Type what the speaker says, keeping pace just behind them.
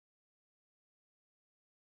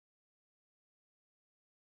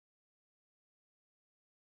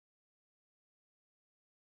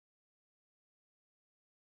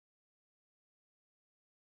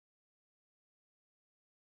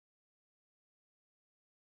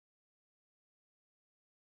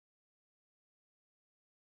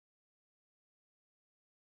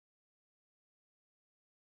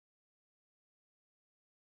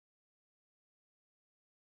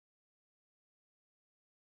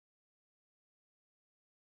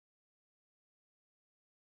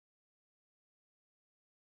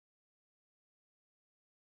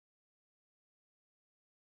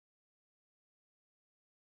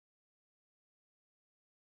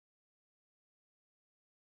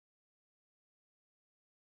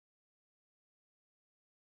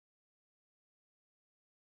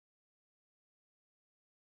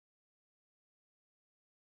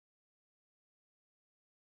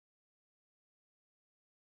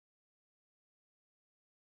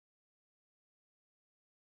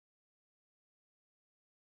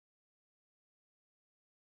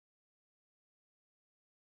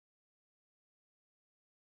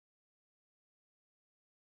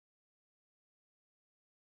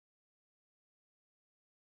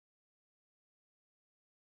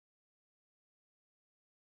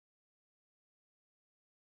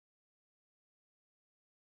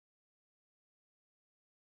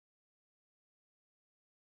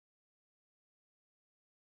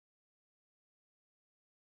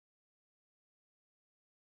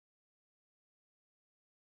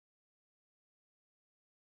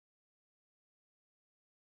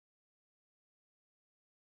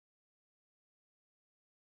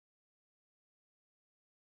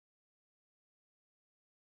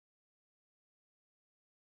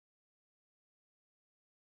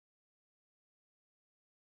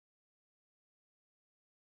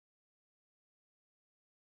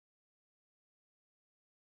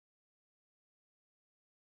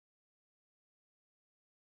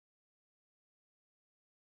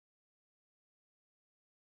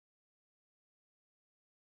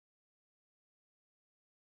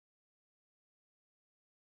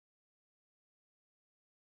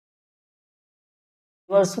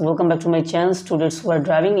Viewers, welcome back to my channel. Students, we are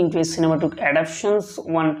driving into a cinematic adaptations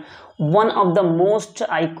one of the most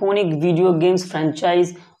iconic video games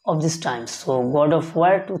franchise of this time. So God of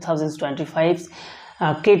War 2025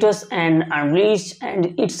 Kratos and Unleashed,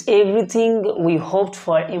 and it's everything we hoped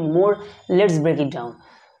for and more. Let's break it down.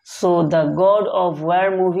 So the God of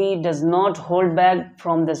War movie does not hold back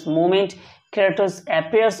from this moment. Kratos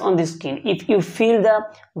appears on the screen. If you feel the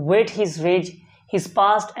weight, his rage, his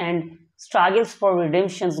past, and struggles for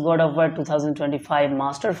redemption's God of War 2025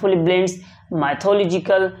 masterfully blends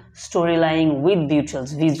mythological storyline with beautiful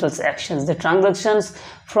visual actions. The transactions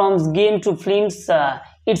from game to films,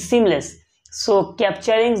 it's seamless. So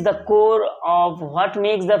capturing the core of what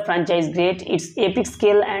makes the franchise great, its epic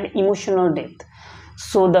scale and emotional depth.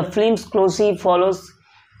 So the films closely follows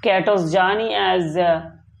Kratos' journey as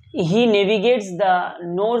he navigates the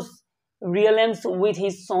Norse realms with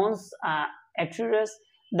his sons Atreus.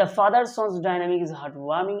 The father-son's dynamic is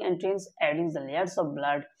heartwarming and tense, adding the layers of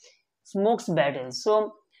blood, smokes battle.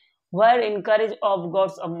 So, where encourage of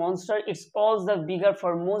gods of monster, it's all the bigger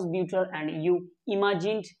for most beautiful, and you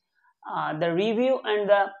imagined the review and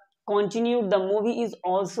the continued. The movie is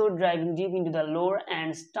also driving deep into the lore,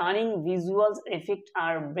 and stunning visuals effects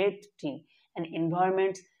are breathtaking, and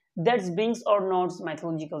environments that brings or nods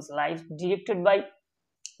mythological life, directed by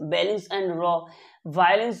balance and raw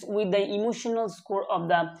violence with the emotional score of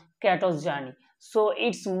the Kratos journey. So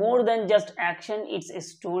it's more than just action, it's a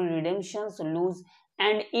story redemption, so lose,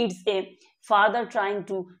 and it's a father trying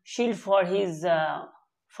to shield for his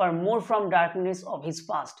for more from darkness of his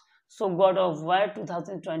past. So God of War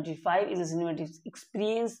 2025 is a cinematic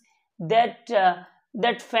experience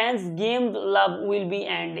that fans game love will be,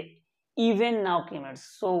 and even now gamers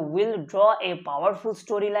so will draw a powerful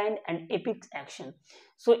storyline and epic action.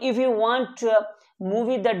 So if you want a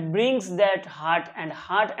movie that brings that heart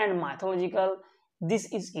and mythological,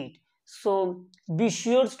 this is it. So be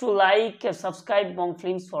sure to like, subscribe Bong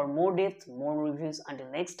Films for more depth, more reviews.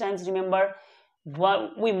 Until next time, remember,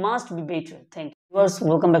 we must be better. Thank you. Viewers,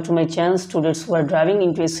 welcome back to my channel. Students, we are driving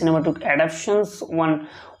into a cinematic adaptations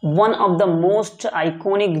one of the most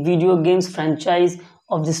iconic video games franchise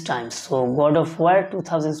of this time. So God of War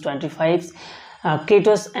 2025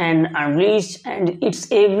 Kratos and Unleashed, and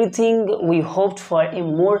it's everything we hoped for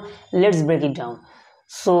and more. Let's break it down.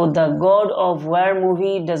 So the God of War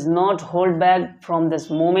movie does not hold back from this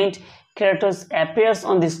moment. Kratos appears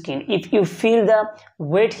on the screen. If you feel the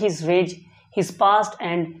weight, his rage, his past,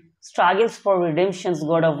 and struggles for redemption's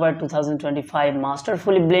God of War 2025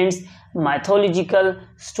 masterfully blends mythological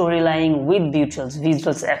storyline with beautiful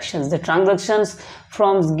visual actions. The transactions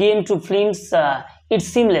from game to films, it's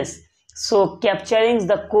seamless. So capturing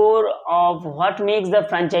the core of what makes the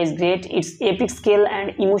franchise great, its epic scale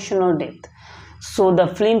and emotional depth. So the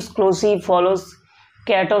films closely follows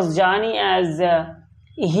Kratos' journey as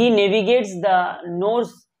he navigates the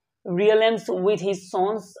Norse realms with his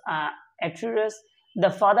sons Atreus.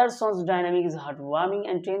 The father-son's dynamic is heartwarming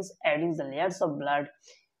and tense, adding the layers of blood,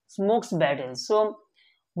 smokes battle. So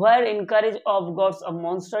where encourage of gods of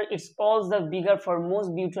monster, it's all the bigger for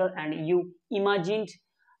most beautiful, and you imagined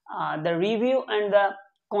the review and the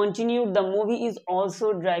continued. The movie is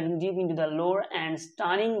also driving deep into the lore, and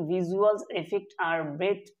stunning visuals effects are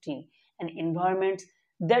breathtaking, and environments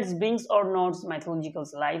that brings or nods mythological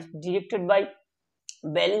life, directed by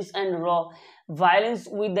balance and raw violence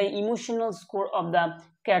with the emotional score of the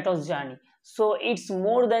Kratos journey. So it's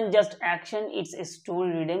more than just action, it's a story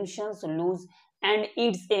redemption, so lose, and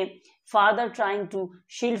it's a father trying to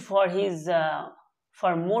shield for his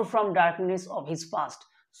for more from darkness of his past.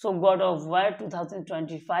 So God of War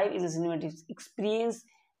 2025 is a cinematic experience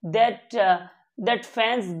that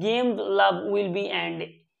fans game love will be, and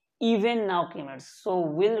even now gamers so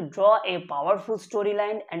will draw a powerful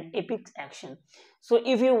storyline and epic action. So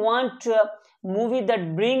if you want a movie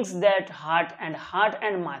that brings that heart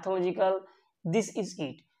and mythological, this is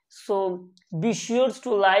it. So be sure to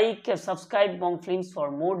like, subscribe Bong Films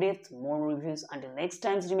for more depth, more reviews. Until next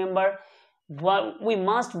time, remember, we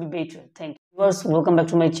must be better. Thank you. Viewers, welcome back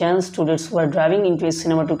to my channel. Students, we are driving into a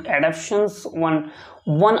cinematic adaptations one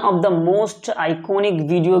of the most iconic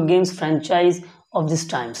video games franchise of this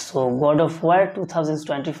time. So God of War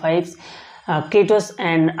 2025 Kratos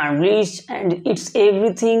and Unleashed, and it's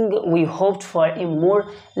everything we hoped for and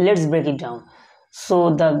more. Let's break it down.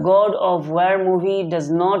 So the God of War movie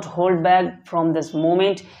does not hold back from this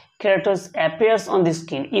moment. Kratos appears on the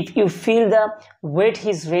screen. If you feel the weight,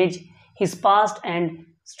 his rage, his past, and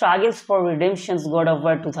struggles for redemption's God of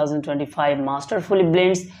War 2025 masterfully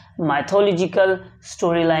blends mythological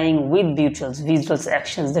storyline with beautiful visual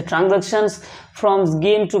actions. The transactions from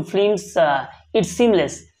game to films, it's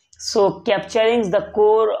seamless. So capturing the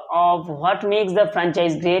core of what makes the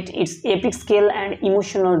franchise great, its epic scale and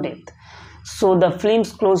emotional depth. So the film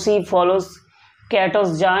closely follows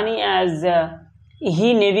Kratos' journey as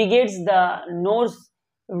he navigates the Norse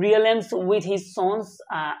realms with his sons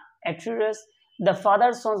Atreus. The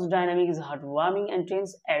father-son's dynamic is heartwarming and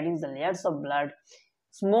tense, adding the layers of blood,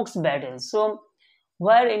 smokes battle. So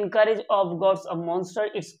where encourage of gods of monster,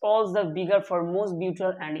 it's all the bigger for most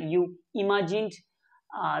beautiful and you imagined.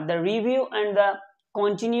 The review and the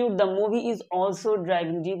continued the movie is also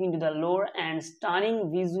driving deep into the lore and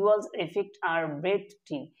stunning visuals effect are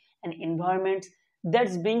breathtaking and environments that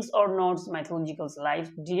brings or nods mythological life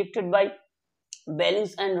directed by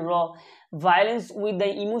balance and raw violence with the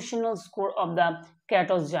emotional score of the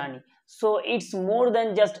Kratos journey. So it's more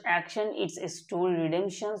than just action, it's a story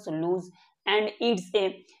redemption, so lose, and it's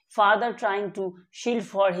a father trying to shield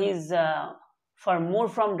for his for more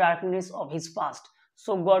from darkness of his past.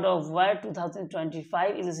 So God of War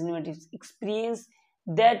 2025 is a cinematic experience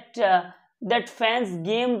that that fans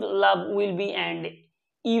game love will be and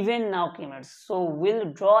even now gamers so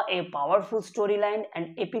will draw a powerful storyline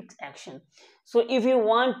and epic action. So if you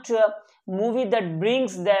want a movie that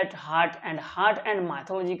brings that heart and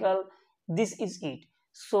mythological, this is it.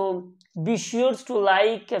 So be sure to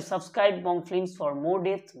like, subscribe Bong Films for more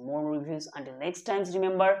depth, more reviews. Until next time,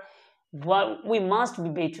 remember, we must be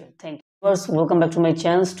better. Thank you. Viewers, welcome back to my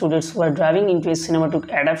channel. Students who are driving into a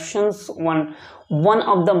cinematic adaptations, one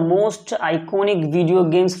of the most iconic video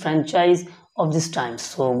games franchise of this time.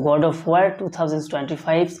 So God of War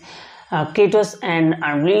 2025, Kratos and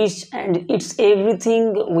Unleashed, and it's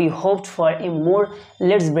everything we hoped for and more.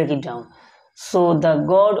 Let's break it down. So the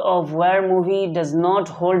God of War movie does not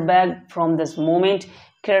hold back from this moment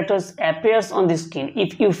Kratos appears on the screen.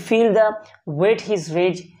 If you feel the weight, his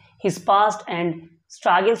rage, his past and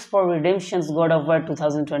struggles for redemption's God of War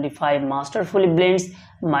 2025 masterfully blends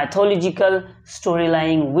mythological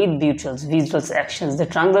storyline with beautiful visual actions. The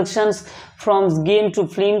transactions from game to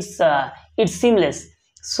films, it's seamless.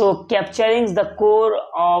 So capturing the core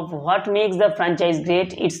of what makes the franchise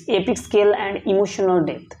great, its epic scale and emotional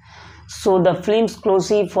depth. So the film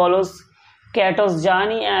closely follows Kratos'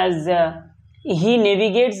 journey as he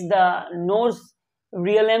navigates the Norse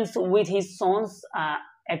realms with his sons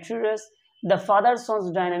Atreus. The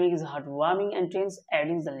father-son's dynamic is heartwarming and tense,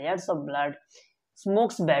 adding the layers of blood,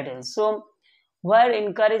 smokes battle. So where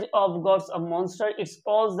encourage of gods of monster, it's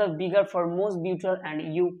all the bigger for most beautiful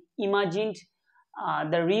and you imagined.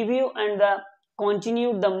 The review and the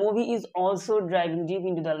continued the movie is also driving deep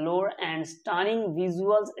into the lore and stunning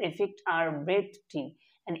visuals effect are breathtaking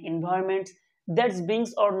and environments that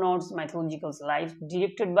brings or nods mythological life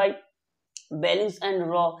directed by balance and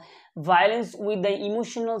raw violence with the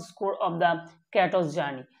emotional score of the Kratos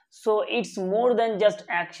journey. So it's more than just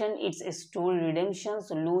action, it's a story redemption,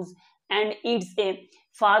 so lose, and it's a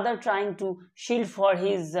father trying to shield for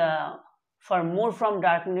his for more from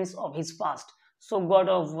darkness of his past. So God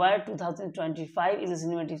of War 2025 is a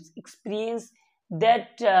cinematic experience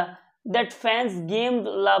that that fans game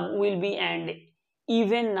love will be and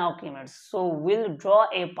even now gamers so will draw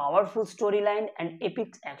a powerful storyline and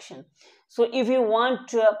epic action. So if you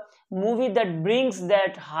want a movie that brings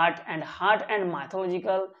that heart and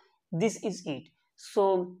mythological, this is it.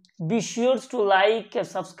 So be sure to like,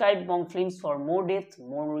 subscribe Bong Films for more depth,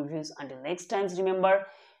 more reviews. Until next time, remember,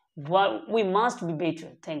 we must be better.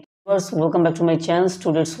 Thank you. Viewers, welcome back to my channel.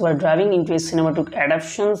 Students who are driving into a cinematic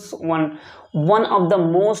adaptations, one of the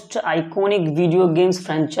most iconic video games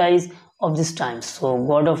franchise of this time. So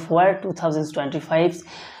God of War 2025,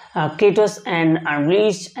 Kratos and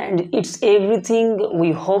Unleashed, and it's everything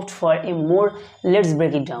we hoped for and more. Let's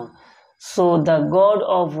break it down. So the God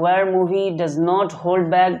of War movie does not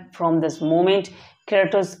hold back from this moment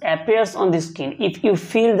Kratos appears on the screen. If you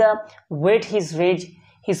feel the weight, his rage,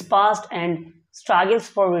 his past and struggles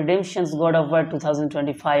for redemption's God of War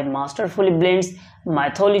 2025 masterfully blends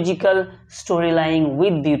mythological storyline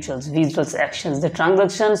with beautiful visual actions. The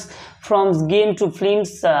transactions from game to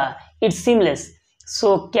films, it's seamless.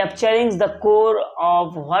 So capturing the core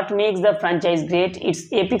of what makes the franchise great, its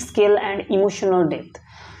epic scale and emotional depth.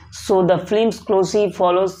 So the film closely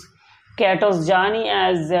follows Kratos' journey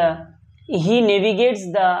as he navigates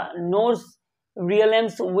the Norse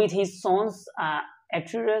realms with his sons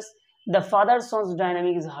Atreus. The father-son's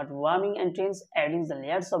dynamic is heartwarming and tense, adding the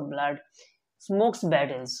layers of blood, smokes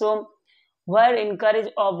battle. So where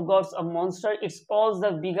encourage of gods of monster, it's all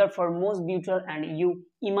the bigger for most beautiful and you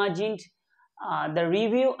imagined. The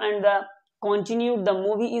review and the continued the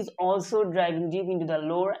movie is also driving deep into the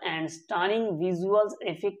lore and stunning visuals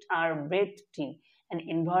effect are breathtaking and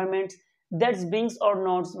environments that brings or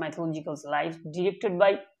notes mythological life, directed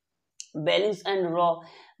by balance and raw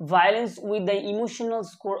violence with the emotional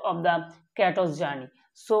score of the Kratos journey.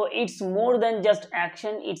 So it's more than just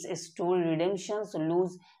action, it's a story, redemption, so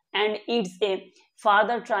lose, and it's a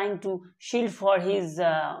father trying to shield for his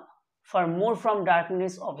for more from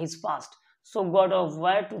darkness of his past. So God of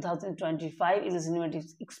War 2025 is a cinematic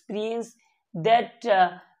experience that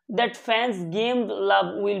that fans game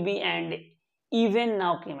love will be, and even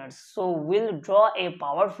now gamers so will draw a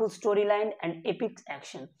powerful storyline and epic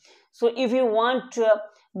action. So if you want a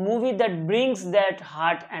movie that brings that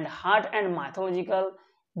heart and mythological,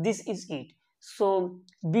 this is it. So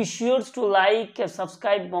be sure to like,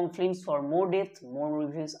 subscribe Bong Films for more depth, more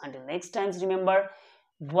reviews. Until next time, remember,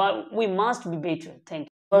 we must be better. Thank you.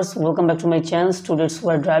 First, welcome back to my channel. Students,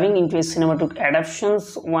 we are driving into a cinematic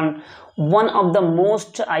adaptations, one of the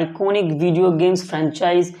most iconic video games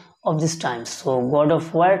franchise of this time. So God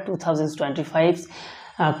of War 2025,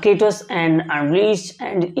 Kratos and Unleashed,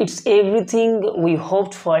 and it's everything we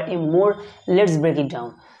hoped for and more. Let's break it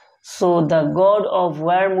down. So the God of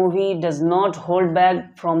War movie does not hold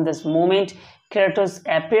back from this moment Kratos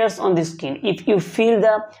appears on the screen. If you feel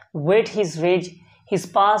the weight, his rage, his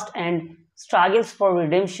past, and struggles for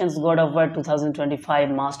redemption's God of War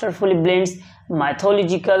 2025 masterfully blends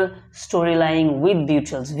mythological storyline with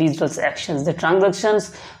beautiful visual actions. The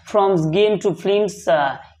transactions from game to films,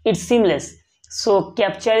 it's seamless. So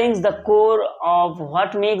capturing the core of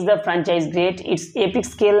what makes the franchise great, its epic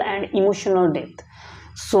scale and emotional depth.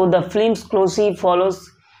 So the film closely follows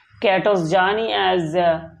Kratos' journey as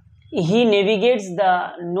he navigates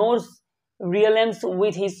the Norse realms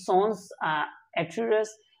with his sons, Atreus.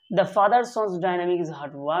 The father-son's dynamic is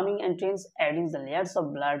heartwarming and tense, adding the layers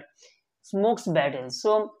of blood, smokes battle.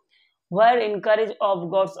 So where encourage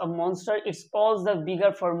of gods of monster, it's all the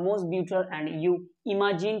bigger for most beautiful and you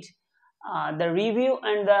imagined. The review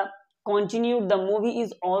and the continued the movie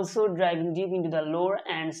is also driving deep into the lore,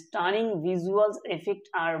 and stunning visuals effects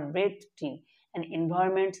are breathtaking and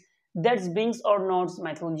environments that brings or notes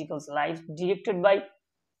mythological life, directed by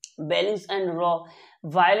balance and raw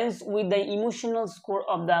violence with the emotional score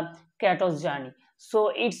of the Kratos journey.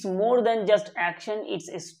 So it's more than just action, it's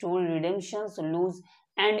a story, redemption, so lose,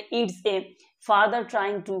 and it's a father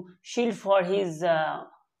trying to shield for his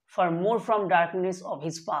for more from darkness of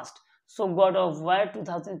his past. So God of War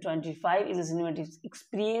 2025 is a cinematic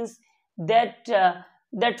experience that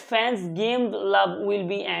that fans game love will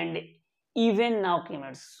be, and even now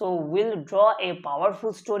gamers so will draw a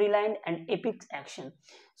powerful storyline and epic action.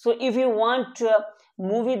 So if you want a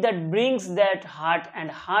movie that brings that heart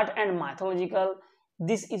and mythological,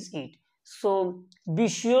 this is it. So be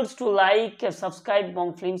sure to like, subscribe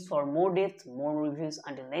Bong Films for more depth, more reviews.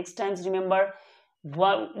 Until next time, remember,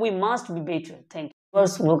 we must be better. Thank you.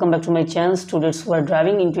 First, welcome back to my channel. Students, we are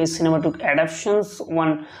driving into a cinematic adaptations,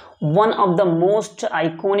 one of the most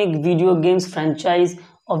iconic video games franchise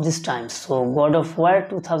of this time. So God of War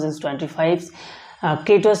 2025,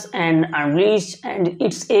 Kratos and Unleashed, and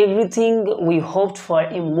it's everything we hoped for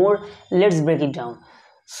and more. Let's break it down.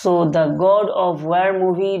 So the God of War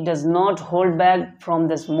movie does not hold back from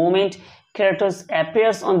this moment Kratos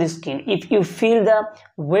appears on the screen. If you feel the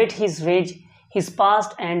weight, his rage, his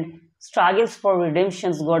past, and struggles for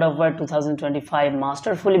redemption's God of War 2025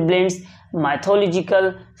 masterfully blends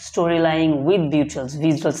mythological storyline with beautiful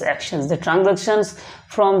visual actions. The transactions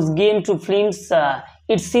from game to films,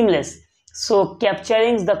 it's seamless. So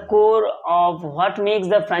capturing the core of what makes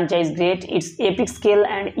the franchise great, its epic scale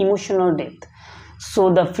and emotional depth.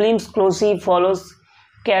 So the film closely follows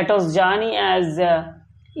Kratos' journey as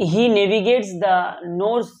he navigates the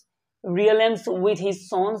Norse realms with his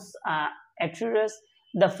sons, Atreus.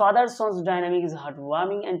 The father-son's dynamic is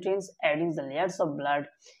heartwarming and tense, adding the layers of blood,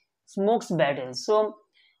 smokes battle. So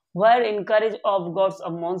where encourage of gods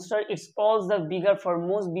of monster, it's all the bigger for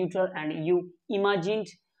most beautiful and you imagined.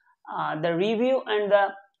 The review and the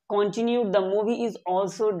continued the movie is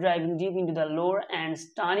also driving deep into the lore, and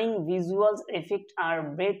stunning visuals effects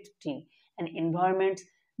are breathtaking and environments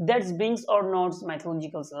that brings or notes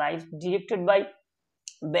mythological life, directed by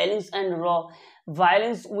balance and raw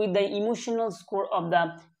violence with the emotional score of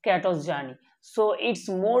the Kratos journey. So it's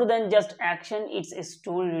more than just action, it's a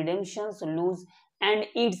story, redemption, so lose, and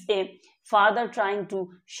it's a father trying to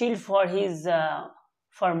shield for his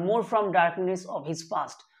for more from darkness of his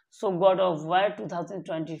past. So God of War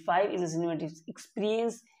 2025 is a cinematic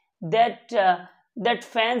experience that that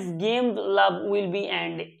fans game love will be,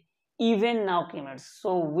 and even now gamers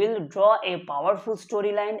so will draw a powerful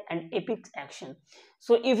storyline and epic action.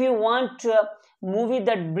 So if you want a movie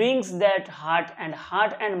that brings that heart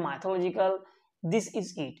and mythological, this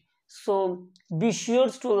is it. So be sure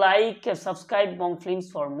to like, subscribe Bong Films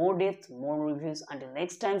for more depth, more reviews. Until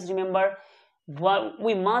next time, remember,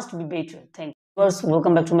 we must be better. Thank you. Viewers,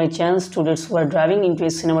 welcome back to my channel. Students who are driving into a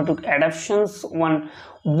cinematic adaptations, one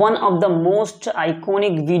of the most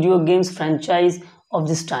iconic video games franchise of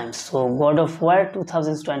this time. So God of War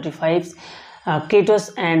 2025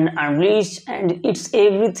 Kratos and unleashed, and it's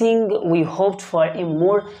everything we hoped for and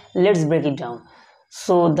more. Let's break it down.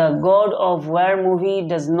 So the God of War movie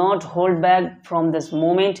does not hold back from this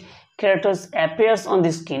moment Kratos appears on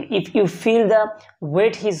the screen. If you feel the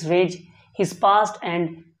weight, his rage, his past,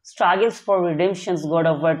 and struggles for redemption's God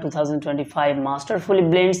of War 2025 masterfully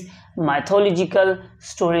blends mythological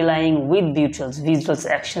storyline with beautiful visual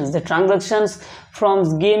actions. The transactions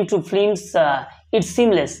from game to films, it's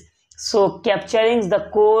seamless. So capturing the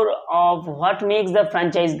core of what makes the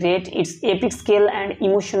franchise great, its epic scale and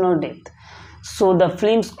emotional depth. So the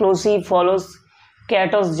film closely follows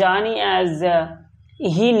Kratos' journey as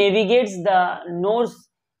he navigates the Norse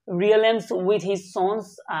realms with his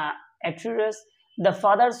sons Atreus. The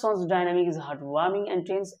father-son's dynamic is heartwarming and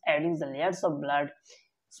tense, adding the layers of blood,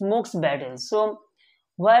 smokes battle. So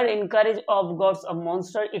where encourage of gods of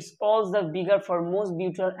monster, it's all the bigger for most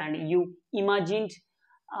beautiful and you imagined.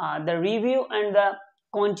 The review and the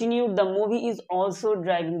continued the movie is also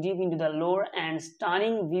driving deep into the lore, and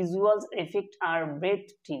stunning visuals effects are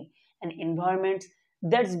breathtaking and environments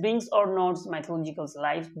that brings or nods mythological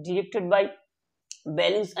life, directed by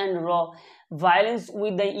balance and raw violence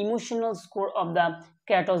with the emotional score of the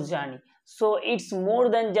Kratos journey. So it's more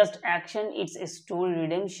than just action, it's a story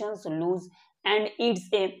redemption, so lose, and it's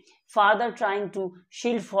a father trying to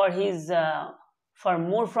shield for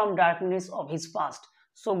more from darkness of his past.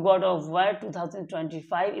 So God of War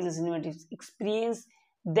 2025 is a cinematic experience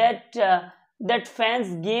that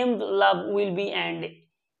fans game love will be, and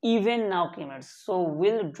even now gamers so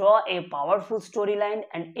will draw a powerful storyline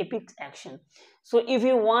and epic action. So if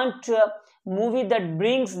you want a movie that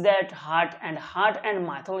brings that heart and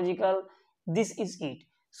mythological, this is it.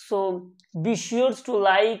 So be sure to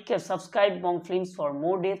like, subscribe Bong Films for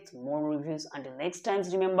more depth, more reviews. Until next time,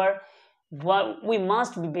 remember, we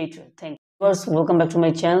must be better. Thank you. Viewers, welcome back to my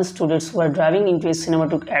channel. Students who are driving into a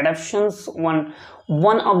cinematic adaptations, one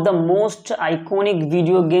of the most iconic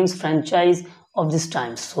video games franchise of this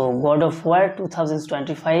time. So God of War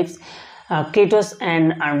 2025 Kratos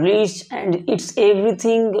and unleashed, and it's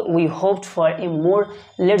everything we hoped for and more.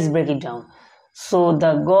 Let's break it down. So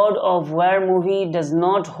the God of War movie does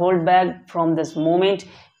not hold back from this moment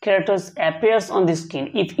Kratos appears on the screen.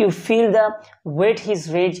 If you feel the weight,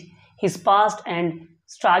 his rage, his past, and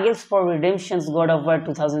struggles for redemption's God of War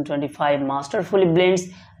 2025 masterfully blends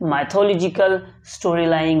mythological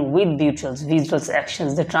storyline with beautiful visual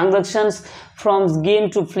actions. The transactions from game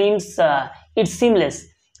to films, it's seamless.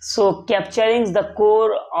 So capturing the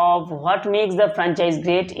core of what makes the franchise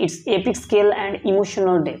great, its epic scale and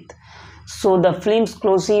emotional depth. So the film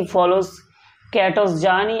closely follows Kratos'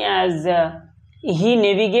 journey as he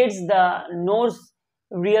navigates the Norse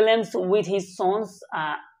realms with his sons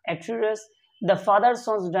Atreus. The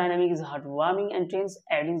father-son's dynamic is heartwarming and tense,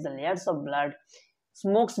 adding the layers of blood,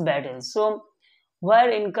 smokes battle. So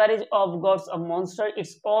where encourage of gods of monster,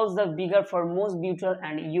 it's all the bigger for most beautiful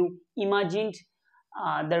and you imagined.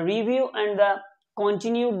 The review and the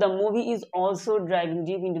continued the movie is also driving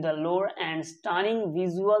deep into the lore, and stunning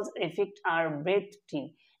visuals effects are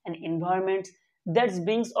breathtaking and environments that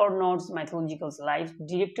brings or nods mythological life,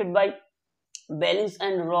 directed by balance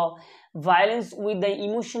and raw violence with the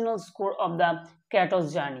emotional score of the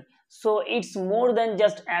Kratos journey. So it's more than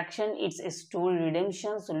just action, it's a story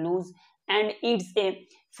redemption, so lose, and it's a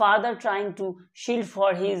father trying to shield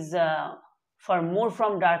for more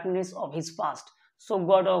from darkness of his past. So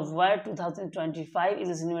God of War 2025 is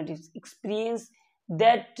a cinematic experience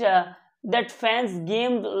that fans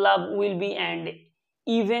game love will be, and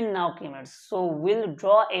even now gamers so will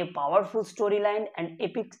draw a powerful storyline and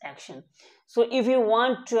epic action. So if you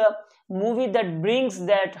want a movie that brings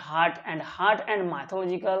that heart and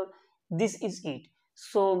mythological, this is it.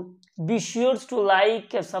 So be sure to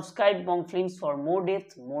like, subscribe Bong Films for more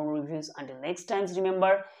depth, more reviews. Until next time,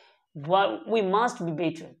 remember, we must be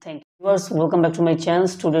better. Thank you. Viewers, welcome back to my channel.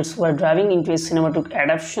 Students who are driving into a cinematic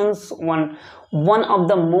adaptations, one of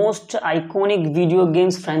the most iconic video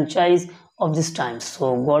games franchise of this time.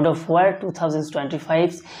 So God of War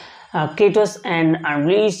 2025 Kratos and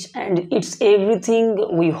unleashed, and it's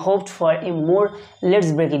everything we hoped for and more.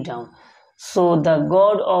 Let's break it down. So the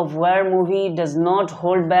God of War movie does not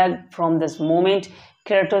hold back from this moment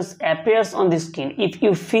Kratos appears on the screen. If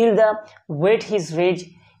you feel the weight, his rage,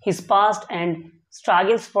 his past, and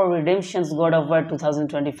struggles for redemption's God of War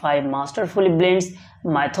 2025 masterfully blends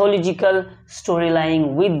mythological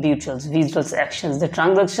storyline with visuals actions. The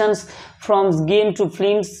transactions from game to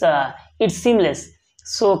films, it's seamless.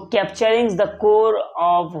 So capturing the core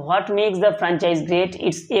of what makes the franchise great,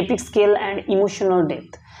 its epic scale and emotional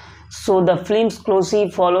depth. So the films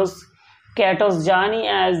closely follows Kratos' journey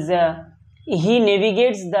as he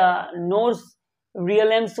navigates the Norse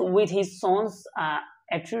realms with his sons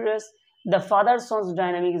Atreus. The father-son's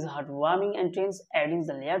dynamic is heartwarming and tense, adding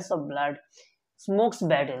the layers of blood, smokes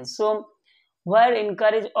battle. So where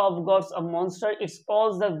encourage of gods of monster, it's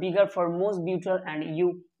all the bigger for most beautiful and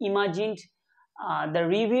you imagined. The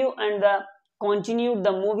review and the continued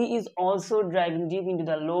the movie is also driving deep into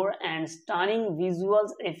the lore and stunning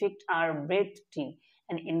visuals effect are breathtaking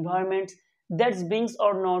and environments that brings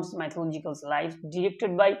or nods mythological life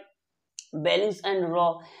directed by balance and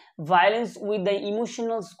raw violence with the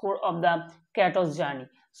emotional score of the Kratos journey.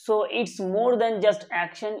 So it's more than just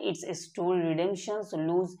action, it's a story redemption, so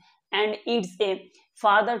lose, and it's a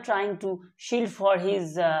father trying to shield for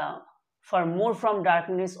his for more from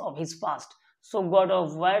darkness of his past. So God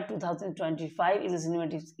of War 2025 is a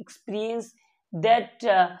cinematic experience that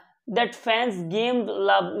that fans game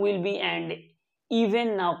love will be and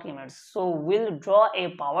even now gamers so will draw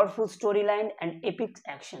a powerful storyline and epic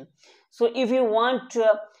action. So if you want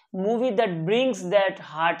a movie that brings that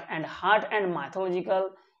heart and mythological,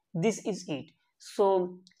 this is it.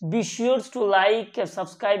 So be sure to like,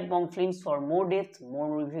 subscribe Bong Films for more depth,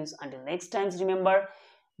 more reviews. Until next time, remember,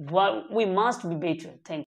 we must be better.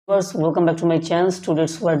 Thank you. Viewers, welcome back to my channel.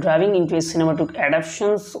 Students who are driving into a cinematic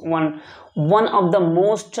adaptations, one of the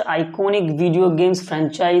most iconic video games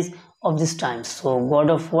franchise of this time. So God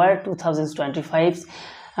of War 2025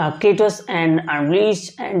 Kratos and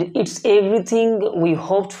Unleashed, and it's everything we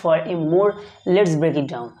hoped for a more. Let's break it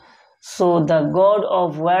down. So the God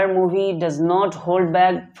of War movie does not hold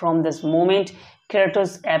back from this moment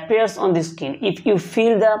Kratos appears on the screen. If you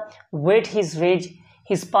feel the weight, his rage,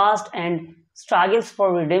 his past and struggles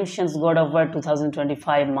for redemption's God of War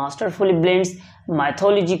 2025 masterfully blends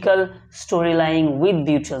mythological storyline with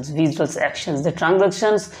visuals actions. The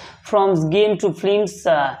transactions from game to films,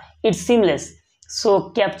 it's seamless. So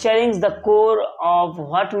capturing the core of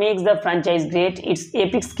what makes the franchise great, its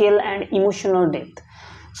epic scale and emotional depth.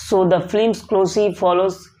 So the films closely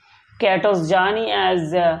follows Kratos' journey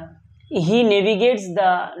as he navigates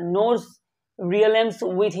the Norse realms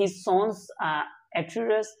with his sons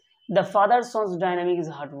Atreus. The father-son's dynamic is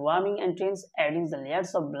heartwarming and tense, adding the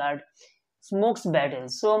layers of blood, smokes battle.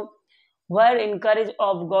 So where encourage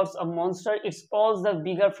of gods of monster, it's all the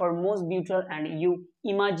bigger for most beautiful and you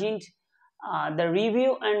imagined. The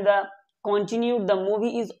review and the continued the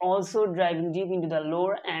movie is also driving deep into the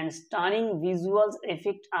lore and stunning visuals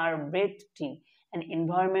effect are breathtaking and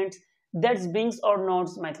environments that brings or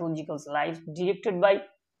nods mythological life directed by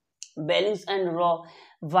balance and raw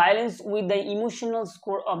violence with the emotional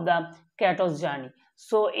score of the Kratos journey.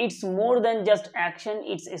 So it's more than just action,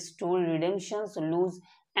 it's a story redemption, so lose,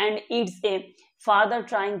 and it's a father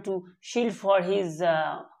trying to shield for his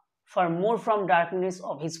for more from darkness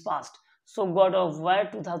of his past. So God of War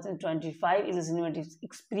 2025 is a cinematic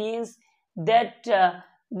experience that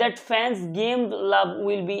that fans game love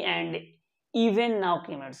will be and even now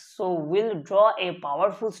gamers so will draw a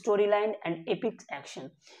powerful storyline and epic action.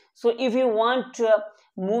 So if you want a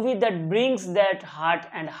movie that brings that heart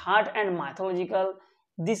and mythological,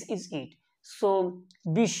 this is it. So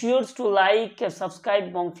be sure to like,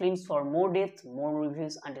 subscribe Bong Films for more depth, more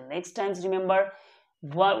reviews. Until next time, remember,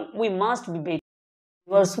 we must be better.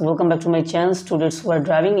 Viewers, welcome back to my channel. Students who are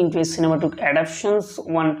driving into a cinematic adaptations,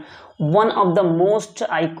 one of the most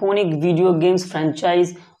iconic video games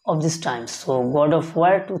franchise of this time. So God of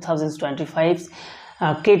War 2025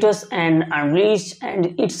 Kratos and Unleashed,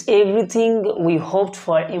 and it's everything we hoped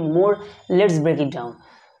for a more. Let's break it down.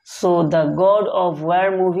 So the God of War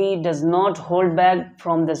movie does not hold back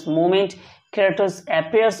from this moment Kratos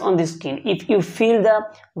appears on the screen. If you feel the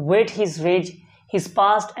weight, his rage, his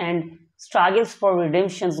past and struggles for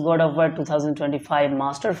redemption's God of War 2025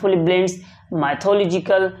 masterfully blends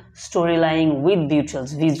mythological storyline with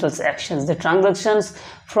visuals actions. The transactions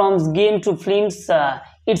from game to films,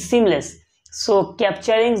 it's seamless. So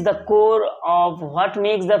capturing the core of what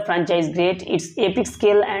makes the franchise great, its epic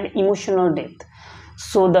scale and emotional depth.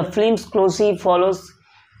 So the films closely follows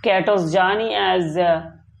Kratos' journey as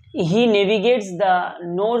he navigates the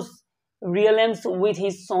Norse realms with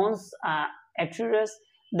his sons Atreus.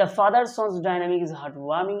 The father-son's dynamic is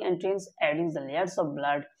heartwarming and tense, adding the layers of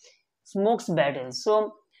blood, smokes battle.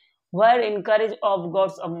 So where in courage of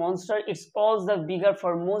gods of monster, it's all the bigger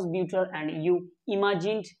for most beautiful and you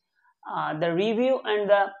imagined. The review and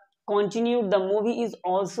the continued the movie is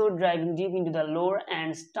also driving deep into the lore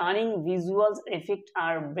and stunning visuals effect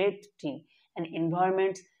are breathtaking and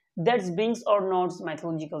environments that brings or notes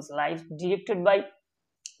mythological life directed by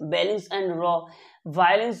balance and raw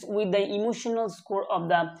violence with the emotional score of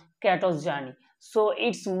the Kratos journey. So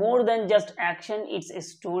it's more than just action, it's a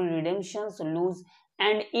story, redemption, lose,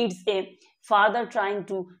 and it's a father trying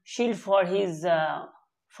to shield for his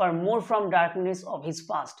for more from darkness of his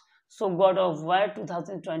past. So God of War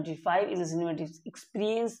 2025 is a cinematic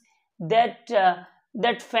experience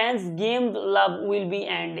that fans game love will be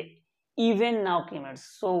and even now gamers.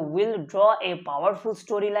 So will draw a powerful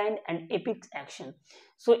storyline and epic action.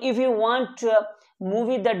 So if you want a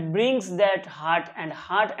movie that brings that heart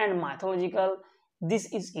and mythological,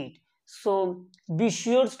 this is it. So be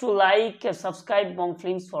sure to like, subscribe Bong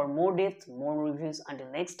Films for more depth, more reviews.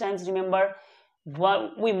 Until next time, remember,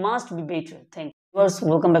 we must be better. Thank you. Viewers,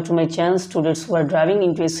 welcome back to my channel. Students who are driving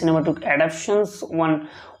into a cinematic adaptations,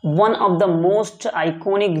 one of the most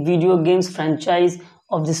iconic video games franchise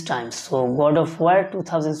of this time. So God of War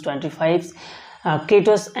 2025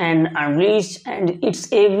 Kratos and unleashed, and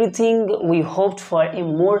it's everything we hoped for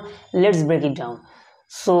and more. Let's break it down.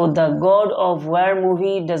 So the God of War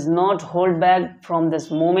movie does not hold back from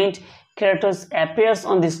this moment Kratos appears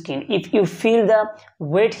on the screen. If you feel the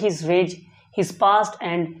weight, his rage, his past,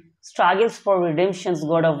 and struggles for redemption's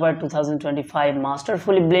God of War 2025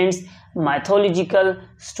 masterfully blends mythological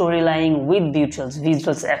storyline with beautiful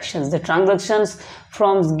visual actions. The transactions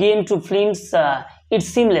from game to films, it's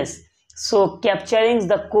seamless. So capturing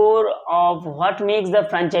the core of what makes the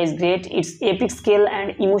franchise great, its epic scale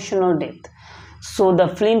and emotional depth. So the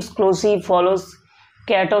films closely follows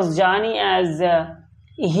Kratos' journey as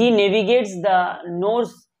he navigates the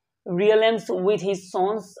Norse realms with his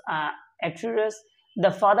sons Atreus.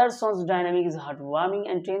 The father-son's dynamic is heartwarming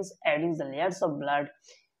and tense, adding the layers of blood,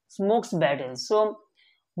 smokes battle. So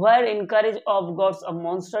where in courage of gods of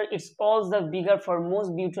monster, it's all the bigger for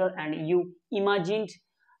most beautiful and you imagined.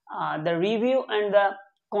 The review and the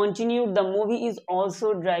continued the movie is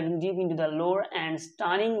also driving deep into the lore and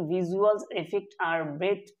stunning visuals effect are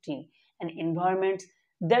breathtaking and environments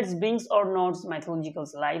that brings or notes mythological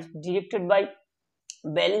life directed by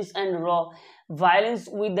balance and raw violence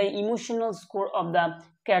with the emotional score of the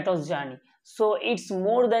Kratos journey. So it's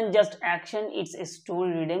more than just action, it's a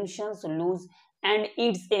story, redemption, lose, and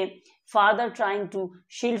it's a father trying to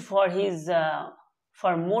shield for his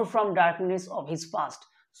for more from darkness of his past.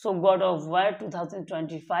 So God of War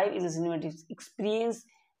 2025 is a cinematic experience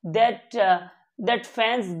that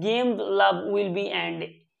fans game love will be and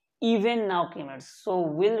even now gamers. So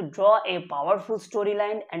will draw a powerful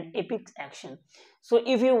storyline and epic action. So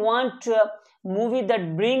if you want a movie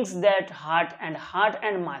that brings that heart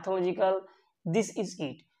and mythological, this is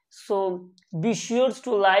it. So be sure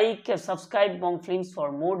to like, subscribe Bong Films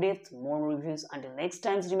for more depth, more reviews. Until next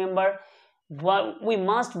time, remember, we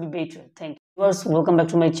must be better. Thank you. Viewers, welcome back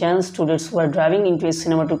to my channel. Students who are driving into a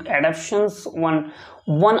cinematic adaptations, one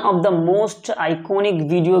of the most iconic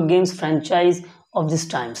video games franchise of this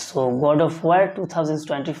time. So God of War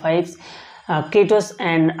 2025 Kratos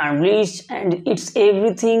and unleashed, and it's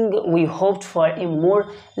everything we hoped for and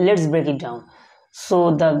more. Let's break it down.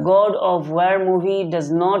 So the God of War movie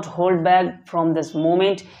does not hold back from this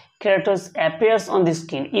moment Kratos appears on the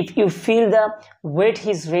screen. If you feel the weight,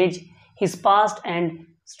 his rage, his past, and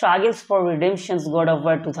struggles for redemption's God of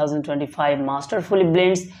War 2025 masterfully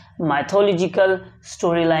blends mythological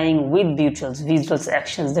storyline with beautiful visual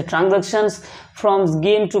actions. The transactions from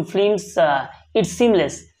game to films, it's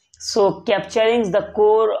seamless. So capturing the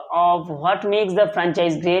core of what makes the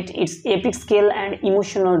franchise great, its epic scale and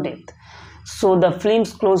emotional depth. So the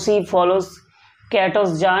films closely follows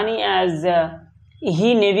Kratos' journey as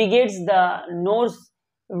he navigates the Norse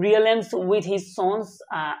realms with his sons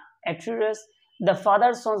Atreus. The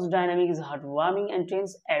father-son's dynamic is heartwarming and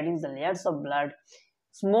tense, adding the layers of blood,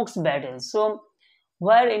 smokes battle. So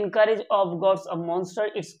where in courage of gods of monster,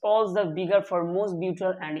 it's all the bigger for most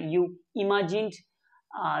beautiful and you imagined.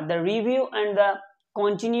 The review and the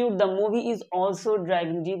continued the movie is also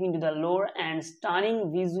driving deep into the lore and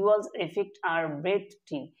stunning visuals effect are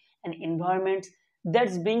breathtaking and environments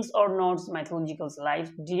that brings or notes mythological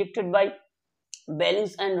life directed by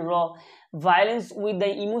balance and raw violence with the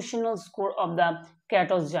emotional score of the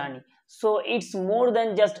Kratos journey. So it's more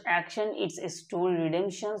than just action, it's a story,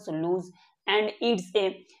 redemption, lose, and it's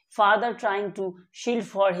a father trying to shield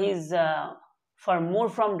for his for more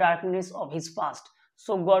from darkness of his past.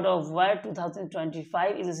 So God of War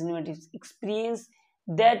 2025 is a cinematic experience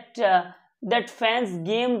that fans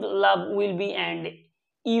game love will be and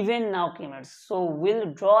even now gamers so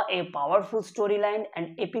will draw a powerful storyline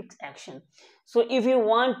and epic action. So if you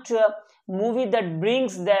want a movie that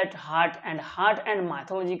brings that heart and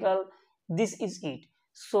mythological, this is it.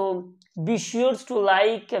 So be sure to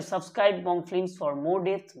like, subscribe Bong Films for more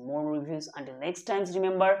depth, more reviews. Until next time,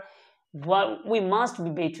 remember, we must be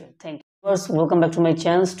better. Thank you. First, welcome back to my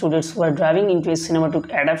channel. Students who are driving into a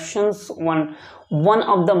cinematic adaptations, one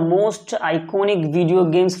of the most iconic video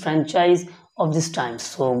games franchise of this time.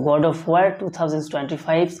 So God of War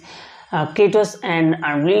 2025, Kratos and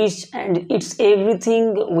Unleashed, and it's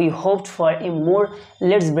everything we hoped for and more.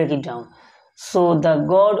 Let's break it down. So the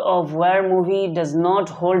God of War movie does not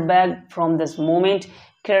hold back from this moment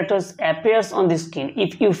Kratos appears on the screen.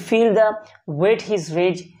 If you feel the weight, his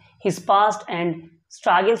rage, his past and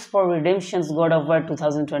struggles for redemption's God of War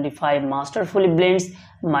 2025 masterfully blends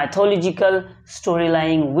mythological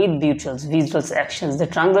storyline with beautiful visual actions. The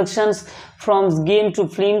transactions from game to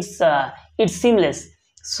films, it's seamless.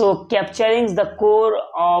 So capturing the core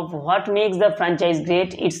of what makes the franchise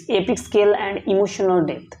great, its epic scale and emotional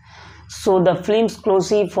depth. So the films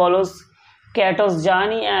closely follows Kratos'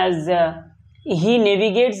 journey as he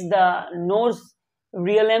navigates the Norse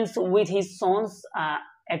realms with his sons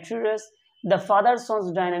Atreus. The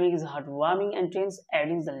father-son's dynamic is heartwarming and tense,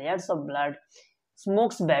 adding the layers of blood,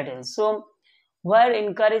 smokes battle. So where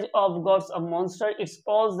encourage of gods of monster, it's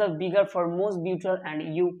all the bigger for most beautiful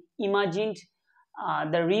and you imagined.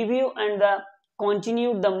 The review and the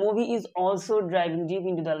continued, the movie is also driving deep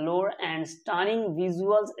into the lore and stunning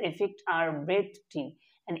visuals effect are breathtaking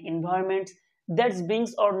and environments that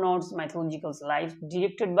brings or nods mythological life,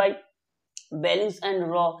 directed by balance and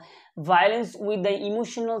raw violence with the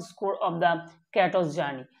emotional score of the Kratos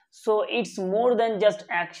journey. So it's more than just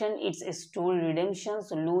action, it's a story redemption,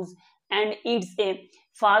 lose, and it's a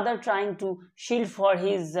father trying to shield for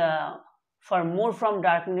his for more from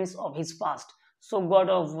darkness of his past. So God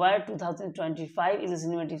of War 2025 is a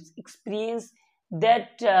cinematic experience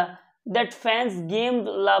that fans game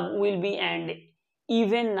love will be and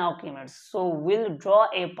even now gamers so will draw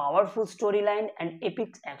a powerful storyline and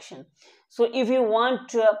epic action. So if you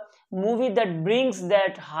want a movie that brings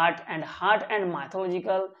that heart and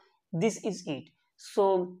mythological, this is it.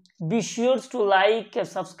 So be sure to like,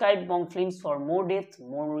 subscribe Bong Films for more depth,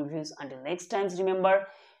 more reviews. Until next time, remember,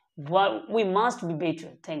 we must be better.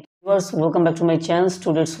 Thank you. Viewers, welcome back to my channel.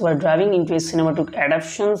 Students who are driving into a cinematic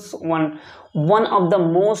adaptations, one of the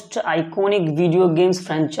most iconic video games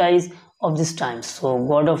franchise of this time. So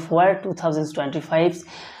God of War 2025,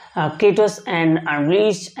 Kratos and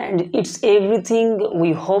Unleashed, and it's everything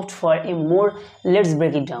we hoped for and more. Let's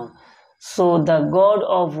break it down. So the God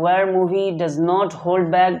of War movie does not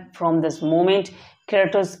hold back from this moment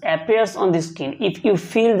Kratos appears on the screen. If you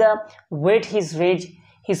feel the weight, his rage,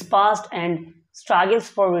 his past and struggles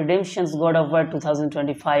for redemption's God of War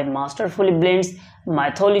 2025 masterfully blends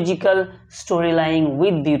mythological storyline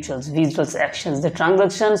with beautiful visual actions. The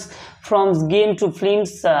transactions from game to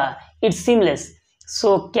films, it's seamless.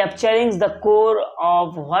 So capturing the core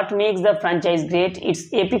of what makes the franchise great, its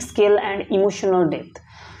epic scale and emotional depth.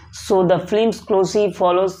 So the films closely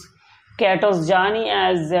follows Kratos' journey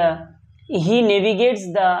as he navigates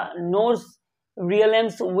the Norse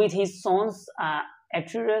realms with his sons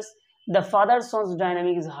Atreus. The father-son's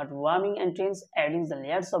dynamic is heartwarming and tense, adding the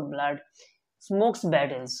layers of blood, smokes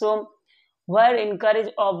battle. So where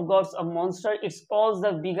encourage of gods of monster, it's all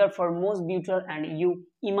the bigger for most beautiful and you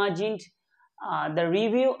imagined. The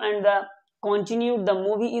review and the continued, the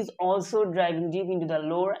movie is also driving deep into the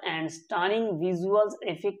lore and stunning visuals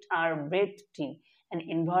effect are breathtaking and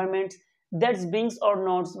environments that brings or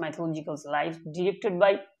nods mythological life, directed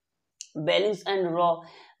by balance and raw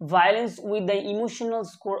violence with the emotional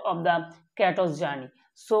score of the Kratos journey.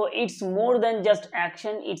 So it's more than just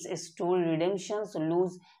action, it's a story redemption,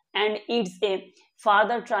 lose, and it's a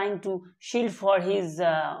father trying to shield for his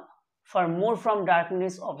for more from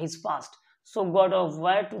darkness of his past. So God of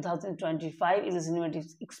War 2025 is a cinematic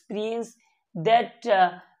experience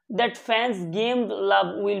that fans game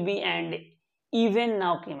love will be and even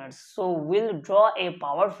now gamers so will draw a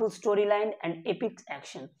powerful storyline and epic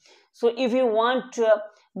action. So if you want a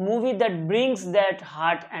movie that brings that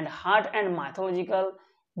heart and mythological,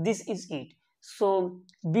 this is it. So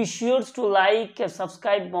be sure to like,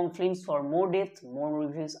 subscribe Bong Films for more depth, more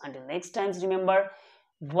reviews. Until next time, remember,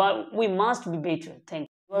 we must be better. Thank you.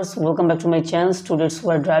 Viewers, welcome back to my channel. Students who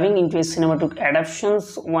are driving into a cinematic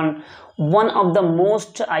adaptations, one of the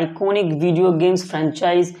most iconic video games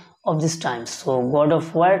franchise of this time. So God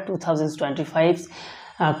of War 2025,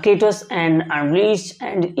 chaos and unleashed,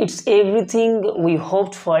 and it's everything we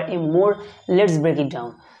hoped for and more. Let's break it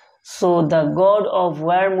down. So the God of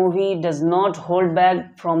War movie does not hold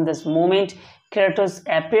back from this moment. Kratos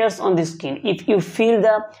appears on the screen. If you feel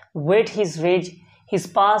the weight, his rage, his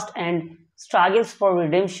past, and struggles for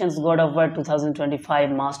redemption's God of War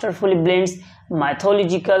 2025 masterfully blends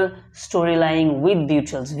mythological storyline with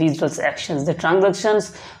beautiful visual actions. The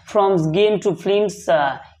transactions from game to films,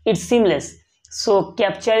 it's seamless. So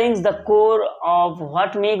capturing the core of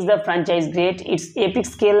what makes the franchise great, its epic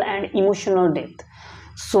scale and emotional depth.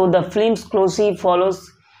 So the film closely follows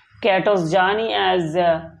Kratos' journey as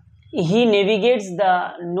he navigates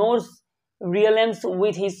the Norse realms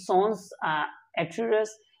with his sons Atreus.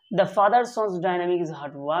 The father-son's dynamic is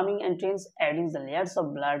heartwarming and tense, adding the layers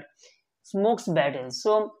of blood, smokes battle.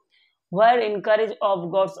 So where encourage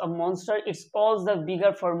of gods of monster, it's all the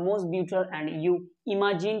bigger for most beautiful and you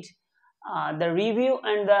imagined. The review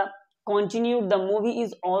and the continued the movie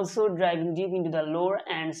is also driving deep into the lore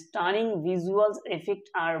and stunning visuals effects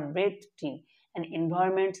are breathtaking and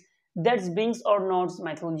environments that brings or notes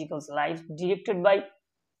mythological life directed by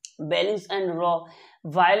balance and raw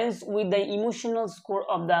violence with the emotional score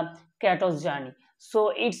of the Kratos journey.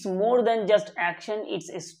 So it's more than just action, it's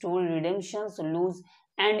a story redemption, so lose,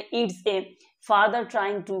 and it's a father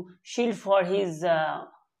trying to shield for his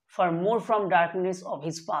for more from darkness of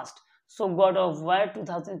his past. So God of War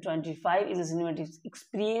 2025 is a cinematic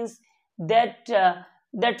experience that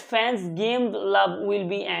that fans game love will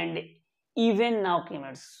be and even now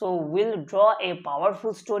gamers. So will draw a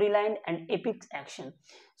powerful storyline and epic action.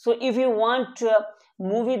 So if you want a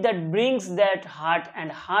movie that brings that heart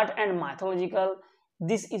and mythological,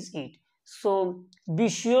 this is it. So be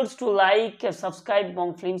sure to like, subscribe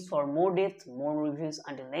Bong Films for more depth, more reviews.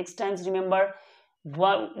 Until next time, remember,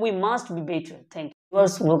 we must be better. Thank you.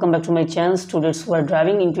 Viewers, welcome back to my channel. Students who are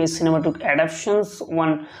driving into a cinematic adaptations,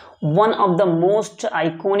 one of the most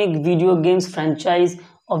iconic video games franchise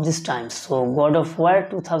of this time. So God of War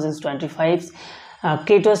 2025,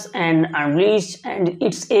 Kratos and Unleashed, and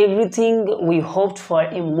it's everything we hoped for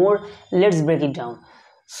and more. Let's break it down.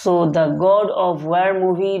 So the God of War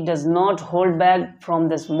movie does not hold back from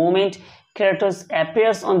this moment. Kratos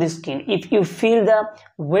appears on the screen. If you feel the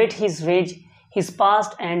weight, his rage, his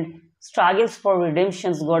past, and struggles for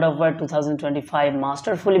redemption's God of War 2025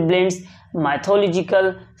 masterfully blends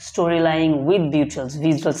mythological storyline with beautiful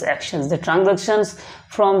visual actions. The transactions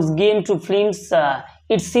from game to films,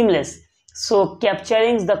 it's seamless. So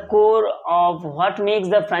capturing the core of what makes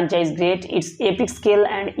the franchise great, its epic scale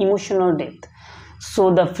and emotional depth.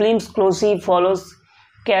 So the film closely follows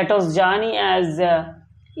Kratos' journey as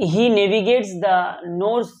he navigates the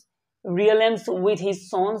Norse realms with his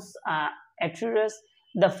sons Atreus.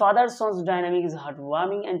 The father-son's dynamic is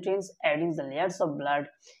heartwarming and tense, adding the layers of blood,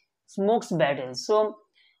 smokes battle. So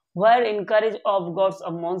where encourage of gods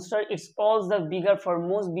of monster, it's all the bigger for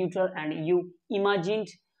most beautiful and you imagined.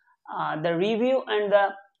 The review and the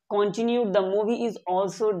continued the movie is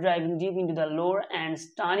also driving deep into the lore and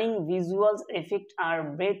stunning visuals effects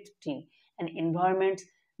are breathtaking and environments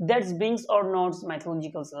that brings or notes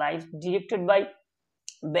mythological life directed by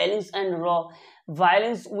balance and raw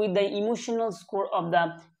violence with the emotional score of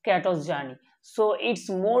the Kratos journey. So it's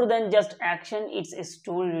more than just action, it's a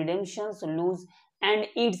story redemption, so lose, and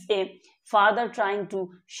it's a father trying to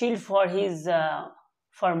shield for his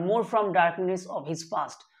for more from darkness of his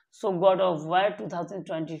past. So God of War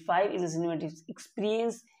 2025 is a cinematic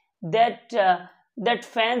experience that that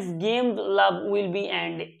fans game love will be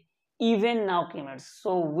and even now gamers.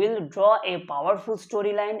 So will draw a powerful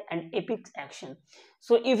storyline and epic action.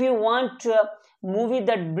 So if you want a movie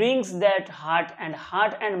that brings that heart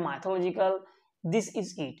and mythological, this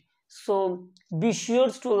is it. So be sure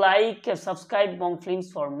to like, subscribe Bong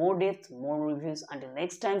Films for more depth, more reviews. Until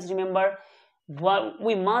next time, remember,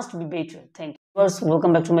 we must be better. Thank you. Viewers,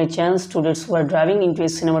 welcome back to my channel. Students who are driving into a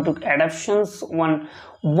cinematic adaptations,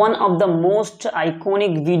 one of the most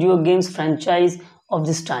iconic video games franchise of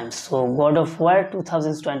this time. So God of War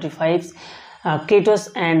 2025, Kratos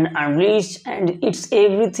and Unleashed, and it's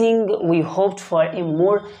everything we hoped for and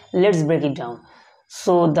more. Let's break it down.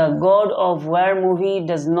 So the God of War movie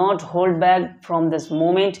does not hold back from this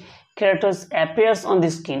moment. Kratos appears on the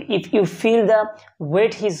screen. If you feel the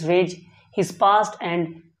weight, his rage, his past,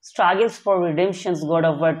 and struggles for redemption's God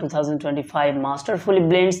of War 2025 masterfully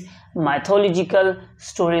blends mythological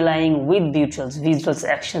storyline with beautiful visual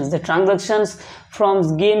actions. The transactions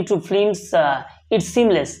from game to films, it's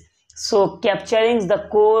seamless. So capturing the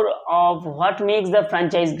core of what makes the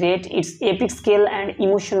franchise great, its epic scale and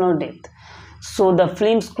emotional depth. So the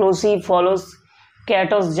film closely follows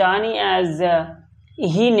Kratos' journey as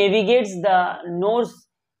He navigates the Norse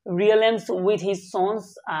realms with his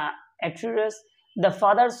sons, Atreus. The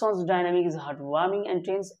father-son's dynamic is heartwarming and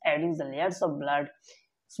tense, adding the layers of blood,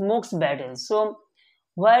 smokes battle. So,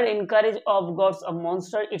 where encourage of gods of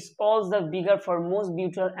monster, it's all the bigger for most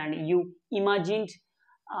brutal and you imagined.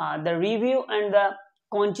 The review and the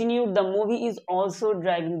continued the movie is also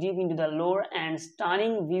driving deep into the lore and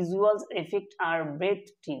stunning visuals effect are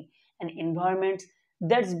breathtaking and environments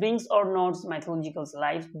that brings or nods mythological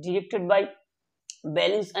life directed by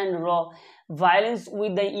balance and raw violence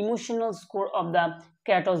with the emotional score of the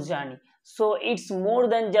Kratos journey. So it's more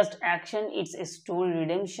than just action, it's a story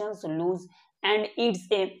redemption, so lose, and it's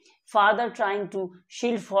a father trying to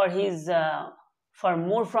shield for his for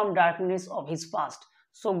more from darkness of his past.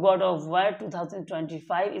 So God of War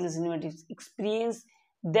 2025 is a cinematic experience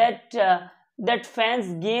that that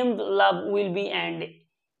fans game love will be and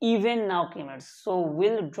even now gamers so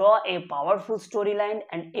will draw a powerful storyline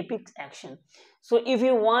and epic action. So if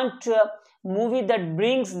you want a movie that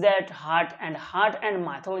brings that heart and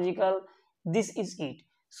mythological, this is it.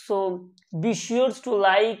 So be sure to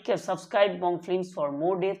like, subscribe Bong Films for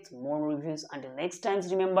more depth, more reviews. Until next time,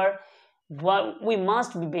 remember, we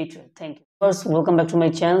must be better. Thank you. First, welcome back to my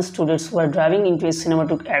channel. Students, we are driving into a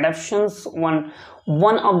cinematic adaptations, one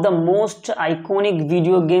of the most iconic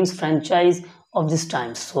video games franchise of this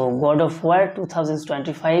time. So God of War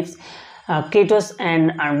 2025, Kratos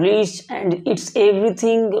and Unleashed, and it's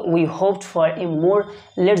everything we hoped for and more.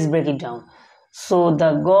 Let's break it down. So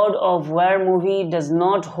the God of War movie does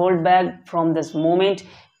not hold back from this moment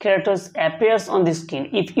Kratos appears on the screen.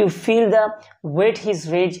 If you feel the weight, his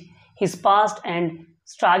rage, his past and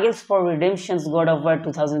struggles for redemption's God of War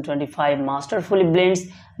 2025 masterfully blends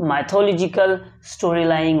mythological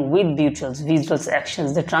storyline with beautiful visual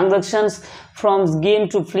actions. The transactions from game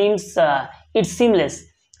to films, it's seamless.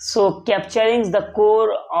 So capturing the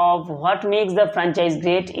core of what makes the franchise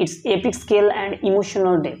great, its epic scale and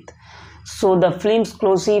emotional depth. So the films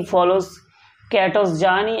closely follows Kratos'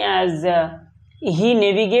 journey as he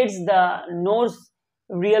navigates the Norse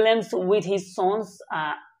realms with his sons,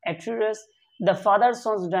 Atreus. The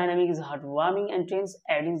father-son's dynamic is heartwarming and tense,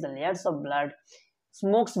 adding the layers of blood,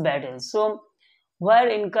 smokes battle. So where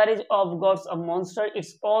encourage of gods of monster,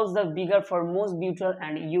 it's all the bigger for most brutal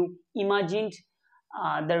and you imagined.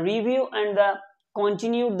 The review and the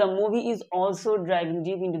continued the movie is also driving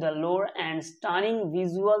deep into the lore and stunning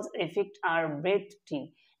visuals effect are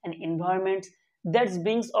breathtaking and environments that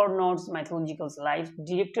brings or nods mythological life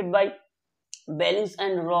directed by balance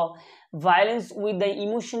and raw violence with the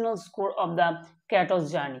emotional score of the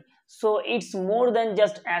Kratos journey. So it's more than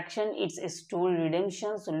just action, it's a story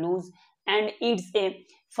redemption, so lose, and it's a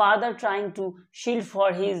father trying to shield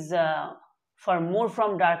for his for more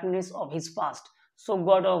from darkness of his past. So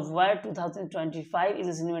God of War 2025 is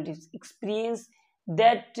a cinematic experience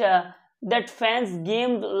that that fans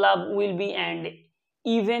game love will be and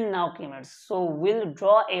even now gamers so will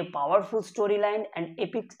draw a powerful storyline and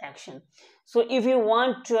epic action. So if you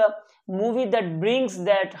want a movie that brings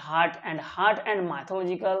that heart and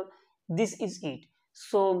mythological, this is it.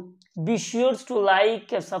 So be sure to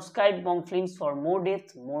like, subscribe Bong Films for more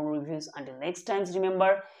depth, more reviews. Until next time,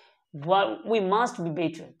 remember, we must be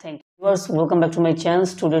better. Thank you. Viewers, welcome back to my channel.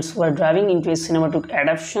 Students, we are driving into a cinematic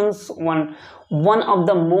adaptations, one of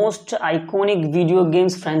the most iconic video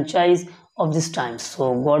games franchise of this time.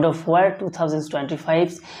 So God of War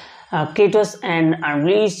 2025, Kratos and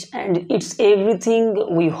Unleashed, and it's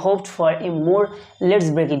everything we hoped for and more. Let's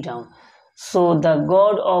break it down. So the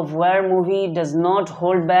God of War movie does not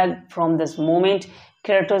hold back from this moment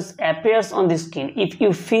Kratos appears on the screen. If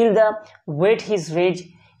you feel the weight, his rage,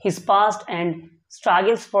 his past and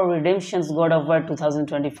struggles for redemption's God of War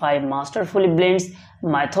 2025 masterfully blends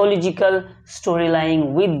mythological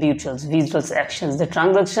storyline with beautiful visual actions. The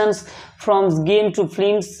transactions from game to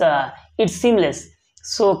films, it's seamless.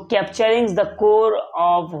 So capturing the core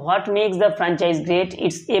of what makes the franchise great,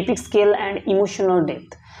 its epic scale and emotional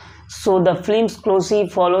depth. So the films closely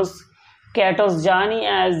follows Kratos' journey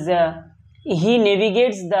as he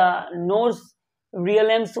navigates the Norse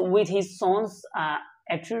realms with his sons,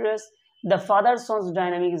 Atreus. The father-son's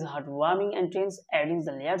dynamic is heartwarming and tense, adding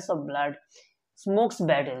the layers of blood, smokes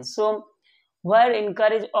battle. So where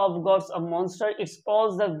encourage of gods of monster, it's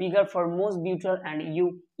all the bigger for most brutal and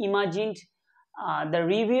you imagined. The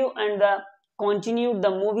review and the continued the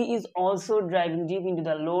movie is also driving deep into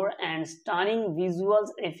the lore and stunning visuals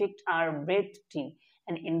effect are breathtaking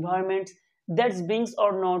and environments that brings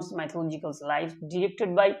or nods mythological life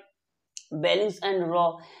directed by balance and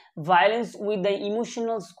raw violence with the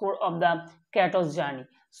emotional score of the Kratos journey.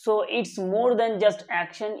 So it's more than just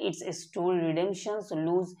action, it's a story, redemption,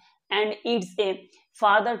 lose, and it's a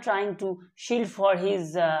father trying to shield for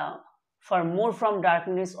his for more from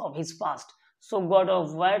darkness of his past. So God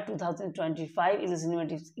of War 2025 is a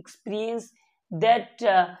cinematic experience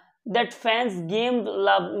that fans game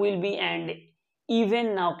love will be and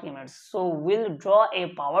even now gamers so will draw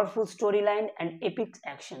a powerful storyline and epic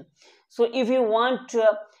action. So if you want a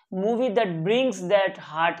movie that brings that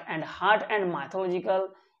heart and mythological,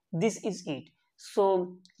 this is it.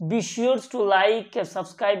 So be sure to like,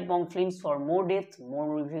 subscribe Bong Films for more depth,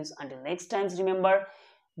 more reviews. Until next time, remember,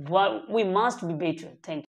 we must be better.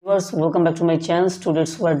 Thank you. Viewers, welcome back to my channel.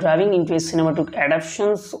 Students who are driving into a cinematic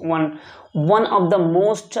adaptations, one of the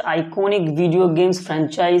most iconic video games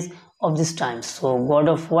franchise of this time. So God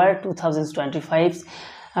of War 2025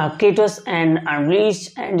 Kratos and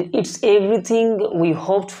Unleashed, and it's everything we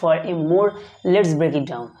hoped for and more. Let's break it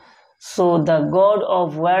down. So the God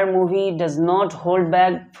of War movie does not hold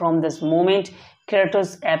back from this moment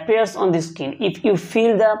Kratos appears on the screen. If you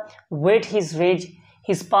feel the weight, his rage,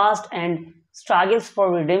 his past, and struggles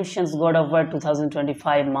for redemption's God of War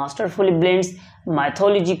 2025 masterfully blends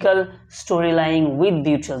mythological storyline with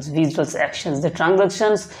beautiful visual actions. The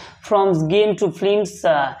transactions from game to films,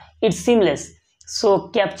 it's seamless. So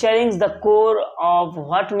capturing the core of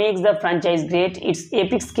what makes the franchise great, its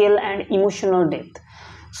epic scale and emotional depth.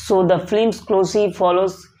 So the film closely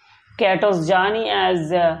follows Kratos' journey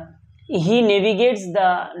as he navigates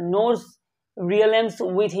the Norse realms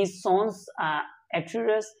with his sons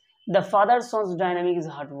Atreus. The father-son's dynamic is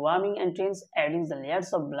heartwarming and tense, adding the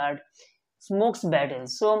layers of blood, smokes battle.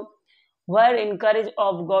 So where encourage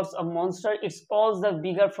of gods of monster, it's all the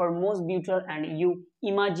bigger for most beautiful and you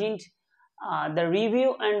imagined. The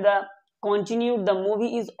review and the continued the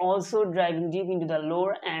movie is also driving deep into the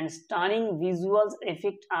lore and stunning visuals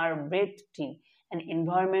effect are breathtaking and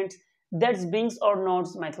environments that brings or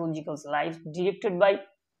nods mythological life directed by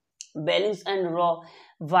balance and raw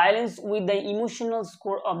violence with the emotional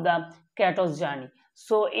score of the Kratos journey.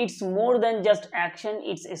 So it's more than just action,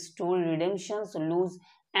 it's a story, redemption, lose,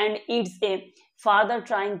 and it's a father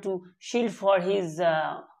trying to shield for his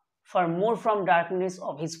for more from darkness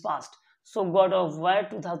of his past. So God of War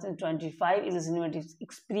 2025 is a cinematic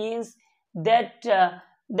experience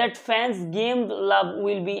that fans game love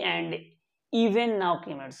will be and even now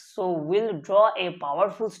gamers so will draw a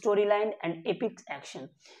powerful storyline and epic action.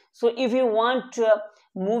 So if you want a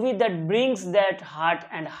movie that brings that heart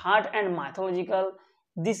and mythological,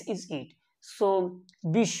 this is it. So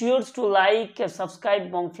be sure to like,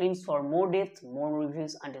 subscribe Bong Films for more depth, more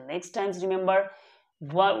reviews. Until next time, remember,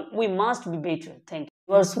 we must be better. Thank you.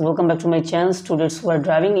 Viewers, welcome back to my channel. Students who are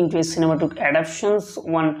driving into a cinematic adaptations,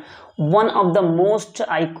 one of the most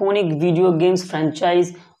iconic video games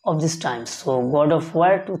franchise of this time. So God of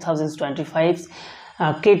War 2025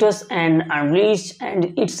 Kratos and Unleashed,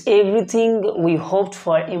 and it's everything we hoped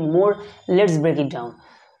for and more. Let's break it down.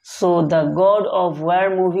 So the God of War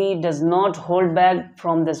movie does not hold back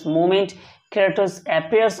from this moment Kratos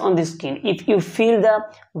appears on the screen. If you feel the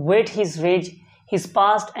weight, his rage, his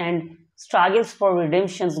past, and struggles for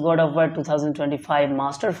redemption's God of War 2025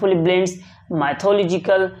 masterfully blends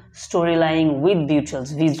mythological storyline with beautiful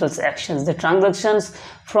visual actions. The transactions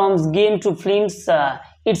from game to films,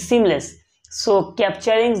 it's seamless. So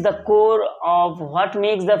capturing the core of what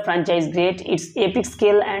makes the franchise great, its epic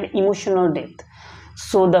scale and emotional depth.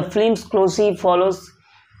 So the film closely follows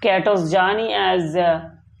Kratos' journey as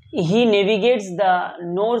he navigates the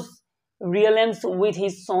Norse realms with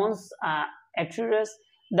his sons Atreus.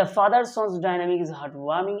 The father-son's dynamic is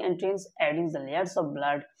heartwarming and tense, adding the layers of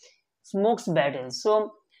blood, smokes battle.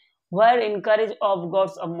 So where encourage of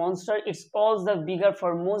gods of monster, it's all the bigger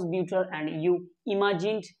for most beautiful and you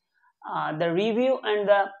imagined. The review and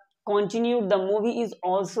the continued the movie is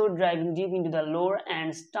also driving deep into the lore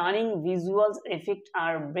and stunning visuals effect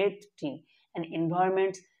are breathtaking and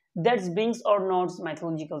environments that brings or nods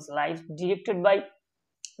mythological life directed by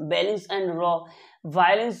balance and raw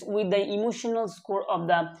violence with the emotional score of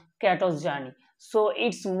the Kratos journey. So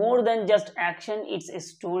it's more than just action, it's a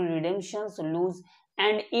story, redemption, lose,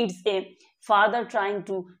 and it's a father trying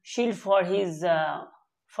to shield for his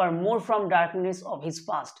for more from darkness of his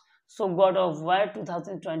past. So God of War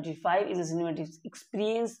 2025 is a cinematic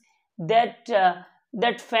experience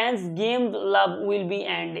that fans game love will be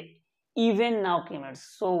and even now gamers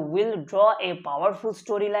so will draw a powerful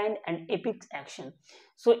storyline and epic action.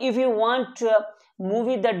 So if you want a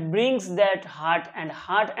movie that brings that heart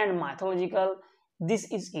and mythological, this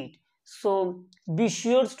is it. So be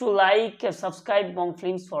sure to like, subscribe Bong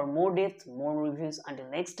Films for more depth, more reviews. Until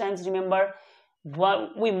next time, remember,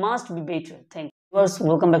 we must be better. Thank you. Viewers,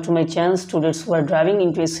 welcome back to my channel. Students who are driving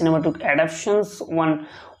into a cinematic adaptations, one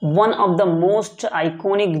of the most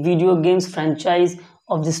iconic video games franchise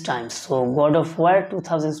of this time. So God of War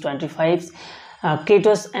 2025,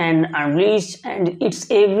 Kratos and Unleashed, and it's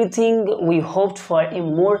everything we hoped for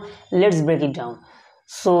and more. Let's break it down.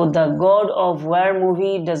 So the God of War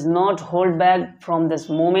movie does not hold back from this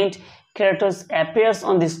moment Kratos appears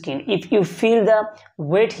on the screen. If you feel the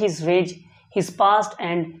weight, his rage, his past,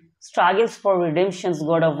 and struggles for redemption's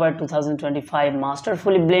God of War 2025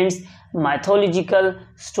 masterfully blends mythological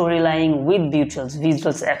storyline with beautiful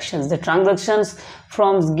visual actions. The transactions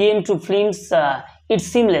from game to films, it's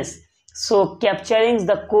seamless. So capturing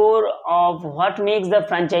the core of what makes the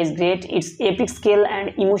franchise great, its epic scale and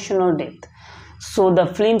emotional depth. So the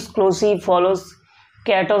films closely follows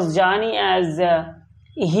Kratos' journey as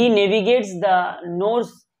he navigates the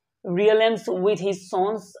Norse realms with his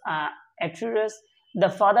sons Atreus. The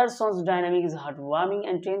father-son's dynamic is heartwarming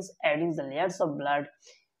and tense, adding the layers of blood,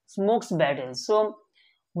 smokes battle. So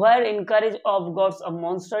where encourage of gods of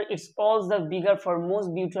monster, it's all the bigger for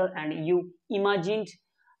most beautiful and you imagined.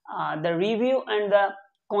 The review and the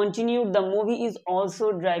continued the movie is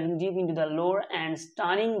also driving deep into the lore and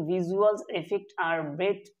stunning visuals effect are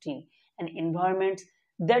breathtaking and environments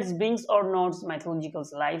that brings or nods mythological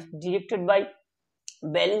life directed by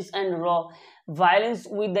balance and raw violence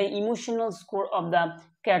with the emotional score of the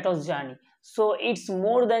Kratos journey. So it's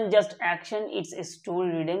more than just action, it's a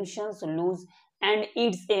story redemption, so lose, and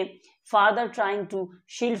it's a father trying to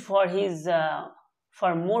shield for his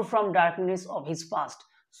for more from darkness of his past.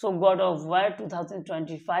 So God of War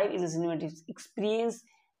 2025 is a cinematic experience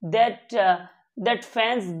that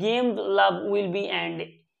fans game love will be and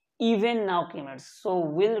even now gamers so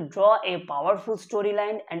will draw a powerful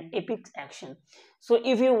storyline and epic action. So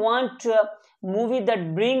if you want a movie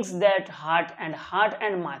that brings that heart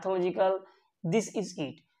and mythological, this is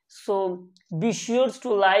it. So be sure to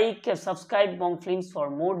like, subscribe Bong Films for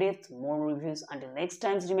more depth, more reviews. Until next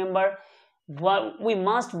time, remember, we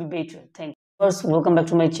must be better. Thank you. First, welcome back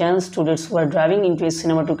to my channel. Students who are driving into a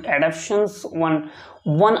cinematic adaptations, one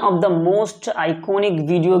of the most iconic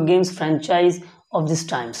video games franchise of this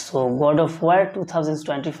time. So God of War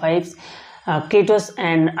 2025, Kratos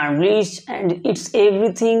and Unleashed, and it's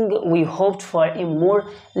everything we hoped for and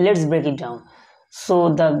more. Let's break it down.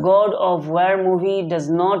 So the God of War movie does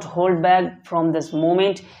not hold back from this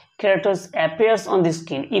moment Kratos appears on the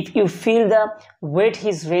screen. If you feel the weight,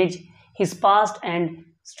 his rage, his past, and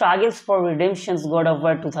struggles for redemption's God of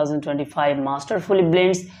War 2025 masterfully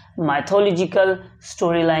blends mythological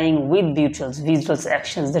storyline with beautiful visual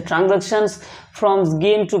actions. The transactions from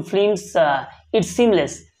game to films, it's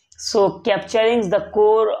seamless. So capturing the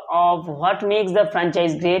core of what makes the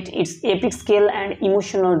franchise great, its epic scale and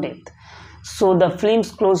emotional depth. So the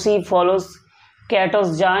films closely follows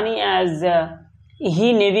Kratos' journey as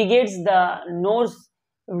he navigates the Norse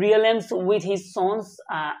realms with his sons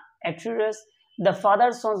Atreus. The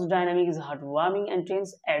father-son's dynamic is heartwarming and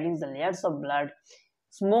tense, adding the layers of blood,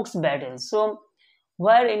 smokes battle. So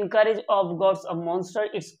where encourage of gods of monster,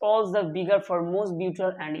 it's all the bigger for most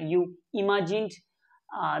beautiful and you imagined.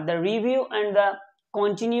 The review and the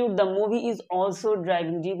continued the movie is also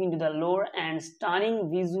driving deep into the lore and stunning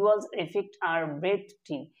visuals effect are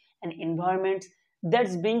breathtaking and environments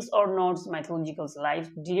that brings or nods mythological life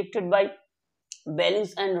directed by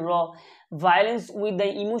balance and raw violence with the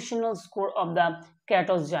emotional score of the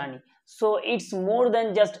Kratos journey. So it's more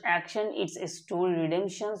than just action, it's a story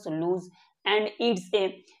redemption, so lose, and it's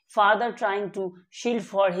a father trying to shield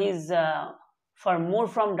for his for more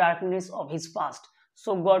from darkness of his past.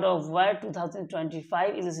 So God of War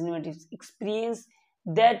 2025 is a cinematic experience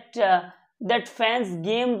that fans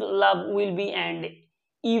game love will be and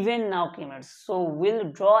even now gamers so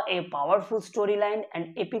will draw a powerful storyline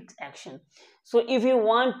and epic action. So if you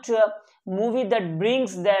want a movie that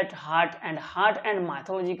brings that heart and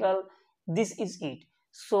mythological, this is it.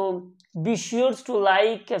 So be sure to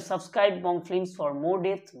like, subscribe Bong Films for more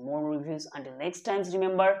depth, more reviews. Until next time,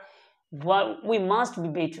 remember, we must be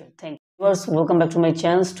better. Thank you. Viewers, welcome back to my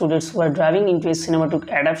channel. Students who are driving into a cinematic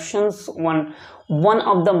adaptations, one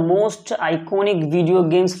of the most iconic video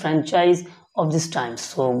games franchise of this time.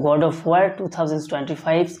 So God of War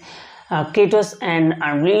 2025, Kratos and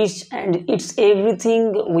Unleashed, and it's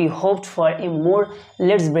everything we hoped for and more.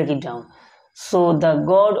 Let's break it down. So the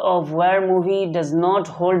God of War movie does not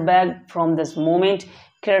hold back from this moment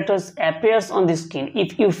Kratos appears on the screen.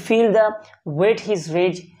 If you feel the weight, his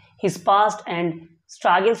rage, his past, and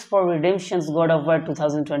struggles for redemption's God of War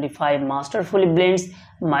 2025 masterfully blends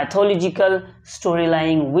mythological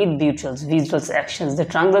storyline with beautiful visual actions. The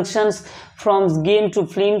transactions from game to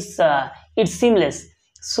films, it's seamless.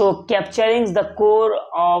 So capturing the core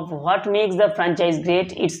of what makes the franchise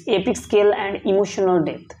great, its epic scale and emotional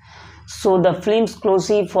depth. So the films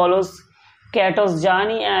closely follows Kratos'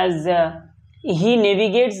 journey as he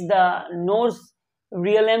navigates the Norse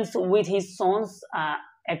realms with his sons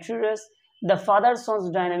Atreus. The father-son's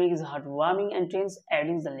dynamic is heartwarming and tense,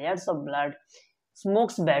 adding the layers of blood,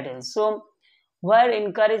 smokes battle. So where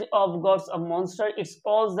encourage of gods of monster, it's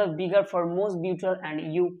all the bigger for most beautiful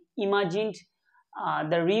and you imagined.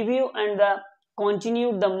 The review and the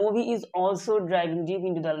continued the movie is also driving deep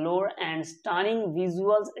into the lore and stunning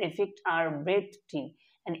visuals effects are breathtaking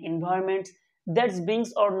and environments that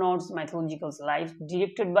brings or notes mythological life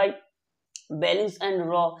directed by balance and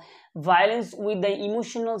raw violence with the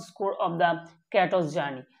emotional score of the Kratos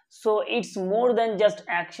journey. So it's more than just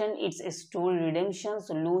action, it's a story redemption,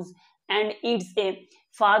 so lose, and it's a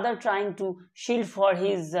father trying to shield for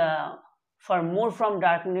his for more from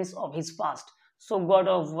darkness of his past. So God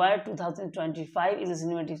of War 2025 is a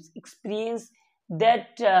cinematic experience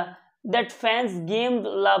that fans game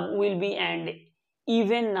love will be and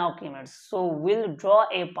even now gamers so will draw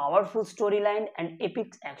a powerful storyline and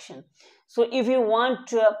epic action. So if you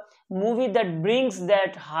want a movie that brings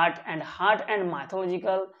that heart and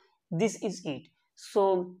mythological, this is it.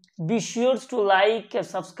 So be sure to like,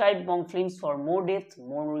 subscribe Bong Films for more depth,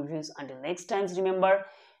 more reviews. Until next time, remember,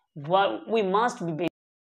 we must be.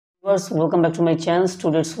 Viewers, welcome back to my channel.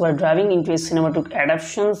 Students who are driving into a cinematic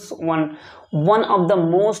adaptations, one of the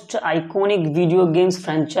most iconic video games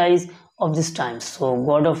franchise of this time. So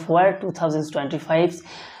God of War 2025,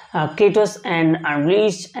 Kratos and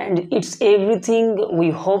unleashed, and it's everything we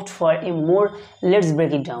hoped for and more. Let's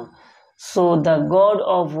break it down. So the God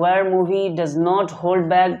of War movie does not hold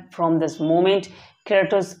back from this moment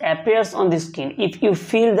Kratos appears on the screen. If you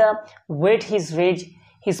feel the weight, his rage,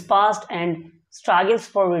 his past and struggles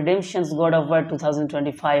for redemption's God of War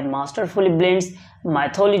 2025 masterfully blends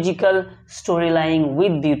mythological storyline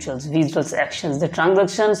with beautiful visual actions. The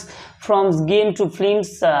transactions from game to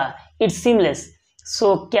films, it's seamless.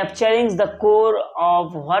 So capturing the core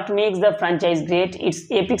of what makes the franchise great, its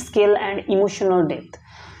epic scale and emotional depth.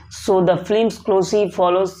 So the films closely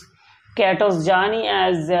follows Kratos' journey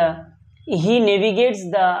as he navigates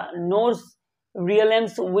the Norse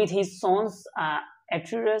realms with his sons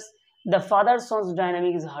Atreus. The father-son's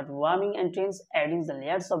dynamic is heartwarming and tense, adding the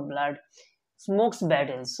layers of blood, smokes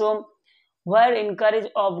battle. So where encourage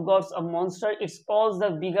of gods of monster, it's all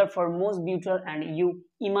the bigger for most beautiful and you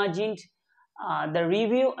imagined. The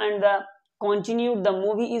review and the continued the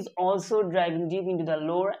movie is also driving deep into the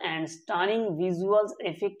lore and stunning visuals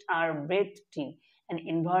effects are breathtaking and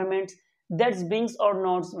environments that brings or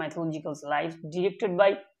notes mythological life directed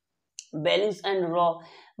by balance and raw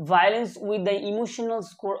violence with the emotional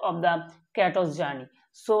score of the Kratos journey.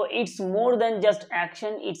 So it's more than just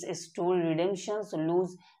action, it's a story redemption, so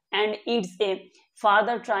lose, and it's a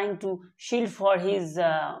father trying to shield for his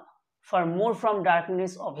for more from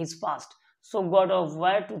darkness of his past. So God of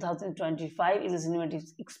War 2025 is a cinematic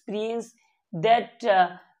experience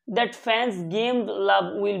that fans game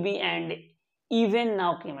love will be and even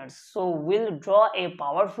now gamers so will draw a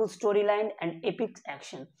powerful storyline and epic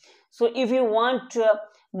action. So if you want a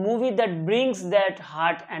movie that brings that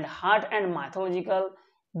heart and mythological,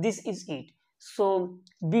 this is it. So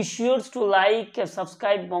be sure to like,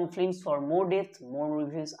 subscribe Bong Films for more depth, more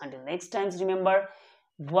reviews. Until next time, remember,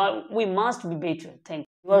 we must be better. Thank you.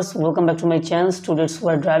 Viewers, welcome back to my channel. Students who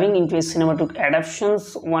are driving into a cinematic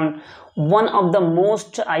adaptations, one of the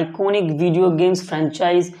most iconic video games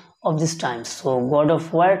franchise of this time. So God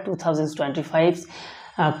of War 2025,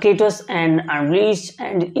 Kratos and unleashed,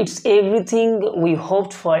 and it's everything we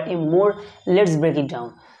hoped for and more. Let's break it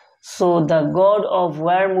down. So the God of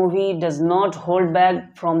War movie does not hold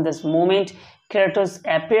back from this moment Kratos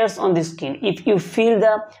appears on the screen. If you feel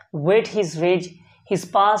the weight, his rage, his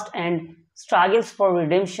past and struggles for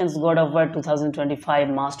redemption's God of War 2025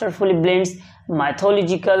 masterfully blends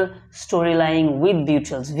mythological storyline with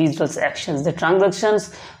beautiful visual actions. The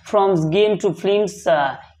transactions from game to films,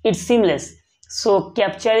 it's seamless. So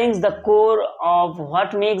capturing the core of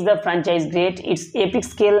what makes the franchise great, its epic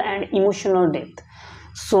scale and emotional depth.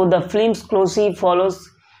 So the films closely follows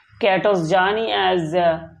Kratos' journey as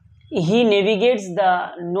he navigates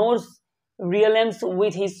the Norse realms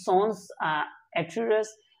with his sons Atreus.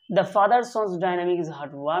 The father-son's dynamic is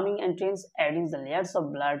heartwarming and tense, adding the layers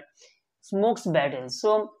of blood, smokes battle.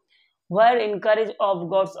 So where in courage of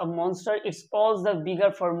gods a monster, it's all the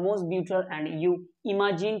bigger for most beautiful, and you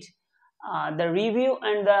imagined the review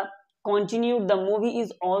and the continued. The movie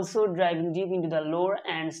is also driving deep into the lore,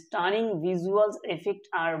 and stunning visuals effect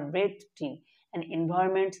are breathtaking, and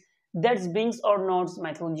environments that brings or notes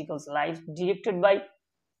mythological life, directed by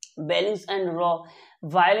balance and raw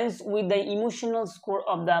violence with the emotional score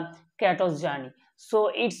of the Kratos journey.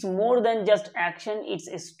 So it's more than just action, it's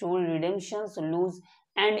a story, redemption, so lose,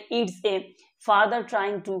 and it's a father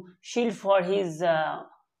trying to shield for his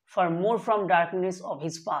for more from darkness of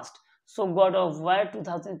his past. So God of War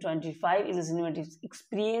 2025 is a cinematic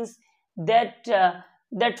experience that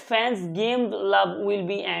that fans game love will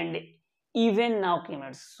be, and even now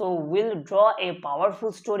gamers so will draw a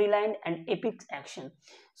powerful storyline and epic action.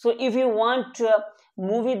 So if you want a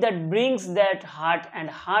movie that brings that heart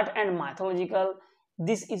and mythological,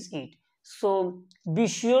 this is it. So be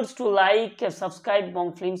sure to like, subscribe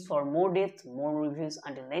Bong Films for more depth, more reviews.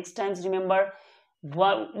 Until next time, remember,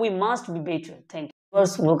 we must be better. Thank you.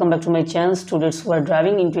 First, welcome back to my channel. Students who are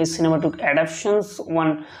driving into a cinematic adaptations,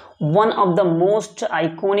 one of the most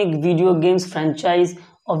iconic video games franchise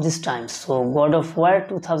of this time. So God of War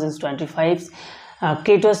 2025,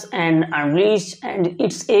 Kratos and Unleashed, and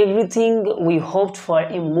it's everything we hoped for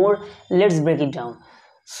and more. Let's break it down.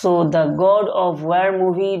 So the God of War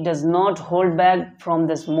movie does not hold back from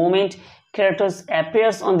this moment Kratos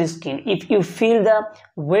appears on the screen. If you feel the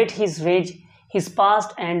weight, his rage, his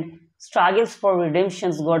past, and struggles for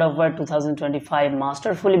redemption's God of War 2025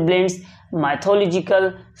 masterfully blends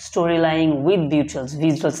mythological storyline with beautiful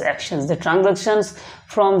visual actions. The transactions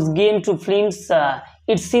from game to films,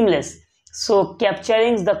 it's seamless. So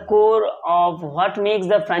capturing the core of what makes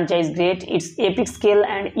the franchise great, its epic scale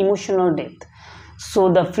and emotional depth.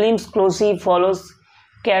 So the films closely follows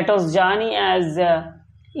Kratos' journey as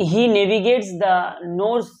he navigates the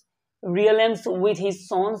Norse realms with his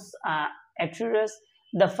sons Atreus.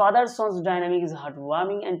 The father-son's dynamic is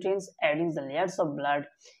heartwarming and tense, adding the layers of blood,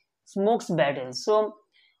 smokes battle. So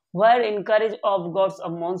where in courage of gods a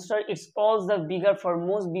monster, it's all the bigger for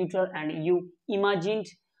most beautiful, and you imagined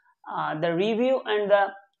the review and the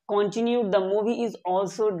continued. The movie is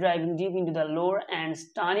also driving deep into the lore, and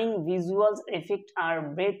stunning visuals effect are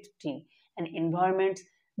breathtaking, and environments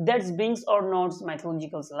that brings or notes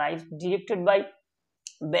mythological life, directed by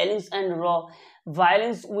balance and raw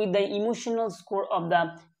violence with the emotional score of the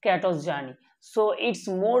Kratos journey. So it's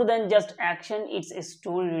more than just action, it's a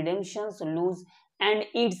story, redemption, so lose, and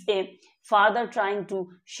it's a father trying to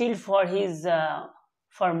shield for his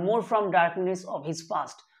for more from darkness of his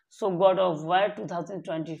past. So God of War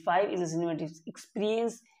 2025 is a cinematic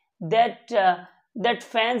experience that that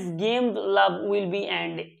fans game love will be,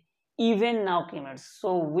 and even now gamers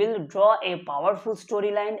so will draw a powerful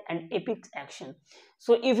storyline and epic action.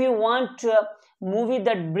 So if you want a movie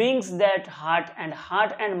that brings that heart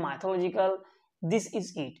and mythological, this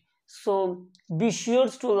is it. So be sure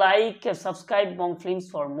to like, subscribe Bong Films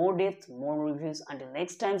for more depth, more reviews. Until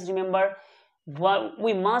next time, remember,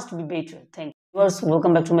 we must be better. Thank you. Viewers,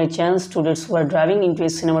 welcome back to my channel. Students who are driving into a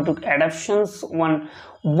cinematic adaptations,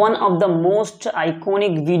 one of the most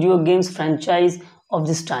iconic video games franchise of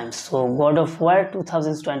this time. So God of War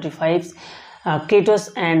 2025,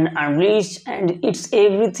 Kratos and Unleashed, and it's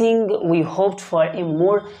everything we hoped for and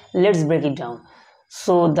more. Let's break it down.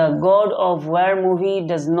 So the God of War movie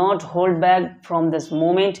does not hold back from this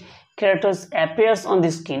moment Kratos appears on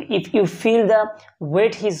the screen. If you feel the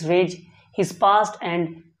weight, his rage, his past,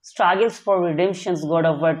 and struggles for redemption's God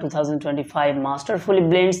of War 2025 masterfully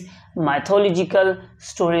blends mythological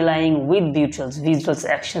storyline with beautiful visual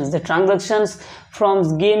actions. The transactions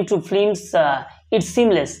from game to films, it's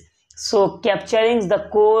seamless. So capturing the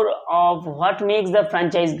core of what makes the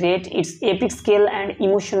franchise great, its epic scale and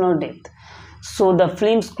emotional depth. So the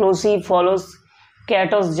films closely follows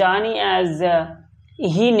Kratos' journey as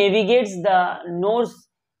he navigates the Norse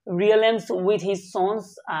realms with his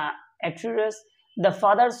sons Atreus. The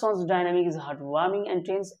father-son's dynamic is heartwarming and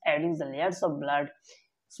tense, adding the layers of blood,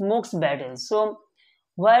 smokes battle. So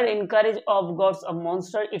where in courage of gods a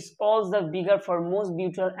monster, it's all the bigger for most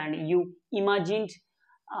beautiful, and you imagined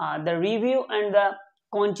the review and the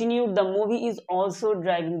continued. The movie is also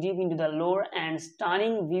driving deep into the lore, and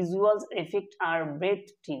stunning visuals effect are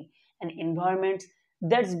breathtaking, and environments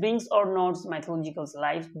that brings or notes mythological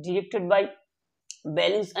life, directed by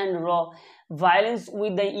balance and raw violence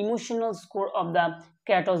with the emotional score of the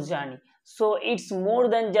Kratos journey. So it's more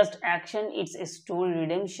than just action, it's a story,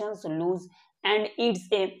 redemption, so lose, and it's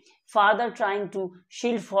a father trying to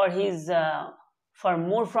shield for his for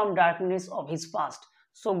more from darkness of his past.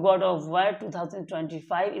 So God of War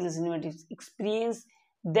 2025 is a cinematic experience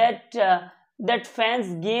that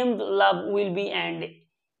fans game love will be and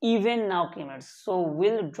even now gamers so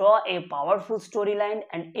will draw a powerful storyline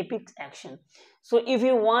and epic action. So if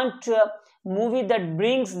you want a movie that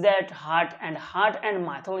brings that heart and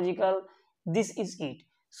mythological, this is it.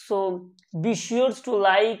 So be sure to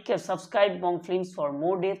like, subscribe Bong Films for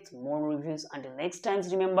more depth, more reviews. Until next time,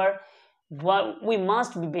 remember, we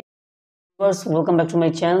must be better. Welcome back to my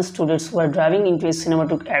channel. Students, we are driving into a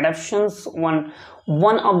cinematic adaptations, one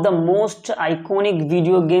of the most iconic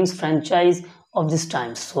video games franchise of this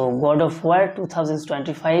time. So God of War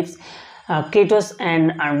 2025, Kratos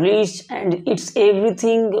and Unleashed, and it's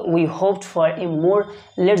everything we hoped for and more.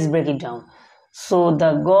 Let's break it down. So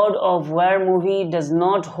the God of War movie does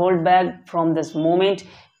not hold back from this moment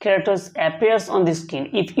Kratos appears on the screen.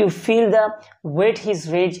 If you feel the weight, his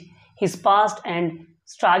rage, his past and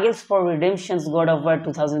struggles for redemption's God of War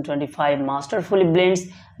 2025 masterfully blends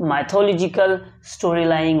mythological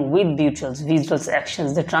storyline with beautiful visual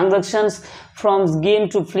actions. The transactions from game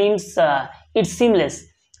to films, it's seamless.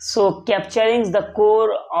 So capturing the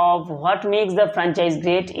core of what makes the franchise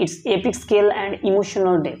great, its epic scale and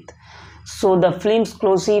emotional depth. So the film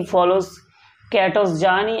closely follows Kratos'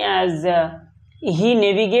 journey as he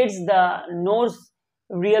navigates the Norse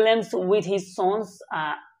realms with his sons,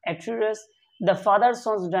 Atreus. The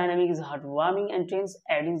father-son's dynamic is heartwarming and tense,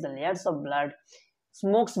 adding the layers of blood,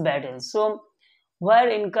 smokes battle. So, where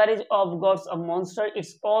encourage of gods of monster,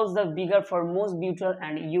 it's all the bigger for most beautiful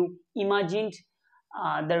and you imagined.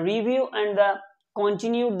 The review and the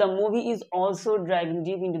continued the movie is also driving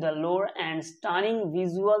deep into the lore and stunning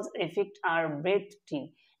visuals effect are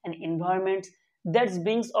breathtaking and environments that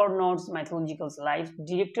brings or nods mythological life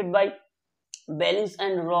directed by balance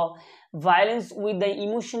and raw violence with the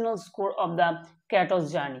emotional score of the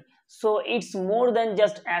Kratos journey. So it's more than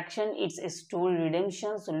just action, it's a story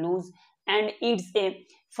redemption, so lose, and it's a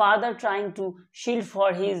father trying to shield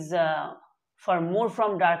for his for more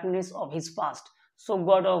from darkness of his past. So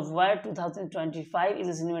God of War 2025 is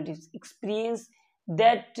a cinematic experience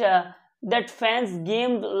that fans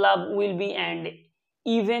game love will be and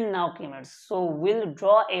even now gamers so will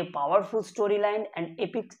draw a powerful storyline and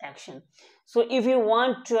epic action. So if you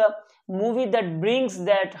want a movie that brings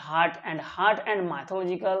that heart and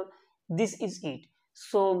mythological, this is it.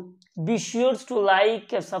 So be sure to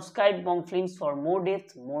like, subscribe Bong Films for more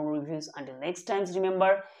depth, more reviews. Until next time,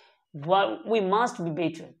 remember, we must be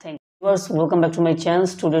better. Thank you. Welcome back to my channel.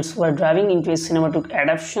 Students, we are driving into a cinematic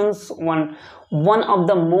adaptations, one of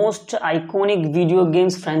the most iconic video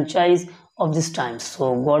games franchise of this time.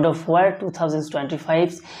 So God of War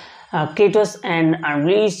 2025, Kratos and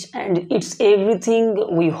Unleashed, and it's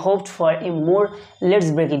everything we hoped for and more. Let's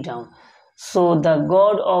break it down. So the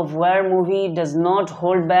God of War movie does not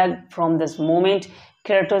hold back from this moment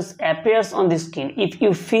Kratos appears on the screen. If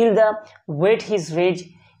you feel the weight, his rage,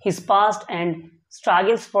 his past and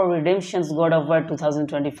struggles for redemption's God of War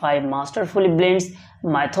 2025 masterfully blends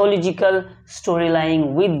mythological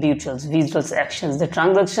storyline with beautiful visual actions. The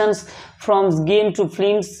transactions from game to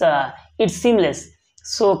films, it's seamless.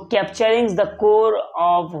 So capturing the core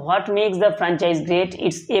of what makes the franchise great,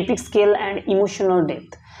 its epic scale and emotional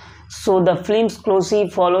depth. So the film closely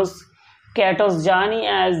follows Kratos' journey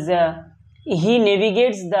as he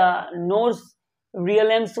navigates the Norse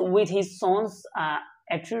realms with his sons,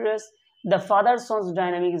 Atreus. The father-son's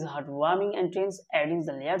dynamic is heartwarming and tense, adding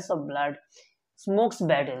the layers of blood, smokes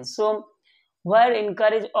battle. So, where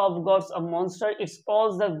encourage of gods of monster, it's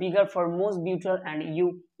all the bigger for most beautiful and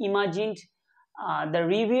you imagined. The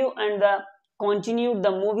review and the continued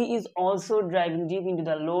the movie is also driving deep into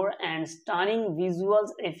the lore and stunning visuals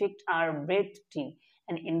effect are breathtaking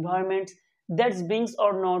and environments that brings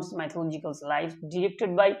or nods mythological life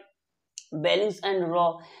directed by balance and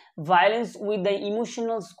raw violence with the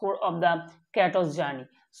emotional score of the Kratos journey.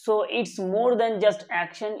 So it's more than just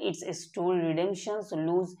action, it's a story redemption, so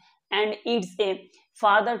lose, and it's a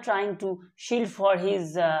father trying to shield for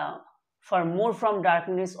his for more from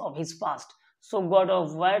darkness of his past. So God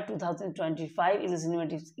of War 2025 is a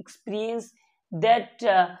cinematic experience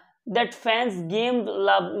that fans game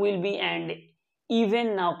love will be and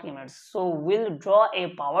even now gamers so will draw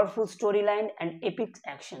a powerful storyline and epic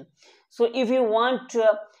action. So if you want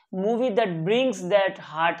a movie that brings that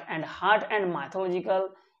heart and mythological,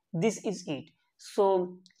 this is it.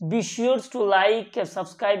 So be sure to like,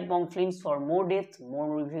 subscribe Bong Films for more depth,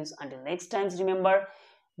 more reviews. Until next time, remember,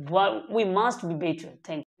 we must be better.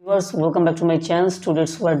 Thank you. Welcome back to my channel.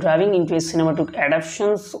 Students, we are driving into a cinematic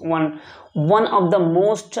adaptations, one of the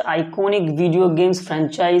most iconic video games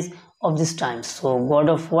franchise of this time. So God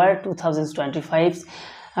of War 2025,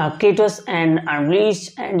 chaos and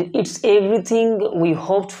unleashed, and it's everything we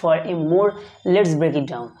hoped for and more. Let's break it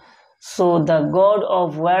down. So the God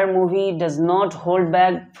of War movie does not hold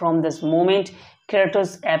back from this moment.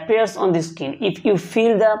 Kratos appears on the screen. If you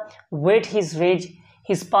feel the weight, his rage,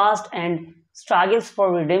 his past, and struggles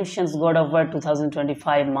for redemption's God of War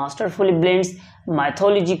 2025 masterfully blends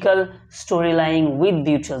mythological storyline with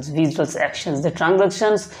visuals actions. The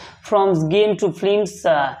transactions from game to films,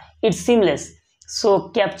 it's seamless. So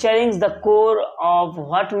capturing the core of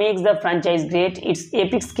what makes the franchise great, its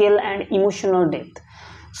epic scale and emotional depth.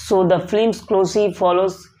 So the film closely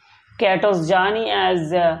follows Kratos' journey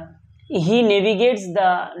as he navigates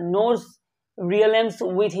the Norse realms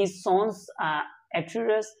with his sons,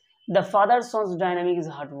 Atreus. The father-son's dynamic is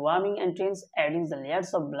heartwarming and tense, adding the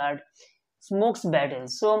layers of blood, smokes battle.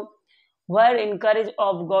 So where encourage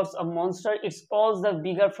of gods of monster, it's all the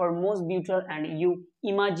bigger for most beautiful and you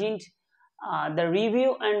imagined. The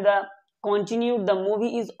review and the continued the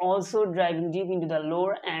movie is also driving deep into the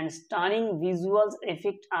lore and stunning visuals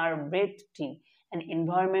effect are breathtaking and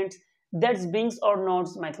environments that brings or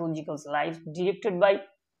nods mythological life directed by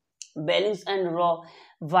balance and raw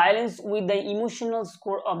violence with the emotional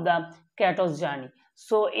score of the Kratos journey.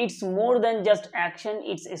 So it's more than just action,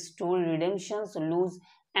 it's a story redemption, so lose,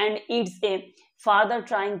 and it's a father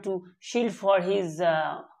trying to shield for his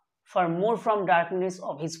for more from darkness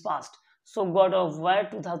of his past. So God of War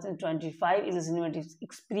 2025 is a cinematic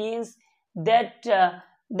experience that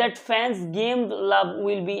that fans game love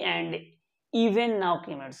will be and even now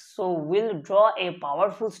gamers so will draw a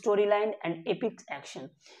powerful storyline and epic action.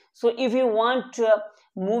 So if you want a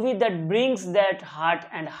movie that brings that heart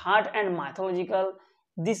and mythological,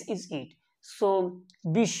 this is it. So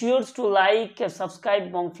be sure to like,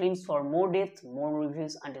 subscribe Bong Films for more depth, more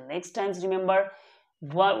reviews. Until next time, remember,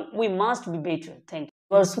 we must be better. Thank you.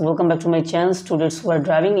 First, welcome back to my channel. Students who are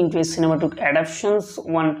driving into a cinematic adaptations,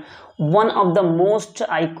 one of the most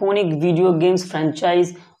iconic video games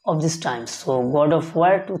franchise of this time. So God of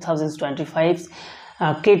War 2025,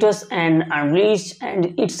 Kratos and Unleashed,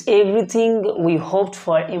 and it's everything we hoped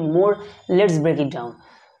for and more. Let's break it down.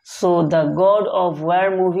 So the God of War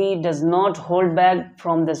movie does not hold back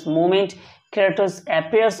from this moment. Kratos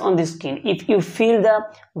appears on the screen. If you feel the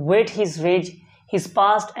weight, his rage, his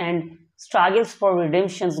past, and struggles for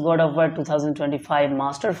redemption's God of War 2025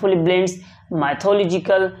 masterfully blends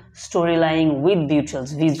mythological storyline with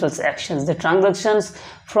visuals actions. The transactions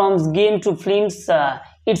from game to films,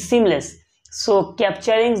 it's seamless. So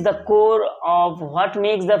capturing the core of what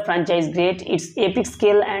makes the franchise great, its epic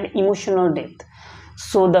scale and emotional depth.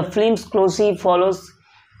 So the film closely follows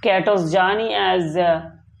Kratos' journey as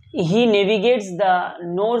he navigates the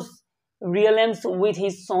Norse realms with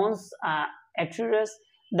his sons, Atreus.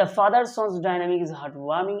 The father-son's dynamic is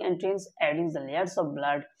heartwarming and tense, adding the layers of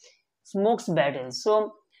blood, smokes battle.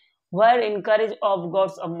 So where encourage of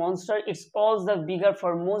gods of monster, it's all the bigger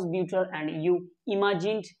for most beautiful and you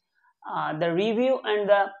imagined. The review and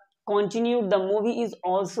the continued the movie is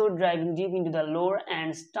also driving deep into the lore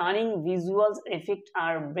and stunning visuals effect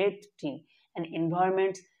are breathtaking and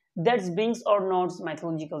environments that brings or nods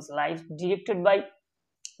mythological life directed by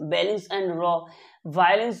balance and raw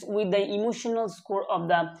violence with the emotional score of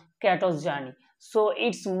the Kratos journey. So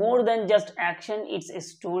it's more than just action, it's a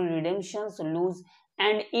story redemption, so lose,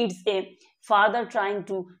 and it's a father trying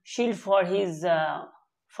to shield for his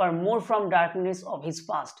for more from darkness of his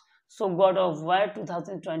past. So God of War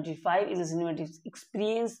 2025 is a cinematic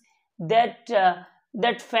experience that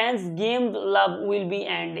that fans game love will be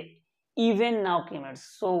and even now gamers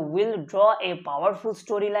so will draw a powerful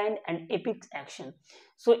storyline and epic action.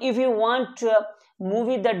 So if you want a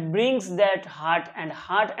movie that brings that heart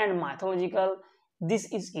and mythological,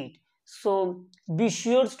 this is it. So be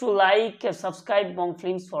sure to like, subscribe Bong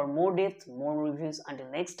Films for more depth, more reviews.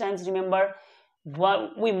 Until next time, remember,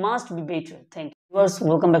 we must be better. Thank you. Viewers,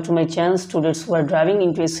 welcome back to my channel. Students who are driving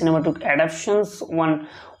into a cinematic adaptations, one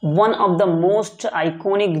of the most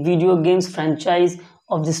iconic video games franchise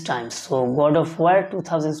of this time. So God of War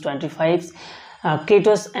 2025,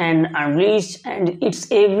 Kratos and Unleashed, and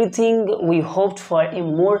it's everything we hoped for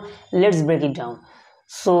and more. Let's break it down.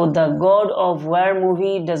 So the God of War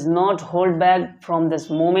movie does not hold back from this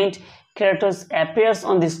moment. Kratos appears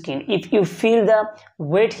on the screen. If you feel the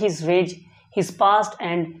weight, his rage, his past,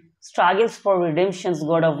 and struggles for redemption's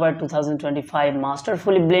God of War 2025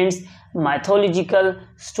 masterfully blends mythological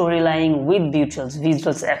storyline with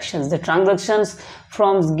visuals actions. The transactions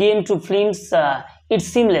from game to films, it's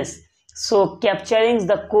seamless. So capturing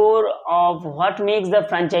the core of what makes the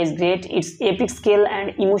franchise great, its epic scale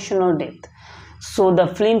and emotional depth. So the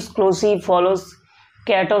film closely follows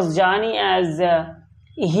Kratos' journey as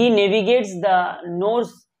He navigates the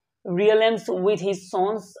Norse realms with his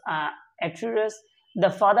sons, Atreus. The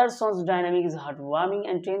father-son's dynamic is heartwarming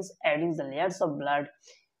and tense, adding the layers of blood,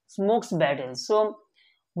 smokes battle. So,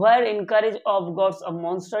 where encourage of gods of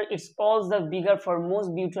monster, it's all the bigger for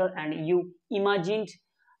most brutal and you imagined.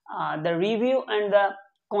 The review and the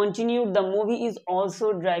continued the movie is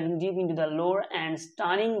also driving deep into the lore and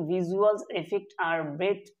stunning visuals effect are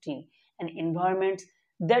breathtaking and environments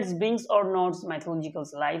that brings or nods mythological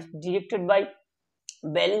life directed by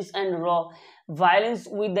balance and raw violence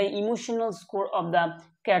with the emotional score of the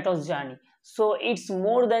Kratos journey. So it's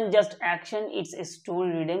more than just action, it's a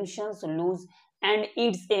story redemption, so lose, and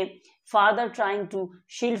it's a father trying to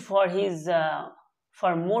shield for his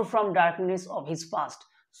for more from darkness of his past.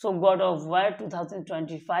 So God of War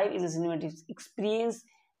 2025 is a cinematic experience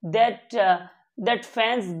that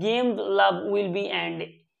fans game love will be and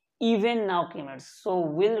even now gamers so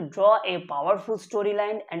will draw a powerful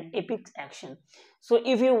storyline and epic action. So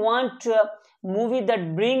if you want a movie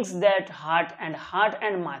that brings that heart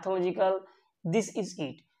and mythological, this is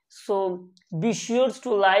it. So be sure to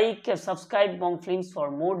like, subscribe Bong Films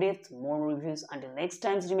for more depth, more reviews. Until next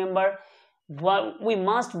time, remember, we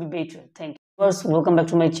must be better. Thank you. First, welcome back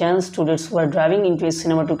to my channel. Students who are driving into a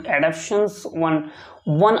cinematic adaptations, one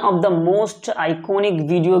of the most iconic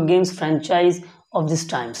video games franchise of this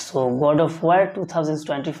time. So God of War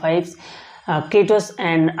 2025 Kratos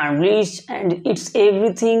and Unleashed, and it's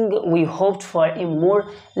everything we hoped for a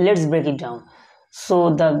more. Let's break it down.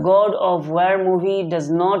 So the God of War movie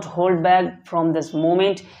does not hold back from this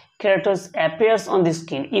moment. Kratos appears on the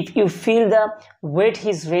screen. If you feel the weight,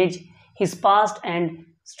 his rage, his past, and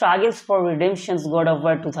struggles for redemption's God of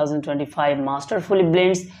War 2025 masterfully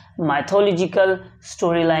blends mythological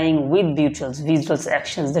storyline with beautiful visual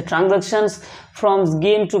actions. The transactions from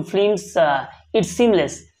game to films, it's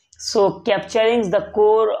seamless. So capturing the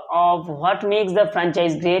core of what makes the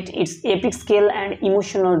franchise great, its epic scale and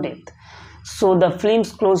emotional depth. So the film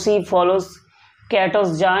closely follows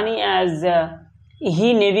Kratos' journey as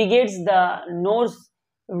he navigates the Norse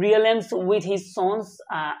realms with his sons,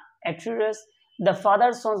 Atreus. The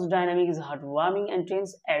father-son's dynamic is heartwarming and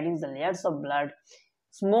tense, adding the layers of blood,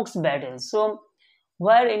 smokes battle. So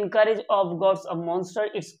where encourage of gods of monster,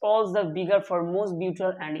 it's all the bigger for most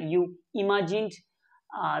brutal and you imagined.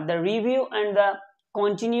 The review and the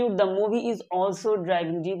continued the movie is also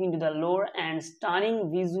driving deep into the lore and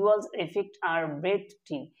stunning visuals effect are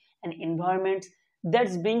breathtaking and environments that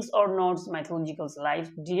brings or nods mythological life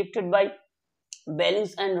directed by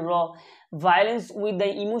balance and raw violence with the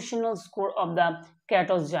emotional score of the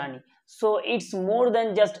Kratos journey. So it's more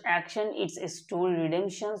than just action, it's a story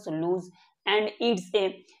redemption, so lose, and it's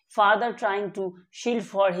a father trying to shield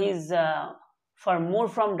for his for more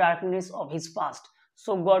from darkness of his past.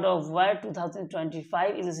 So God of War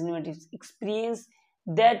 2025 is a cinematic experience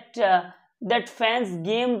that fans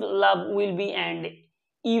game love will be and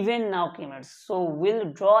even now gamers so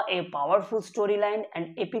will draw a powerful storyline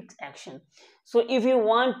and epic action. So if you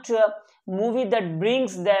want a movie that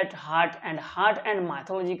brings that heart and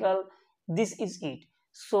mythological, this is it.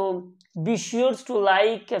 So be sure to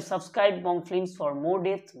like, subscribe Bong Films for more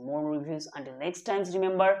depth, more reviews. Until next time,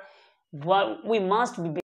 remember, we must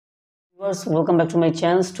be. Viewers, welcome back to my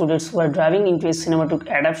channel. Students who are driving into a cinematic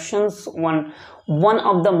adaptations, one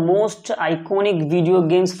of the most iconic video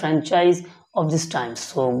games franchise of this time.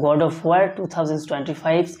 So God of War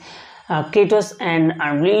 2025 Kratos and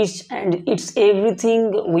Unleashed, and it's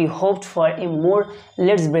everything we hoped for a more.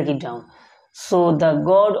 Let's break it down. So the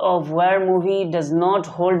God of War movie does not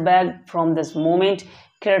hold back from this moment.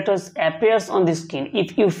 Kratos appears on the screen.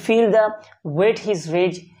 If you feel the weight, his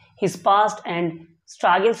rage, his past, and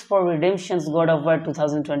struggles for redemption's God of War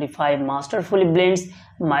 2025 masterfully blends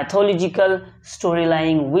mythological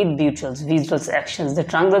storyline with beautiful visual actions. The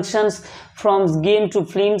transactions from game to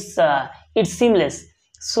films, it's seamless.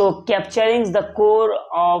 So capturing the core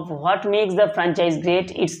of what makes the franchise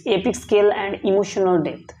great, its epic scale and emotional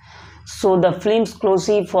depth. So the film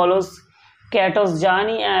closely follows Kratos'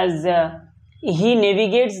 journey as he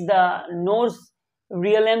navigates the Norse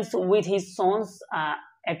realms with his sons,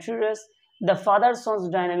 Atreus. The father-son's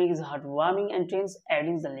dynamic is heartwarming and tense,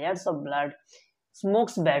 adding the layers of blood,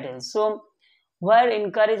 smokes battle. So where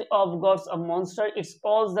encourage of gods of monster, it's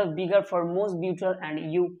all the bigger for most brutal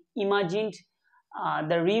and you imagined.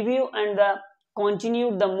 The review and the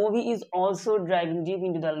continued the movie is also driving deep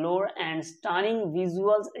into the lore and stunning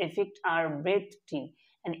visuals effect are breathtaking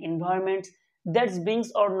and environments that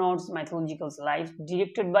brings or nods mythological life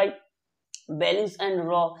directed by balance and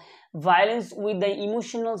raw violence with the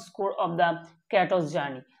emotional score of the Kratos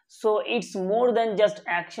journey. So it's more than just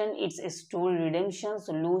action, it's a story, redemption,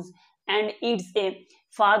 lose, and it's a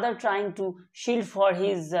father trying to shield for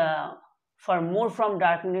his for more from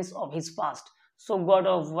darkness of his past. So God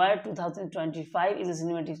of War 2025 is a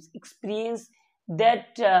cinematic experience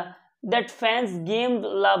that fans game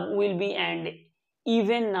love will be, and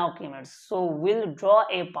even now gamers so will draw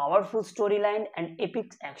a powerful storyline and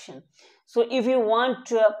epic action. So if you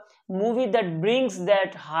want a movie that brings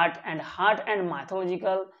that heart and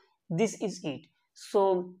mythological, this is it.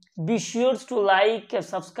 So be sure to like,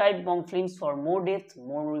 subscribe Bong Films for more depth,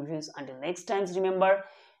 more reviews. Until next time, remember,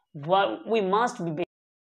 we must be.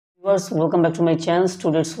 Viewers, welcome back to my channel.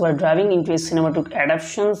 Students who are driving into a cinematic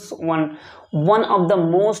adaptations, one of the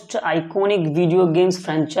most iconic video games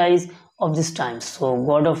franchise of this time. So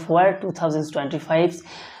God of War 2025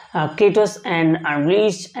 Kratos and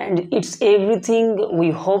unleashed, and it's everything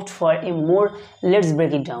we hoped for and more. Let's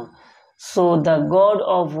break it down. So the God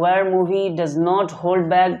of War movie does not hold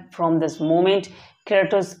back from this moment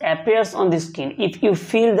Kratos appears on the screen. If you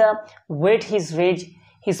feel the weight, his rage,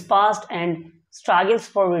 his past, and struggles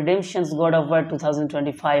for redemption's God of War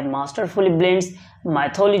 2025 masterfully blends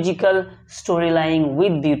mythological storyline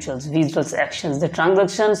with beautiful visual actions. The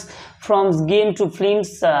transactions from game to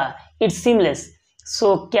films, it's seamless.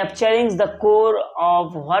 So capturing the core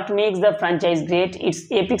of what makes the franchise great, its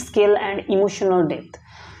epic scale and emotional depth.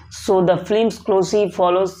 So the films closely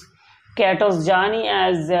follows Kratos' journey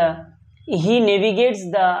as he navigates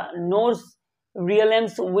the Norse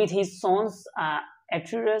realms with his sons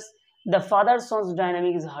Atreus. The father-son's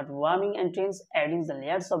dynamic is heartwarming and tense, adding the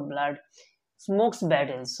layers of blood, smokes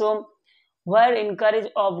battle. So where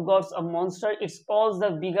encourage of gods of monster, it's all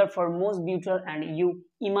the bigger for most beautiful, and you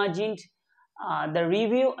imagined the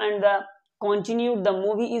review and the continued. The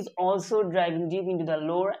movie is also driving deep into the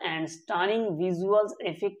lore, and stunning visuals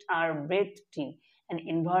effect are breathtaking and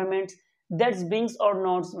environments that brings or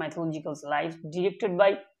nods mythological life, directed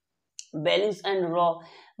by balance and raw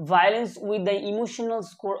violence with the emotional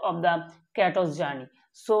score of the Kratos journey.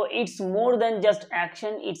 So it's more than just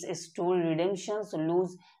action, it's a story, redemption,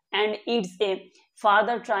 lose, and it's a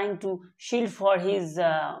father trying to shield for his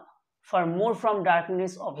for more from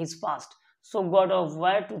darkness of his past. So God of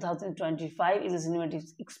War 2025 is a cinematic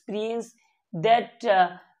experience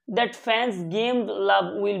that fans game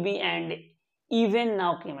love will be, and even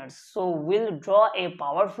now gamers so will draw a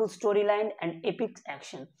powerful storyline and epic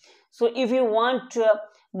action. So if you want a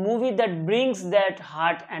movie that brings that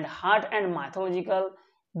heart and mythological,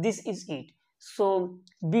 this is it. So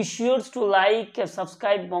be sure to like,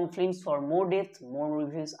 subscribe Bong Films for more depth, more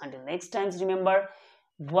reviews. Until next time, remember,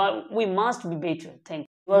 we must be better. Thank you.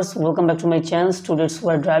 Viewers, welcome back to my channel. Students who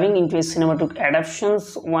are driving into a cinematic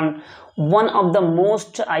adaptations, one of the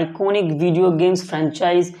most iconic video games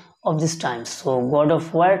franchise of this time. So God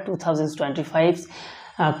of War 2025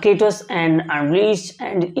 Kratos and unleashed,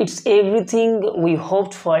 and it's everything we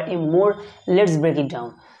hoped for and more. Let's break it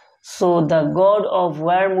down. So the God of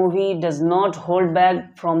War movie does not hold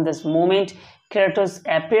back from this moment Kratos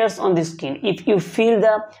appears on the screen. If you feel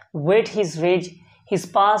the weight, his rage, his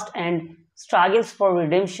past, and struggles for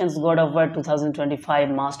redemption's God of War 2025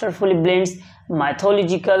 masterfully blends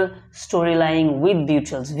mythological storyline with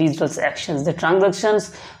beautiful visual actions. The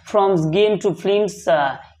transactions from game to films,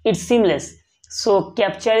 it's seamless. So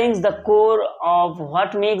capturing the core of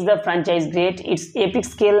what makes the franchise great, its epic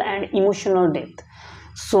scale and emotional depth.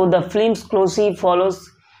 So the films closely follows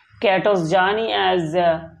Kratos' journey as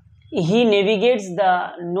he navigates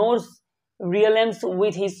the Norse realms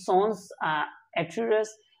with his sons Atreus.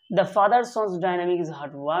 The father-son's dynamic is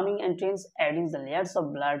heartwarming and tense, adding the layers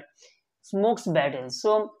of blood, smokes battle.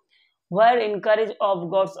 So where encourage of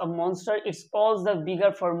gods of monster, it's all the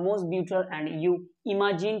bigger for most beautiful, and you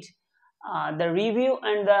imagined the review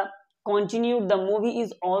and the continued. The movie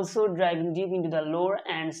is also driving deep into the lore,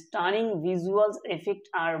 and stunning visuals effect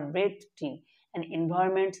are breathtaking and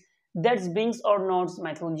environments that brings or nods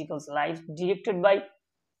mythological life, directed by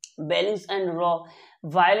balance and raw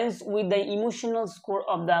violence with the emotional score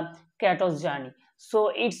of the Kratos journey.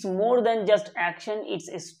 So it's more than just action, it's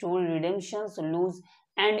a story, redemption, lose,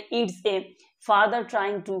 and it's a father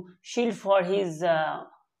trying to shield for his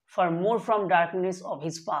for more from darkness of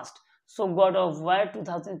his past. So God of War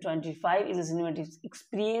 2025 is a cinematic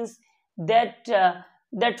experience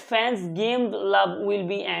that fans game love will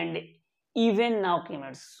be, and even now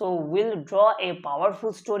gamers so will draw a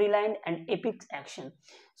powerful storyline and epic action.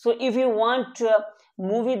 So if you want a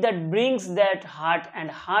movie that brings that heart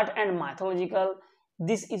and mythological,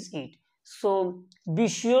 this is it. So be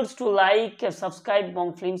sure to like, subscribe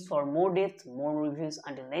Bong Films for more depth, more reviews.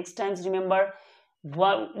 Until next time, remember,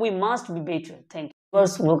 we must be better. Thank you.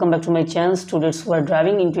 Viewers, welcome back to my channel. Students, we are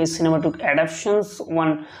driving into a cinematic adaptations,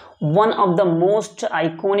 one of the most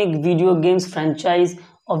iconic video games franchise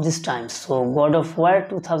of this time. So God of War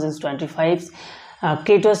 2025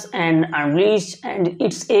 Kratos and unleashed, and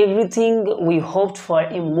it's everything we hoped for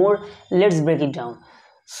and more. Let's break it down.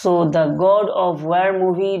 So the God of War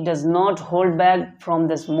movie does not hold back from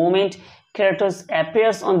this moment Kratos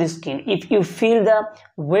appears on the screen. If you feel the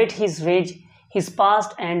weight, his rage, his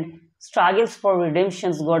past, and struggles for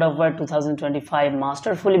redemption's God of War 2025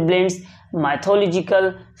 masterfully blends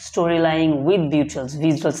mythological storyline with beautiful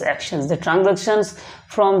visual actions. The transactions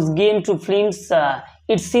from game to films,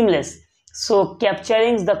 it's seamless. So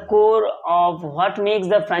capturing the core of what makes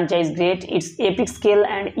the franchise great, its epic scale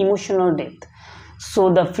and emotional depth.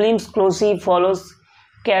 So the films closely follows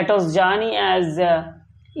Kratos' journey as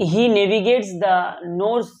he navigates the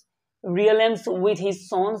Norse realms with his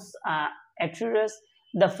sons Atreus.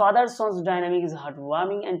 The father-son's dynamic is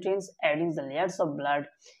heartwarming and tense, adding the layers of blood,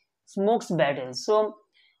 smokes battle. So,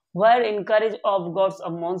 where encourage of gods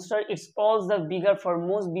of monster, it's all the bigger for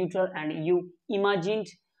most beautiful, and you imagined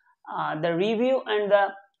the review and the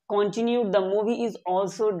continued. The movie is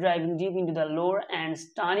also driving deep into the lore, and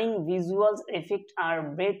stunning visuals effect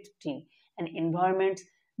are breathtaking, and environments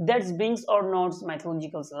that brings or nods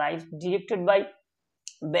mythological life, directed by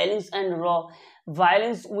balance and raw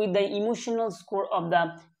violence with the emotional score of the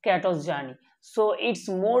Kratos journey. So it's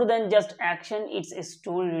more than just action, it's a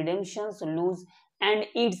story redemption, lose, and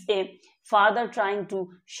it's a father trying to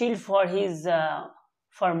shield for his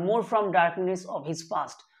for more from darkness of his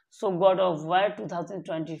past. So God of War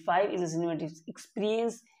 2025 is a cinematic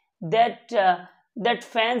experience that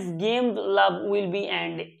fans game love will be,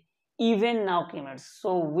 and even now gamers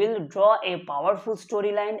so will draw a powerful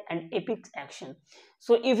storyline and epic action.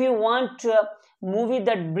 So if you want a movie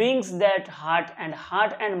that brings that heart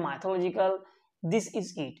and mythological, this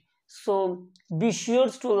is it. So be sure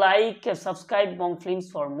to like, subscribe Bong Films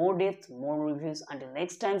for more depth, more reviews. Until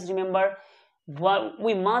next time, remember,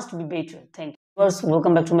 we must be better. Thank you. First,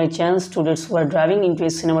 welcome back to my channel. Students, we are driving into a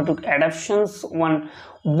cinematic adaptations,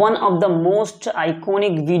 one of the most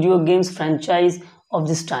iconic video games franchise of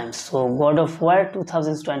this time. So God of War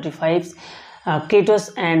 2025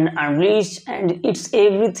 Kratos and unleashed, and it's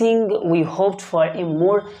everything we hoped for and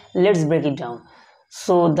more. Let's break it down.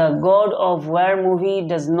 So the God of War movie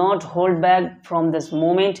does not hold back from this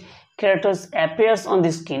moment Kratos appears on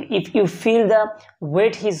the screen. If you feel the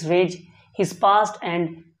weight, his rage, his past,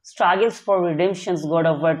 and struggles for redemption's God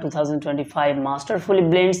of War 2025 masterfully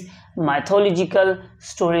blends mythological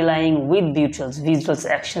storyline with beautiful visual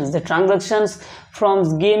actions. The transactions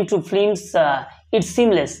from game to films, it's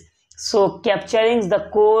seamless. So capturing the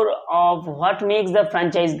core of what makes the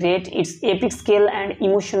franchise great, its epic scale and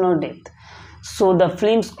emotional depth. So the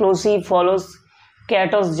films closely follows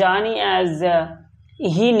Kratos' journey as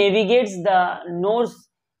he navigates the Norse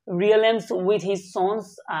realms with his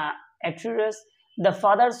sons Atreus. The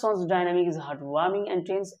father-son's dynamic is heartwarming and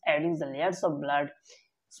tense, adding the layers of blood,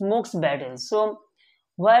 smokes battle. So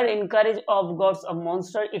where encourage of gods of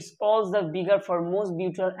monster, it's all the bigger for most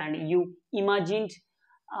beautiful, and you imagined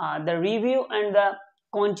the review and the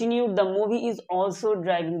continued. The movie is also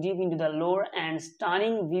driving deep into the lore, and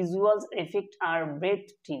stunning visuals effect are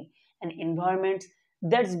breathtaking, and environments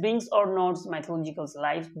that brings or nods mythological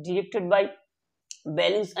life, directed by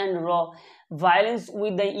balance and raw violence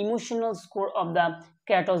with the emotional score of the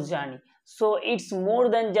Kratos journey. So it's more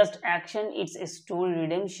than just action, it's a story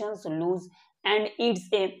redemption, lose, and it's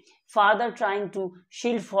a father trying to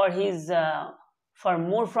shield for his for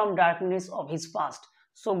more from darkness of his past.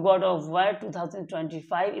 So God of War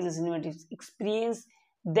 2025 is a cinematic experience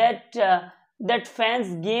that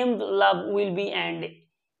fans game love will be, and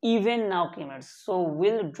even now gamers so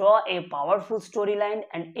will draw a powerful storyline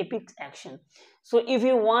and epic action. So if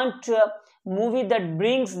you want a movie that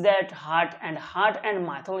brings that heart and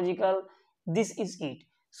mythological, this is it.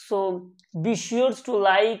 So be sure to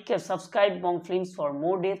like, subscribe Bong Films for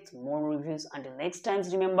more depth, more reviews. Until next time,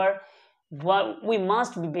 remember, we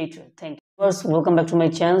must be better. Thank you. First, welcome back to my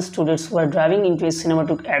channel. Students, we are driving into a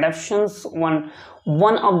cinematic adaptations, one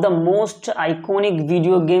of the most iconic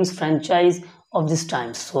video games franchise of this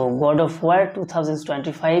time. So God of War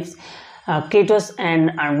 2025 Kratos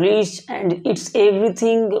and unleashed, and it's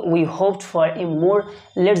everything we hoped for and more.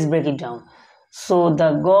 Let's break it down. So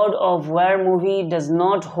the God of War movie does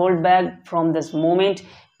not hold back from this moment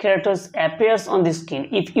Kratos appears on the screen.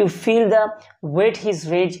 If you feel the weight, his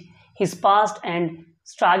rage, his past, and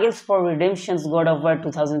struggles for redemption's God of War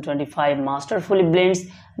 2025 masterfully blends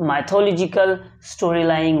mythological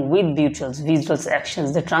storyline with beautiful visual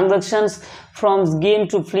actions. The transactions from game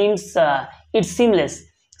to films, it's seamless.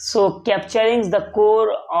 So capturing the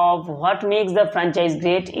core of what makes the franchise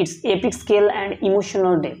great, its epic scale and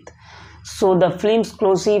emotional depth. So the film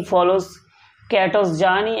closely follows Kratos'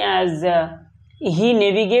 journey as he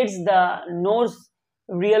navigates the Norse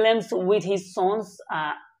realms with his sons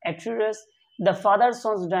Atreus. The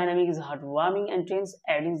father-son's dynamic is heartwarming and tense,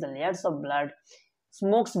 adding the layers of blood,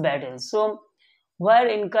 smokes battle. So where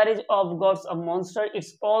encourage of gods of monster,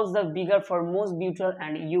 it's all the bigger for most beautiful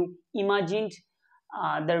and you imagined.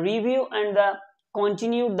 The review and the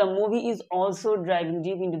continued the movie is also driving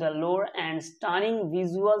deep into the lore and stunning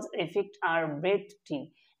visuals effect are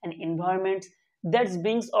breathtaking and environments that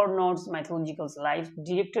brings or nods mythological life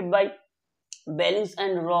directed by balance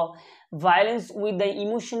and raw violence with the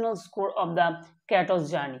emotional score of the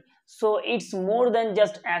Kratos journey. So it's more than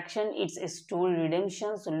just action, it's a story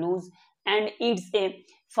redemption, so lose, and it's a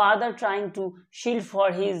father trying to shield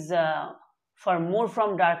for his for more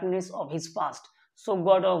from darkness of his past. So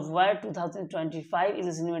God of War 2025 is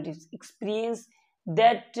a cinematic experience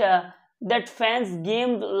that that fans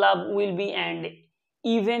game love will be and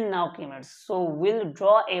even now gamers so will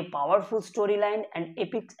draw a powerful storyline and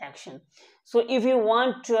epic action. So if you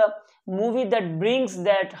want a movie that brings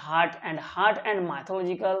that heart and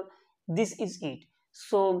mythological, this is it.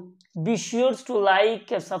 So be sure to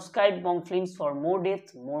like, subscribe Bong Films for more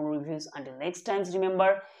depth, more reviews. Until next time,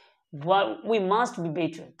 remember, we must be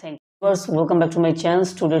better. Thank you. Viewers, welcome back to my channel.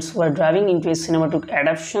 Students who are driving into a cinematic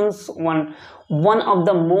adaptations, one of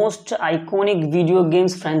the most iconic video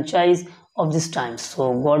games franchise of this time.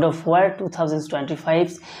 So God of War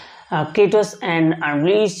 2025, Kratos and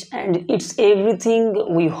Unleashed, and it's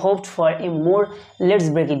everything we hoped for and more. Let's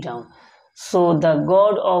break it down. So the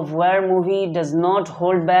God of War movie does not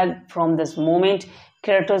hold back from this moment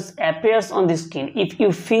Kratos appears on the screen. If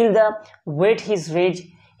you feel the weight, his rage,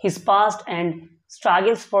 his past and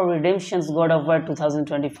struggles for redemption's God of War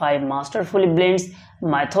 2025 masterfully blends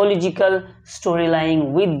mythological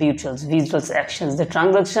storyline with beautiful visual actions. The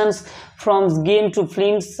transactions from game to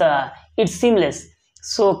films, it's seamless.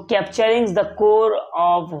 So capturing the core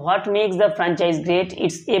of what makes the franchise great,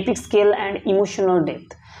 its epic scale and emotional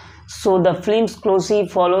depth. So the film closely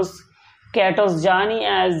follows Kratos' journey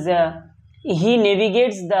as he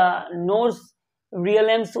navigates the Norse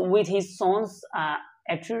realms with his sons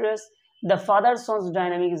Atreus. The father-son's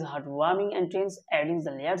dynamic is heartwarming and tense, adding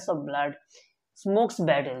the layers of blood, smokes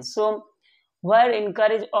battle. So where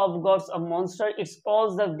encourage of gods of monster, it's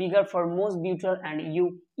all the bigger for most beautiful and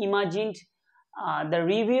you imagined. The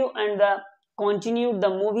review and the continued the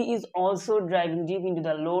movie is also driving deep into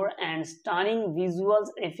the lore and stunning visuals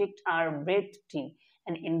effect are breathtaking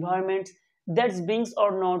and environments that brings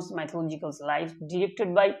or nods mythological life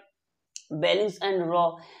directed by balance and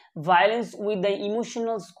raw violence with the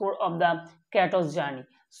emotional score of the Kratos journey.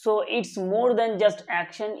 So it's more than just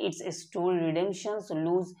action, it's a story redemption, so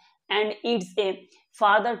lose, and it's a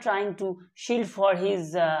father trying to shield for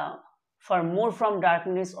his for more from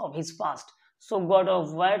darkness of his past. So God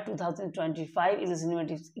of War 2025 is a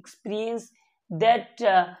cinematic experience that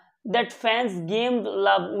that fans game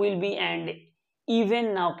love will be and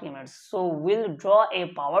even now gamers so will draw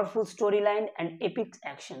a powerful storyline and epic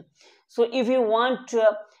action. So if you want a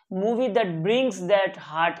movie that brings that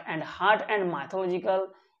heart and mythological,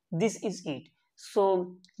 this is it.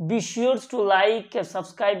 So be sure to like,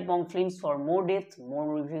 subscribe Bong Films for more depth,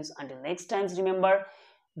 more reviews. Until next time, remember,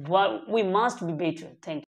 we must be better.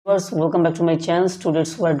 Thank you. Viewers, welcome back to my channel.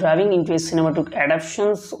 Students who are driving into a cinematic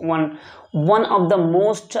adaptations, one of the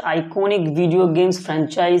most iconic video games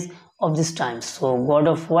franchise of this time. So God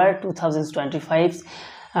of War 2025,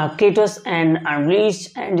 Kratos and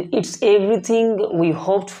Unleashed, and it's everything we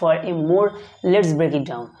hoped for and more. Let's break it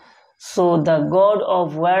down. So the God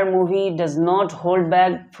of War movie does not hold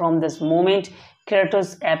back from this moment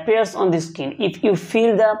Kratos appears on the screen. If you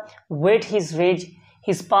feel the weight, his rage,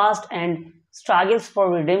 his past and struggles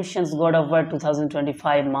for redemption's God of War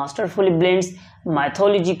 2025 masterfully blends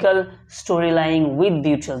mythological storyline with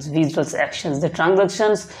beautiful visual actions. The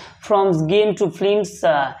transactions from game to films,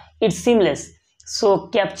 it's seamless. So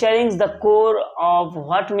capturing the core of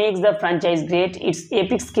what makes the franchise great, its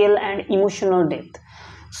epic scale and emotional depth.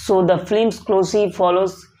 So the film closely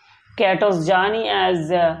follows Kratos' journey as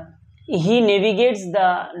he navigates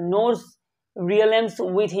the Norse realms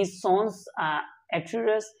with his sons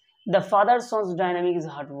Atreus. The father-son's dynamic is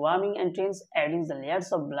heartwarming and tense, adding the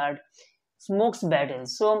layers of blood, smokes battle.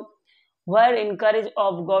 So where encourage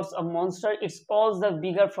of gods of monster, it's all the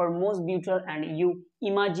bigger for most beautiful and you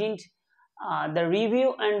imagined. The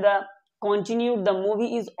review and the continued the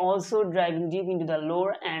movie is also driving deep into the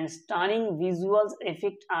lore and stunning visuals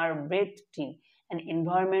effect are breathtaking and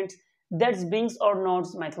environments that brings or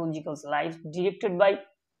notes mythological life, directed by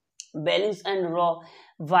balance and raw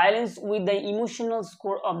violence with the emotional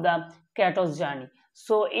score of the Kratos journey.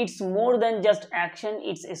 So it's more than just action,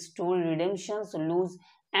 it's a story, redemption, so lose,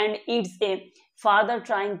 and it's a father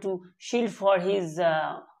trying to shield for his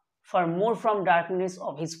for more from darkness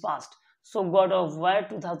of his past. So God of War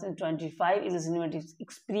 2025 is a cinematic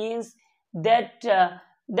experience that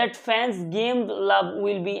that fans game love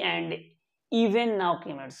will be and even now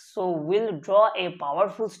gamers so will draw a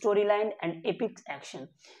powerful storyline and epic action.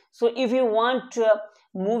 So if you want a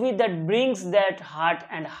movie that brings that heart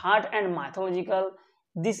and mythological,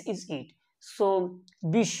 this is it. So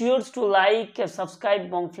be sure to like, subscribe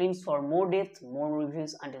Bong Films for more depth, more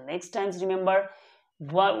reviews. Until next time, remember,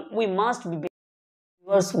 we must be.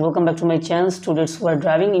 Viewers, welcome back to my channel. Students who are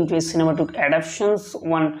driving into a cinematic adaptations,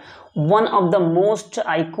 one of the most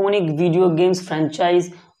iconic video games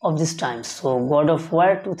franchise of this time. So God of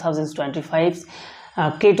War 2025,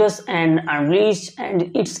 Kratos and Unleashed, and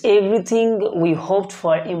it's everything we hoped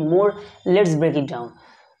for and more. Let's break it down.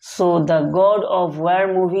 So the God of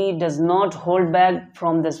War movie does not hold back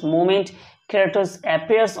from this moment. Kratos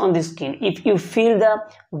appears on the screen. If you feel the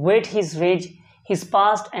weight, his rage, his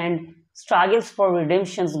past, and struggles for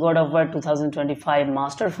redemption's God of War 2025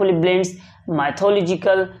 masterfully blends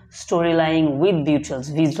mythological storyline with beautiful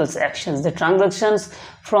visual actions. The transactions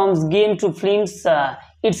from game to films,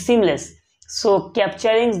 it's seamless. So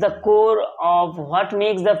capturing the core of what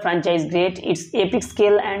makes the franchise great, its epic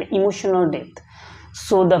scale and emotional depth.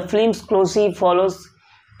 So the films closely follows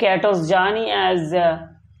Kratos' journey as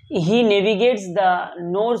he navigates the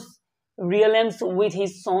Norse realms with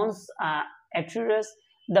his sons Atreus.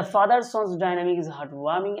 The father-son's dynamic is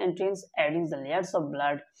heartwarming and tense, adding the layers of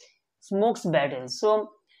blood, smokes battle. So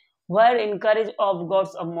where encourage of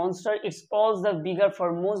gods of monster, it's all the bigger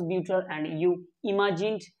for most beautiful and you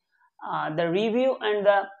imagined. The review and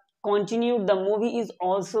the continued the movie is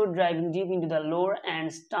also driving deep into the lore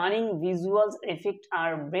and stunning visuals effect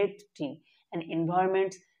are breathtaking and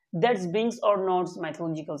environments that brings or notes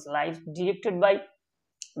mythological life, directed by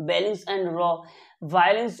balance and raw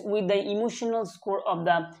violence with the emotional score of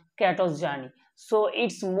the Kratos journey. So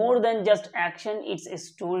it's more than just action, it's a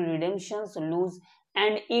story, redemption, so lose,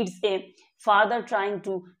 and it's a father trying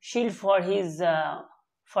to shield for his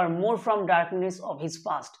for more from darkness of his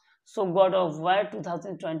past. So God of War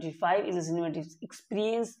 2025 is a cinematic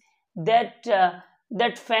experience that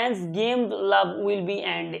that fans game love will be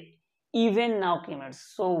and even now gamers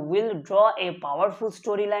so will draw a powerful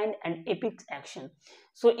storyline and epic action.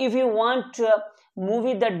 So if you want a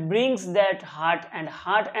movie that brings that heart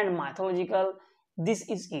and mythological, this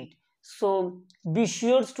is it. So be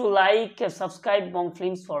sure to like, subscribe Bong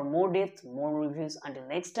Films for more depth, more reviews. Until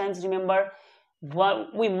next time, remember,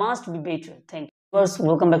 we must be better. Thank you. Viewers,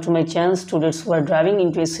 welcome back to my channel. Students who are driving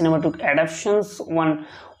into a cinematic adaptations, one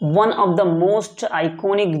of the most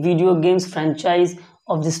iconic video games franchise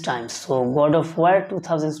of this time. So God of War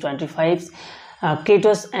 2025,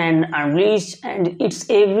 Kratos and Unleashed, and it's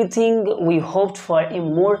everything we hoped for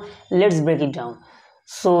and more. Let's break it down.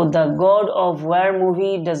 So the God of War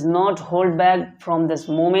movie does not hold back from this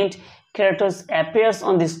moment. Kratos appears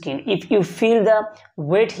on the screen. If you feel the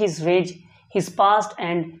weight, his rage, his past,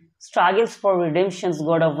 and struggles for redemption's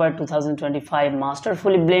God of War 2025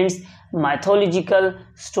 masterfully blends mythological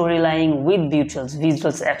storyline with beautiful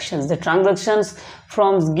visual actions. The transactions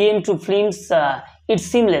from game to films, it's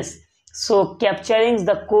seamless. So capturing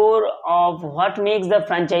the core of what makes the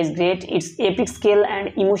franchise great, its epic scale and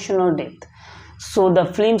emotional depth. So the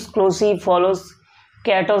films closely follows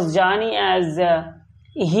Kratos' journey as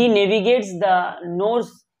he navigates the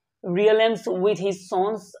Norse realms with his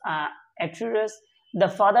sons Atreus. The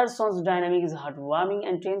father-son's dynamic is heartwarming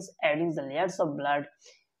and tense, adding the layers of blood,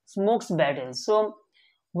 smokes battle. So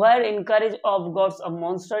where encourage of gods of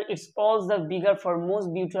monster, it's all the bigger for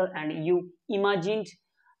most beautiful and you imagined.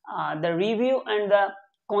 The review and the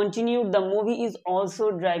continued the movie is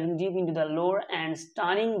also driving deep into the lore and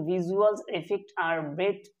stunning visuals effect are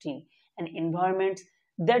breathtaking and environments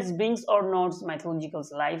that brings or notes mythological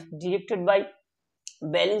life, directed by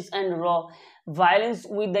balance and raw violence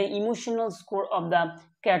with the emotional score of the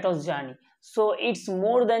Kratos journey. So it's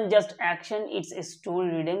more than just action, it's a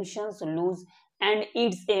story, redemption, so lose, and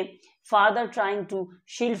it's a father trying to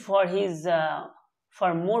shield for his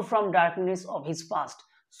for more from darkness of his past.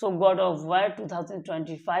 So God of War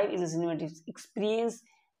 2025 is a cinematic experience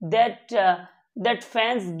that that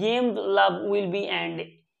fans game love will be and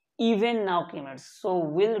even now gamers so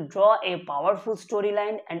will draw a powerful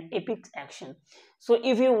storyline and epic action. So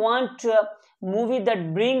if you want a movie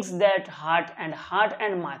that brings that heart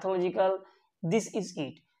and mythological, this is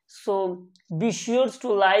it. So be sure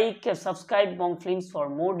to like, subscribe Bong Films for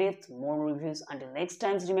more depth, more reviews. Until next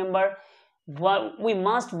time, remember, we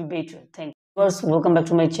must be better. Thank you. Viewers, welcome back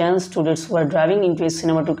to my channel. Students who are driving into a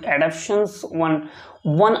cinematic adaptations, one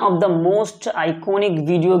of the most iconic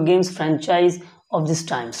video games franchise of this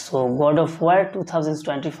time. So God of War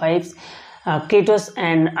 2025 Kratos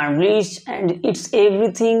and unleashed, and it's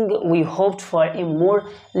everything we hoped for and more.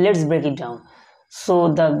 Let's break it down.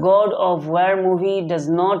 So the God of War movie does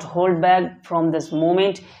not hold back from this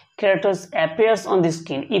moment Kratos appears on the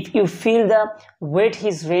screen. If you feel the weight,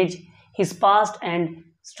 his rage, his past, and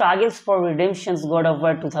struggles for redemption's God of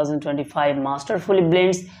War 2025 masterfully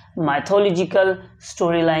blends mythological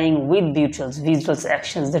storyline with beautiful visual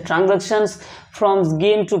actions. The transactions from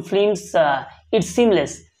game to films, it's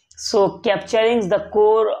seamless. So capturing the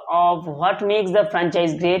core of what makes the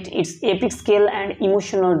franchise great, its epic scale and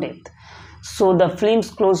emotional depth. So the film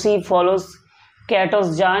closely follows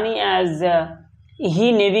Kratos' journey as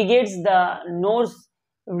he navigates the Norse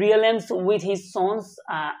realms with his sons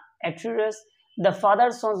Atreus. The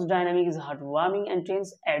father-son's dynamic is heartwarming and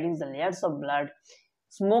tense, adding the layers of blood,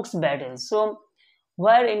 smokes battle. So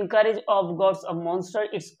where in Courage of Gods a Monster,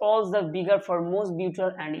 it's all the bigger for most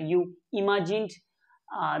beautiful and you imagined.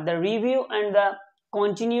 The review and the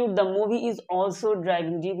continued the movie is also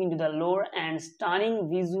driving deep into the lore, and stunning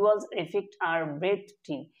visuals effects are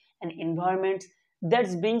breathtaking and environments that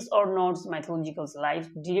brings or nods mythological life,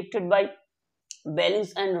 directed by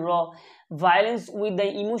balance and raw violence with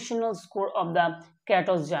the emotional score of the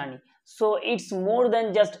Kratos journey. So it's more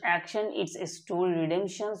than just action, it's a story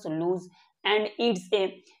redemption, so lose, and it's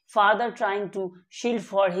a father trying to shield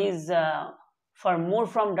for more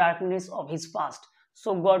from darkness of his past.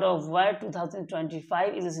 So God of War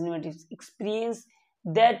 2025 is a cinematic experience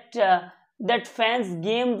that fans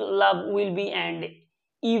game love will be, and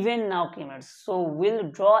even now gamers so will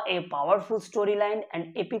draw a powerful storyline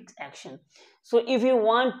and epic action. So if you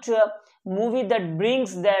want a movie that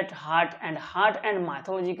brings that heart and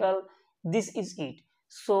mythological, this is it.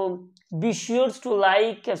 So be sure to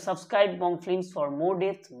like, subscribe Bong Films for more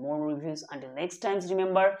depth, more reviews. Until next time,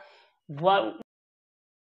 remember, viewers,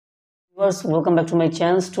 welcome back to my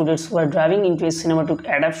channel. Students who are driving into a cinematic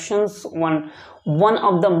adaptations, one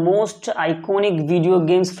of the most iconic video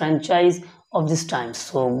games franchise of this time.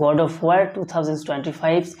 So God of War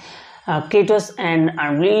 2025 Kratos and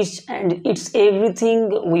unleashed, and it's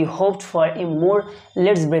everything we hoped for and more.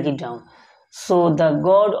 Let's break it down. So the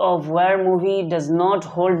God of War movie does not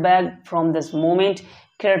hold back from this moment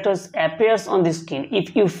Kratos appears on the screen.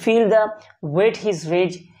 If you feel the weight, his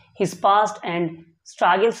rage, his past, and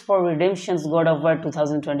struggles for redemption's God of War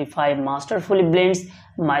 2025 masterfully blends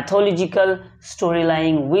mythological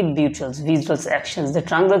storyline with beautiful visual actions. The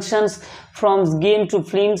transactions from game to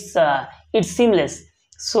films, it's seamless.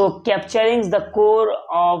 So capturing the core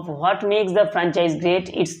of what makes the franchise great,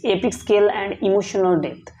 its epic scale and emotional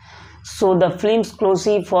depth. So the film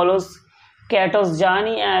closely follows Kratos'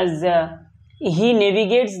 journey as he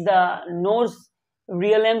navigates the Norse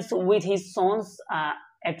realms with his sons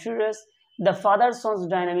Atreus. The father-son's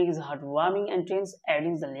dynamic is heartwarming and tense,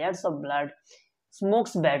 adding the layers of blood,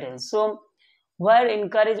 smokes battle. So where in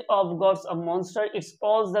Courage of Gods a Monster, it's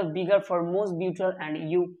all the bigger for most beautiful and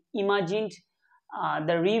you imagined.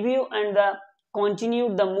 The review and the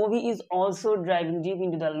continued the movie is also driving deep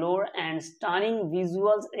into the lore, and stunning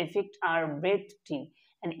visuals effects are breathtaking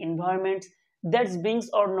and environments that brings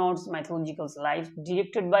or nods mythological life,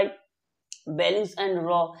 directed by balance and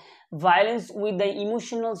raw violence with the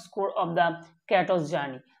emotional score of the Kratos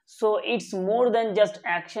journey. So it's more than just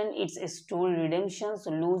action, it's a story redemption, so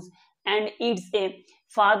lose, and it's a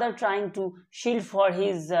father trying to shield for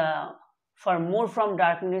more from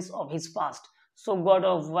darkness of his past. So God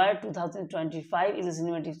of War 2025 is a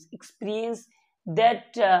cinematic experience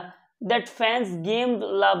that fans game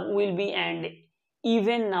love will be, and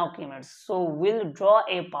even now gamers so will draw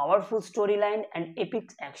a powerful storyline and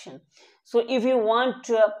epic action. So if you want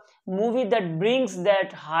a movie that brings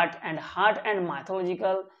that heart and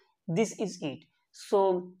mythological, this is it.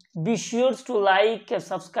 So be sure to like,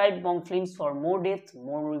 subscribe Bong Films for more depth,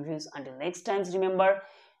 more reviews. Until next time, remember,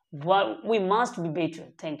 we must be better.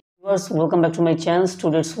 Thank you. Viewers, welcome back to my channel.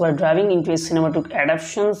 Students who are driving into a cinematic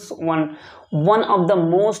adaptations, one of the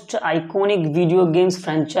most iconic video games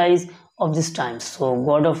franchise of this time. So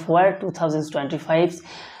God of War 2025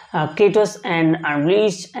 Kratos and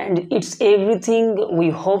unleashed, and it's everything we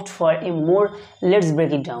hoped for and more. Let's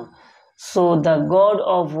break it down. So the God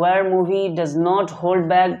of War movie does not hold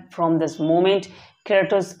back from this moment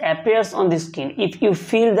Kratos appears on the screen. If you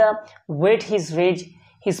feel the weight, his rage,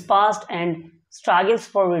 his past, and struggles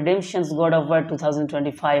for redemption's God of War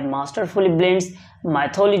 2025 masterfully blends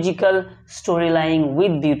mythological storyline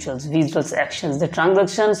with visuals actions. The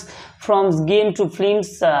transactions from game to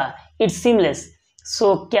films, it's seamless.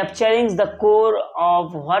 So capturing the core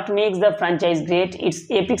of what makes the franchise great, its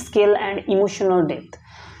epic scale and emotional depth.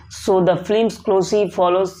 So the films closely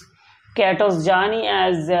follows Kratos' journey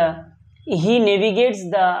as he navigates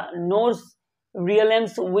the Norse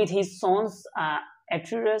realms with his sons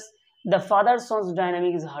Atreus. The father-son's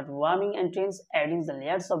dynamic is heartwarming and tense, adding the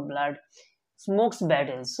layers of blood, smokes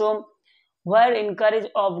battle. So where encourage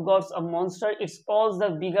of gods of monster, it's all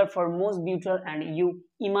the bigger for most brutal and you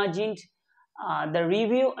imagined. The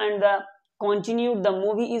review and the continued the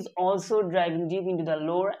movie is also driving deep into the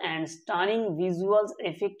lore and stunning visuals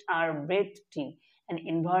effect are breathtaking and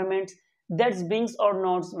environments that brings or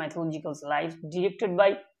nods mythological life directed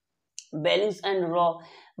by balance and raw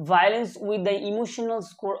violence with the emotional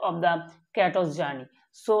score of the Kratos journey.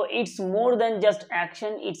 So it's more than just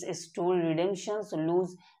action, it's a story redemption, so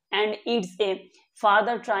lose, and it's a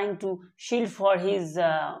father trying to shield for his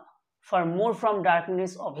for more from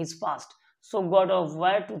darkness of his past. So God of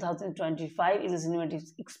War 2025 is a cinematic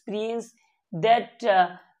experience that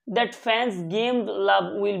that fans game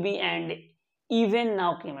love will be and even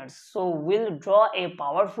now gamers so will draw a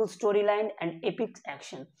powerful storyline and epic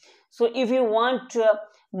action. So if you want a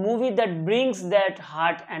movie that brings that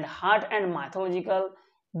heart and mythological,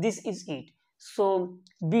 this is it. So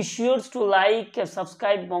be sure to like,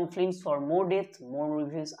 subscribe Bong Films for more depth, more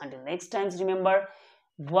reviews. Until next time, remember,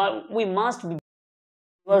 we must be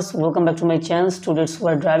viewers. Welcome back to my channel. Students who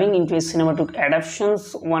are driving into a cinematic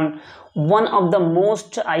adaptations, one of the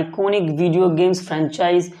most iconic video games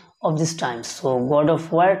franchise of this time. So God of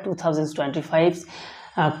War 2025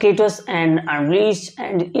 Kratos and Unleashed,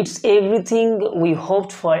 and it's everything we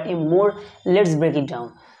hoped for and more. Let's break it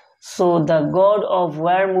down. So the God of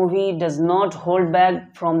War movie does not hold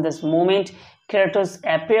back from this moment Kratos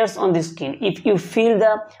appears on the screen. If you feel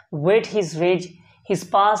the weight, his rage, his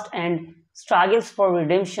past and struggles for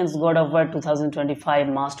redemption's God of War 2025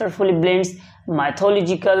 masterfully blends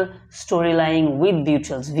mythological storyline with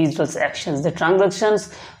visuals actions. The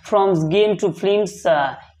transactions from game to films,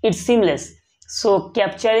 it's seamless. So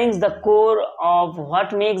capturing the core of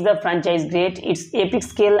what makes the franchise great, its epic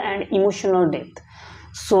scale and emotional depth.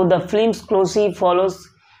 So the films closely follows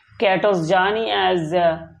Kratos' journey as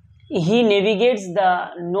he navigates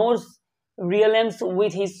the Norse realms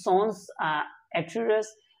with his sons Atreus.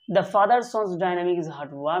 The father-son's dynamic is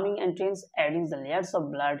heartwarming and tense, adding the layers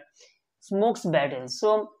of blood, smokes battle.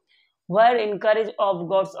 So where encourage of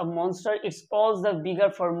gods of monster, it's all the bigger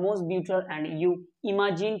for most brutal and you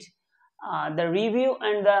imagined. The review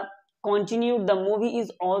and the continued the movie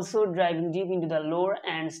is also driving deep into the lore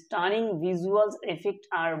and stunning visuals effect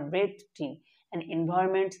are breathtaking and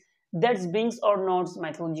environments that brings or nods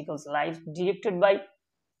mythological life directed by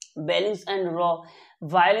balance and raw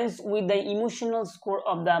violence with the emotional score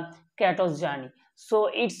of the Kratos journey.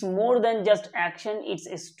 So it's more than just action, it's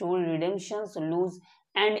a story redemption, so lose,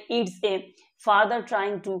 and it's a father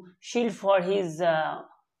trying to shield for his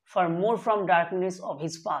for more from darkness of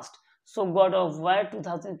his past. So God of War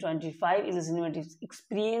 2025 is a cinematic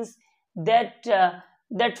experience that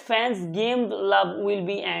that fans game love will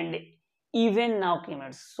be and even now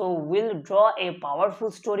gamers so will draw a powerful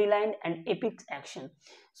storyline and epic action.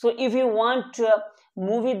 So if you want a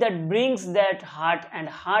movie that brings that heart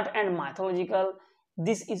and mythological,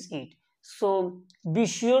 this is it. So be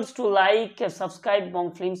sure to like, subscribe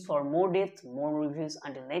Bong Films for more depth, more reviews.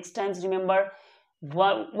 Until next time, remember,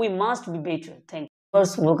 we must be better. Thank you.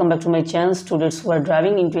 First, welcome back to my channel. Students who are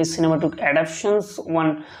driving into a cinematic adaptations,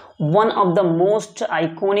 one of the most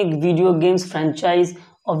iconic video games franchise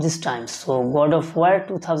of this time. So God of War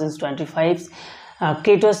 2025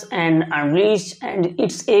 Kratos and Unleashed, and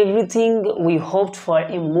it's everything we hoped for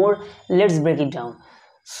and more. Let's break it down.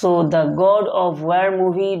 So the God of War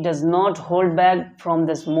movie does not hold back from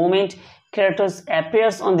this moment Kratos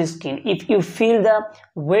appears on the screen. If you feel the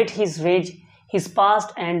weight, his rage, his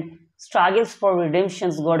past and struggles for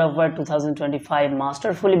redemption's God of War 2025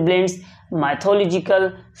 masterfully blends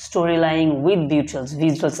mythological storyline with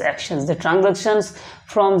visuals actions. The transactions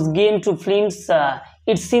from game to films,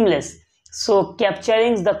 it's seamless. So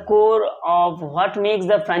capturing the core of what makes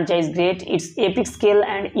the franchise great, its epic scale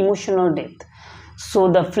and emotional depth. So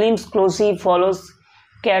the films closely follows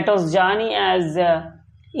Kratos' journey as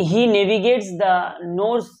he navigates the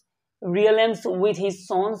Norse realms with his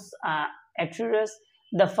sons Atreus.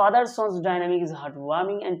 The father-son's dynamic is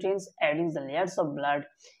heartwarming and tense, adding the layers of blood,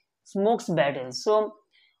 smokes battle. So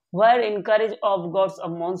where in courage of gods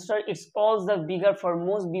of monster it's all the bigger for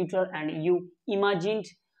most beautiful and you imagined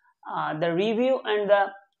the review and the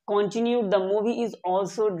continued the movie is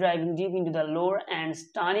also driving deep into the lore and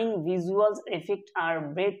stunning visuals effect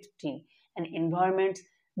are breathtaking and environments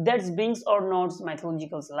that brings or notes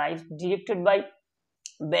mythological life directed by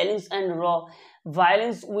balance and raw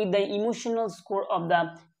violence with the emotional score of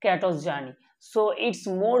the Kratos journey. So it's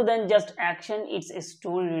more than just action, it's a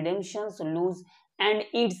story, redemption, lose, and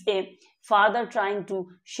it's a father trying to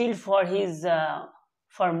shield for his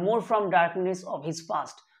for more from darkness of his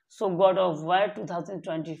past. So God of War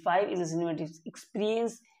 2025 is a cinematic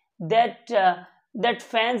experience that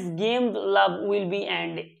fans game love will be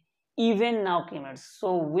and even now gamers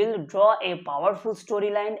so will draw a powerful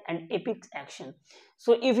storyline and epic action.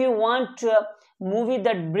 So if you want a movie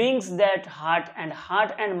that brings that heart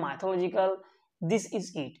and mythological, this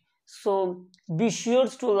is it. So be sure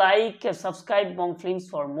to like, subscribe Bong Films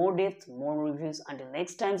for more depth, more reviews. Until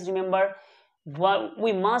next time, remember,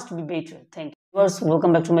 we must be better. Thank you. Viewers,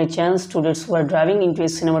 welcome back to my channel. Students who are driving into a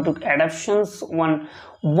cinematic adaptations, one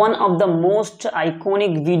of the most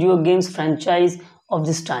iconic video games franchise of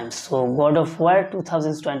this time. So God of War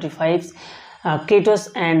 2025 Kratos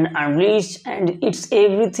and unleashed and it's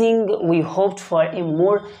everything we hoped for and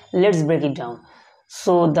more. Let's break it down.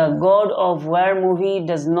 So the God of War movie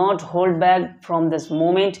does not hold back from this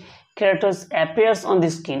moment Kratos appears on the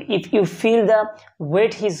screen. If you feel the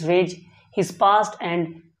weight his rage, his past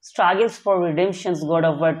and struggles for redemption's God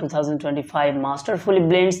of War 2025 masterfully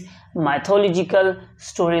blends mythological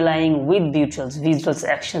storyline with beautiful visual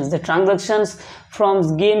actions. The transactions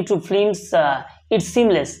from game to films, it's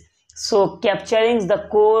seamless. So capturing the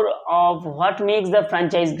core of what makes the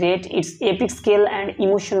franchise great, its epic scale and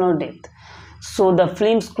emotional depth. So the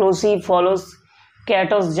films closely follows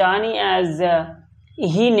Kratos' journey as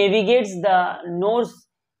he navigates the Norse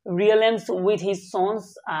realms with his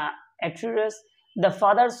sons Atreus. The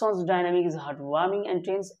father-son's dynamic is heartwarming and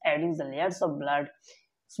tense, adding the layers of blood,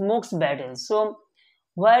 smokes battle. So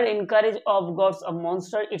where in courage of gods of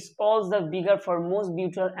monster, it's all the bigger for most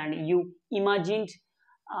beautiful and you imagined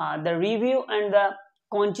the review and the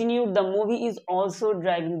continued the movie is also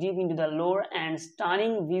driving deep into the lore and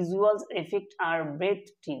stunning visuals effect are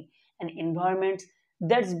breathtaking and environments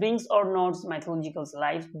that brings or notes mythological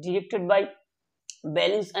life directed by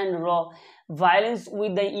balance and raw violence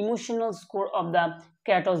with the emotional score of the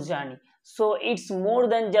Kratos journey. So it's more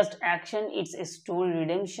than just action, it's a story,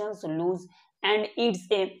 redemption, lose, and it's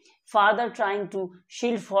a father trying to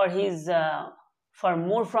shield for his for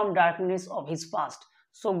more from darkness of his past.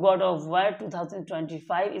 So God of War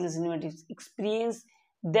 2025 is a cinematic experience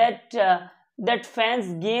that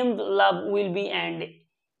fans game love will be and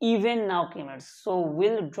even now gamers so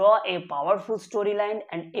will draw a powerful storyline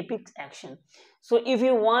and epic action. So if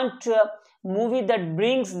you want a movie that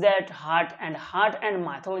brings that heart and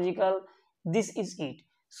mythological, this is it.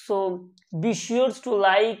 So be sure to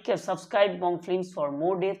like, subscribe Bong Films for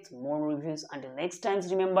more depth, more reviews. Until next time,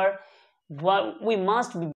 remember, we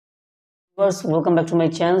must be. Viewers, welcome back to my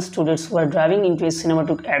channel. Students who are driving into a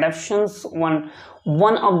cinematic adaptations, one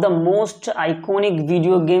of the most iconic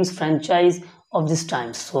video games franchise of this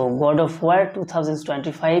time. So God of War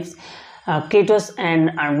 2025 Kratos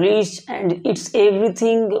and unleashed and it's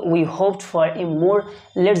everything we hoped for and more.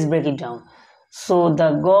 Let's break it down. So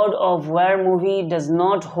the God of War movie does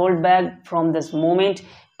not hold back from this moment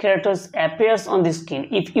Kratos appears on the screen.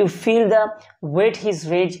 If you feel the weight his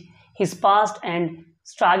rage, his past and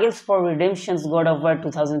struggles for redemption's God of War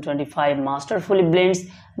 2025 masterfully blends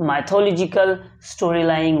mythological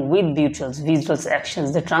storyline with beautiful visual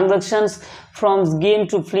actions. The transactions from game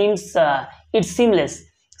to films, it's seamless.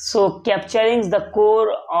 So capturing the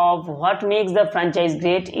core of what makes the franchise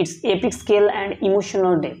great, its epic scale and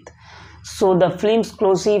emotional depth. So the films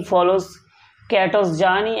closely follows Kratos'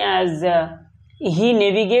 journey as he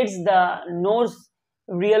navigates the Norse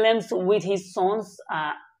realms with his sons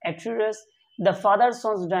Atreus. The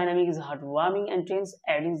father-son's dynamic is heartwarming and tense,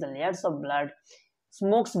 adding the layers of blood,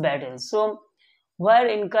 smokes battle. So where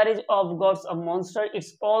in courage of gods of monster,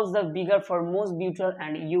 it's all the bigger for most beautiful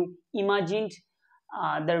and you imagined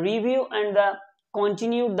the review and the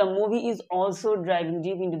continued the movie is also driving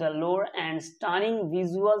deep into the lore and stunning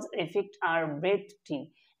visuals effect are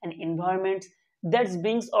breathtaking and environments that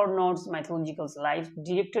brings or notes mythological life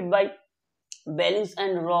directed by balance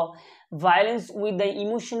and raw violence with the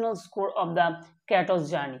emotional score of the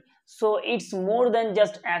Kratos journey. So it's more than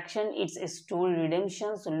just action, it's a story,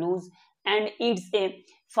 redemption, lose, and it's a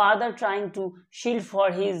father trying to shield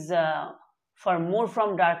for his for more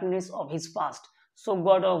from darkness of his past. So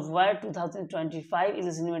God of War 2025 is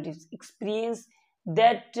a cinematic experience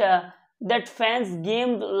that fans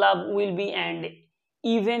game love will be and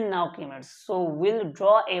even now gamers so will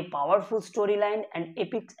draw a powerful storyline and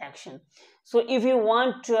epic action. So if you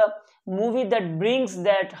want a movie that brings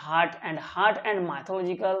that heart and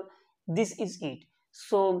mythological, this is it.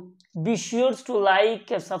 So be sure to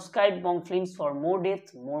like, subscribe Bong Films for more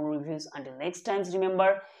depth, more reviews. Until next time,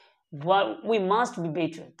 remember, we must be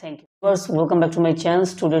better. Thank you. First, welcome back to my channel.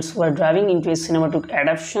 Students who are driving into a cinematic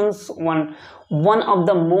adaptations, one of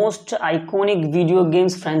the most iconic video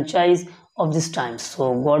games franchise of this time.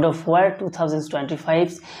 So God of War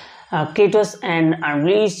 2025, Kratos and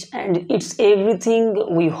Unleashed, and it's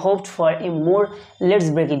everything we hoped for and more. Let's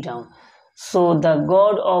break it down. So the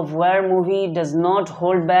God of War movie does not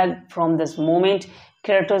hold back from this moment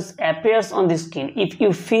Kratos appears on the screen. If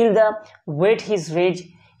you feel the weight, his rage,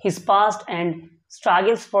 his past and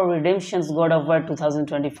struggles for redemption, God of War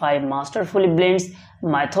 2025 masterfully blends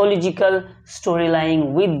mythological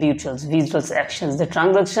storyline with beautiful visual actions. The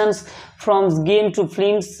transactions from game to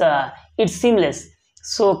films, it's seamless.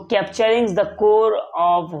 So capturing the core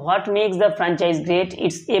of what makes the franchise great,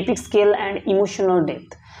 its epic scale and emotional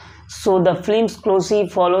depth. So the films closely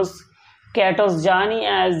follows Kratos' journey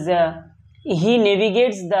as he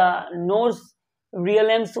navigates the Norse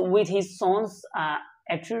realms with his sons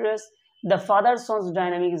Atreus. The father-son's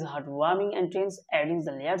dynamic is heartwarming and tense, adding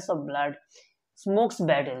the layers of blood, smokes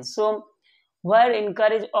battle. So where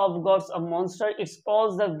encourage of gods of monster, it's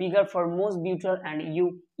all the bigger for most beautiful and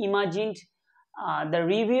you imagined. The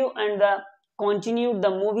review and the continued the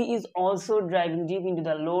movie is also driving deep into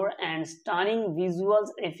the lore and stunning visuals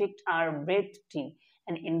effect are breathtaking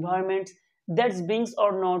and environments that brings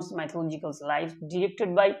or nods mythological life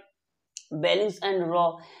directed by balance and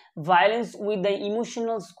raw violence with the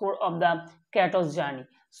emotional score of the Kratos journey.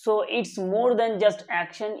 So it's more than just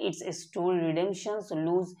action, it's a story redemption,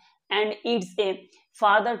 lose, and it's a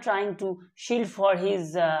father trying to shield for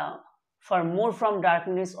his for more from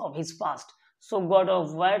darkness of his past. So God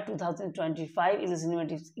of War 2025 is a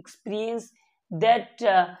cinematic experience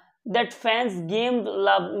that fans game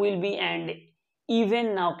love will be and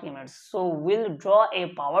even now gamers so will draw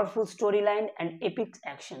a powerful storyline and epic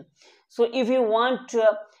action. So if you want a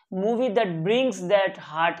movie that brings that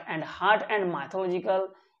heart and mythological,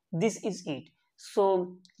 this is it.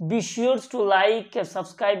 So be sure to like,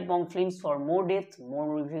 subscribe Bong Films for more depth,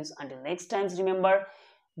 more reviews. Until next time, remember,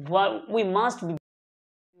 we must be.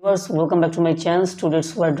 Viewers, welcome back to my channel.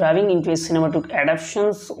 Students who are driving into a cinematic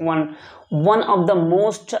adaptations, one of the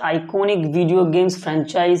most iconic video games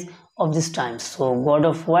franchise of this time. So God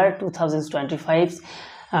of War 2025,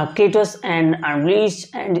 Kratos and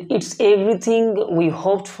Unleashed, and it's everything we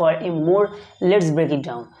hoped for and more. Let's break it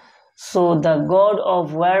down. So the God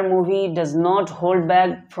of War movie does not hold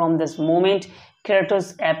back from this moment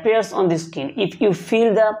Kratos appears on the screen. If you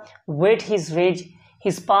feel the weight, his rage,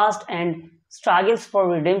 his past and struggles for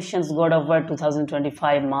redemption, God of War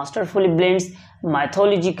 2025 masterfully blends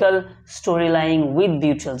mythological storyline with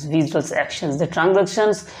beautiful visual actions. The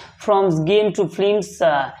transactions from game to films,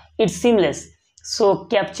 it's seamless. So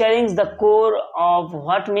capturing the core of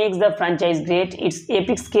what makes the franchise great, its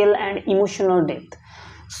epic scale and emotional depth.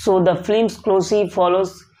 So the films closely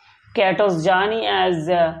follows Kratos' journey as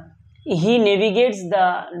he navigates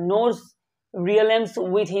the Norse realms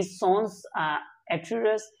with his sons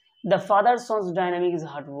Atreus. The father-son's dynamic is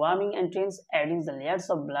heartwarming and tense, adding the layers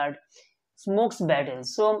of blood, smokes battle.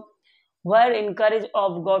 So where encourage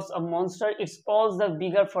of gods of monster, it's all the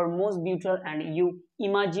bigger for most beautiful and you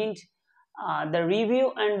imagined. The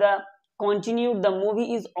review and the continued the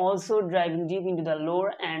movie is also driving deep into the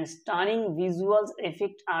lore and stunning visuals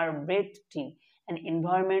effect are breathtaking and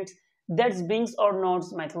environments that brings or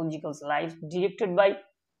nods mythological life directed by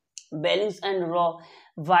balance and raw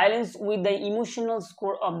violence with the emotional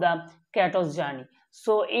score of the Kratos journey.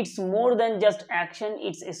 So it's more than just action,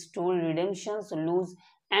 it's a story redemption, lose,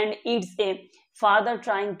 and it's a father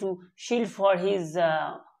trying to shield for his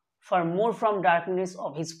for more from darkness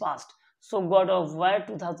of his past. So God of War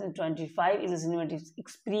 2025 is a cinematic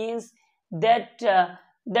experience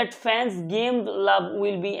that fans game love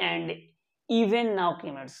will be and even now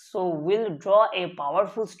gamers so will draw a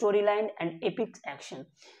powerful storyline and epic action.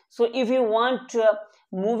 So if you want a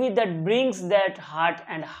movie that brings that heart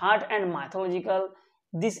and mythological,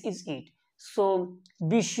 this is it. So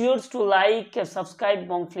be sure to like, subscribe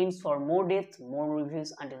Bong Films for more depth, more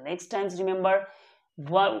reviews. Until next time, remember,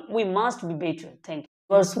 we must be better. Thank you.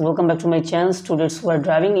 Viewers, welcome back to my channel. Students who are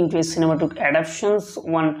driving into a cinematic adaptations,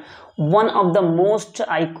 one of the most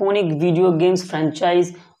iconic video games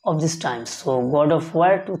franchise of this time. So God of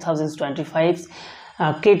War 2025,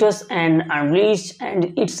 chaos and unleashed,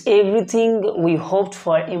 and it's everything we hoped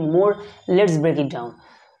for and more. Let's break it down.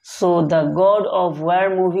 So the God of War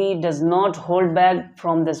movie does not hold back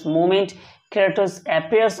from this moment Kratos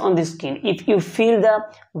appears on the screen. If you feel the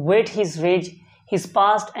weight, his rage, his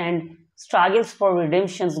past, and struggles for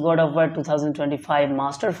redemption's God of War 2025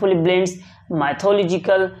 masterfully blends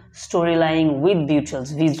mythological storyline with beautiful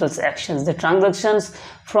visuals actions. The transactions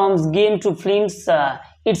from game to films,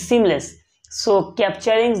 it's seamless. So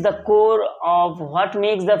capturing the core of what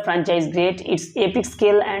makes the franchise great, its epic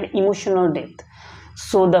scale and emotional depth.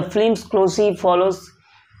 So the film closely follows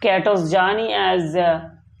Kratos' journey as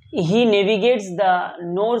he navigates the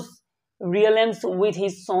Norse realms with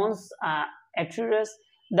his sons Atreus.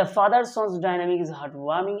 The father-son's dynamic is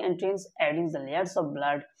heartwarming and tense, adding the layers of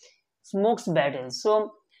blood, smokes battle.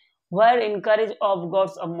 So where encourage of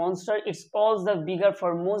gods of monster, it's all the bigger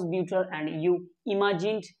for most beautiful and you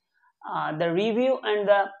imagined. The review and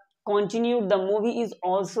the continued the movie is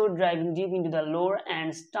also driving deep into the lore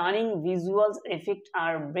and stunning visuals effects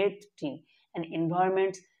are breathtaking and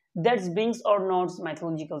environments that brings or notes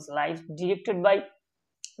mythological life directed by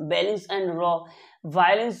balance and raw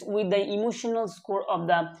violence with the emotional score of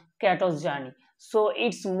the Kratos journey. So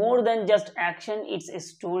it's more than just action, it's a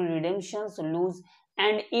story redemption, so lose,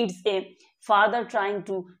 and it's a father trying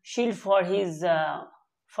to shield for his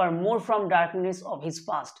for more from darkness of his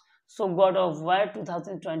past. So God of War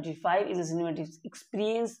 2025 is a cinematic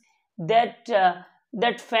experience that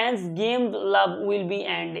that fans game love will be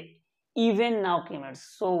and even now gamers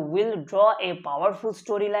so will draw a powerful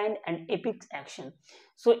storyline and epic action.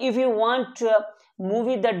 So if you want a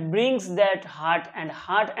movie that brings that heart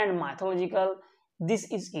and mythological, this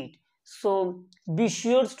is it. So be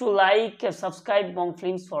sure to like, subscribe Bong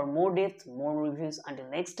Films for more depth, more reviews. Until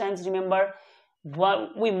next time, remember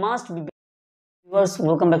we must be. Viewers,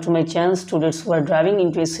 welcome back to my channel. Students who are driving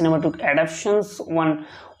into a cinematic adaptations, one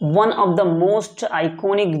of the most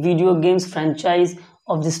iconic video games franchise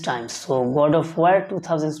of this time. So God of War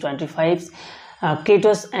 2025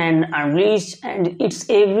 Kratos and Unleashed, and it's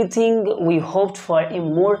everything we hoped for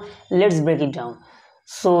and more. Let's break it down.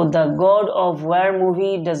 So the God of War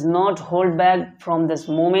movie does not hold back from this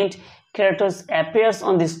moment Kratos appears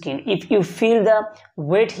on the screen. If you feel the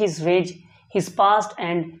weight, his rage, his past,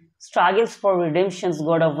 and struggles for redemption's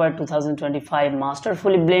God of War 2025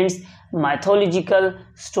 masterfully blends mythological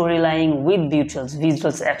storyline with beautiful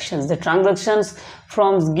visuals actions. The transactions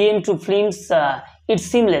from game to films, it's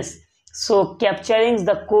seamless. So capturing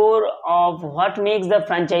the core of what makes the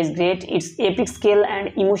franchise great, its epic scale and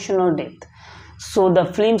emotional depth. So the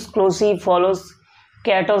film closely follows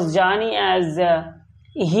Kratos' journey as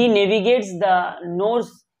he navigates the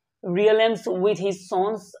Norse realms with his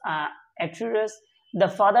sons Atreus. The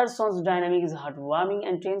father-son's dynamic is heartwarming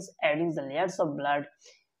and tense, adding the layers of blood,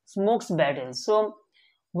 smokes battle. So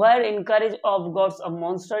where encourage of gods of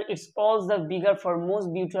monster, it's all the bigger for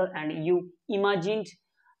most beautiful and you imagined.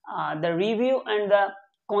 The review and the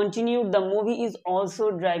continued the movie is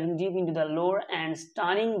also driving deep into the lore and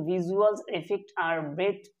stunning visuals effects are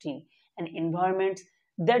breathtaking and environments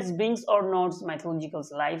that brings or notes mythological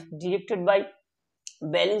life directed by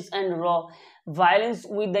balance and raw violence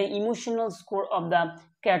with the emotional score of the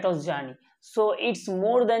Kratos journey. So it's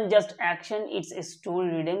more than just action, it's a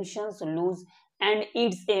story redemption, so lose, and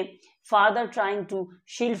it's a father trying to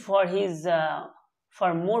shield for his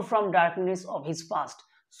for more from darkness of his past.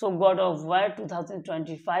 So God of War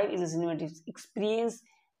 2025 is a cinematic experience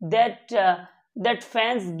that that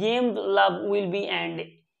fans game love will be and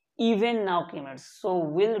even now gamers so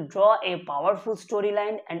will draw a powerful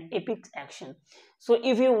storyline and epic action. So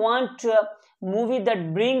if you want a movie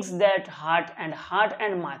that brings that heart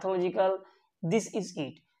and mythological, this is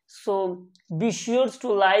it. So be sure to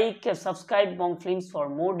like, subscribe Bong Films for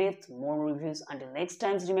more depth, more reviews. Until next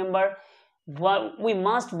time, remember we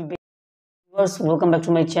must be. Viewers, welcome back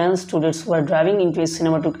to my channel. Students who are driving into a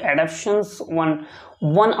cinematic adaptations, one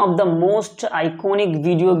of the most iconic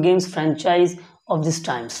video games franchise of this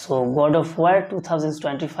time. So God of War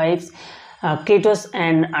 2025 Kratos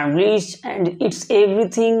and Unleashed, and it's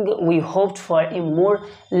everything we hoped for and more.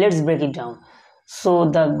 Let's break it down. So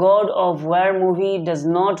the God of War movie does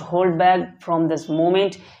not hold back from this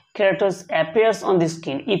moment Kratos appears on the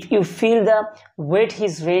screen. If you feel the weight,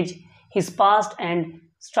 his rage, his past, and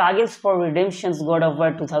struggles for redemption's God of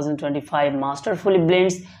War 2025 masterfully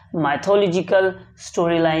blends mythological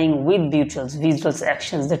storyline with beautiful visuals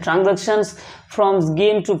actions. The transactions from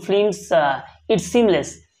game to films, it's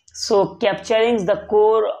seamless. So capturing the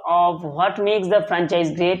core of what makes the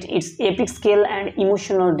franchise great, its epic scale and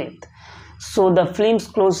emotional depth. So the film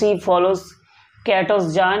closely follows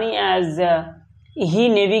Kratos' journey as He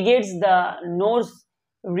navigates the Norse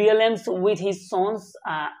realms with his sons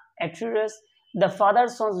Atreus. The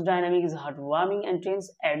father-son's dynamic is heartwarming and tense,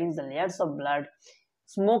 adding the layers of blood,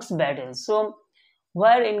 smokes battle. So,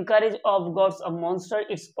 where encourage of gods of monster,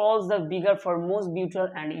 it's all the bigger for most brutal.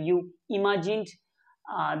 And you imagined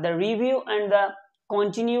the review and the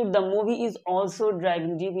continued. The movie is also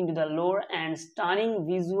driving deep into the lore, and stunning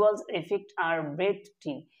visuals effects are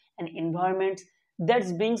breathtaking, and environments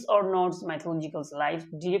that brings or nods mythological life,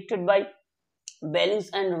 directed by balance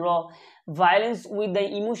and raw violence with the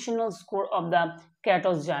emotional score of the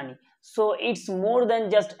Kratos journey. So it's more than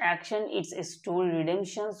just action, it's a story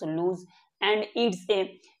redemption, lose, and it's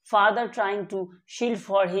a father trying to shield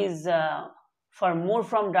for his for more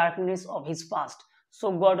from darkness of his past.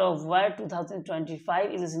 So God of War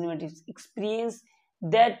 2025 is a cinematic experience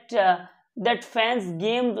that that fans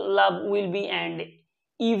game love will be, and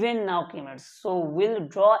even now gamers so will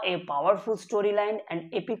draw a powerful storyline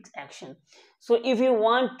and epic action. So if you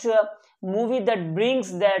want a movie that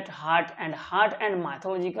brings that heart and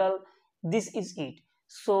mythological, this is it.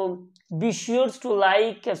 So be sure to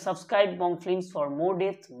like, subscribe Bong Films for more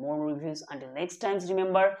depth, more reviews. Until next time,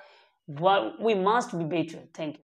 remember, we must be better. Thank you.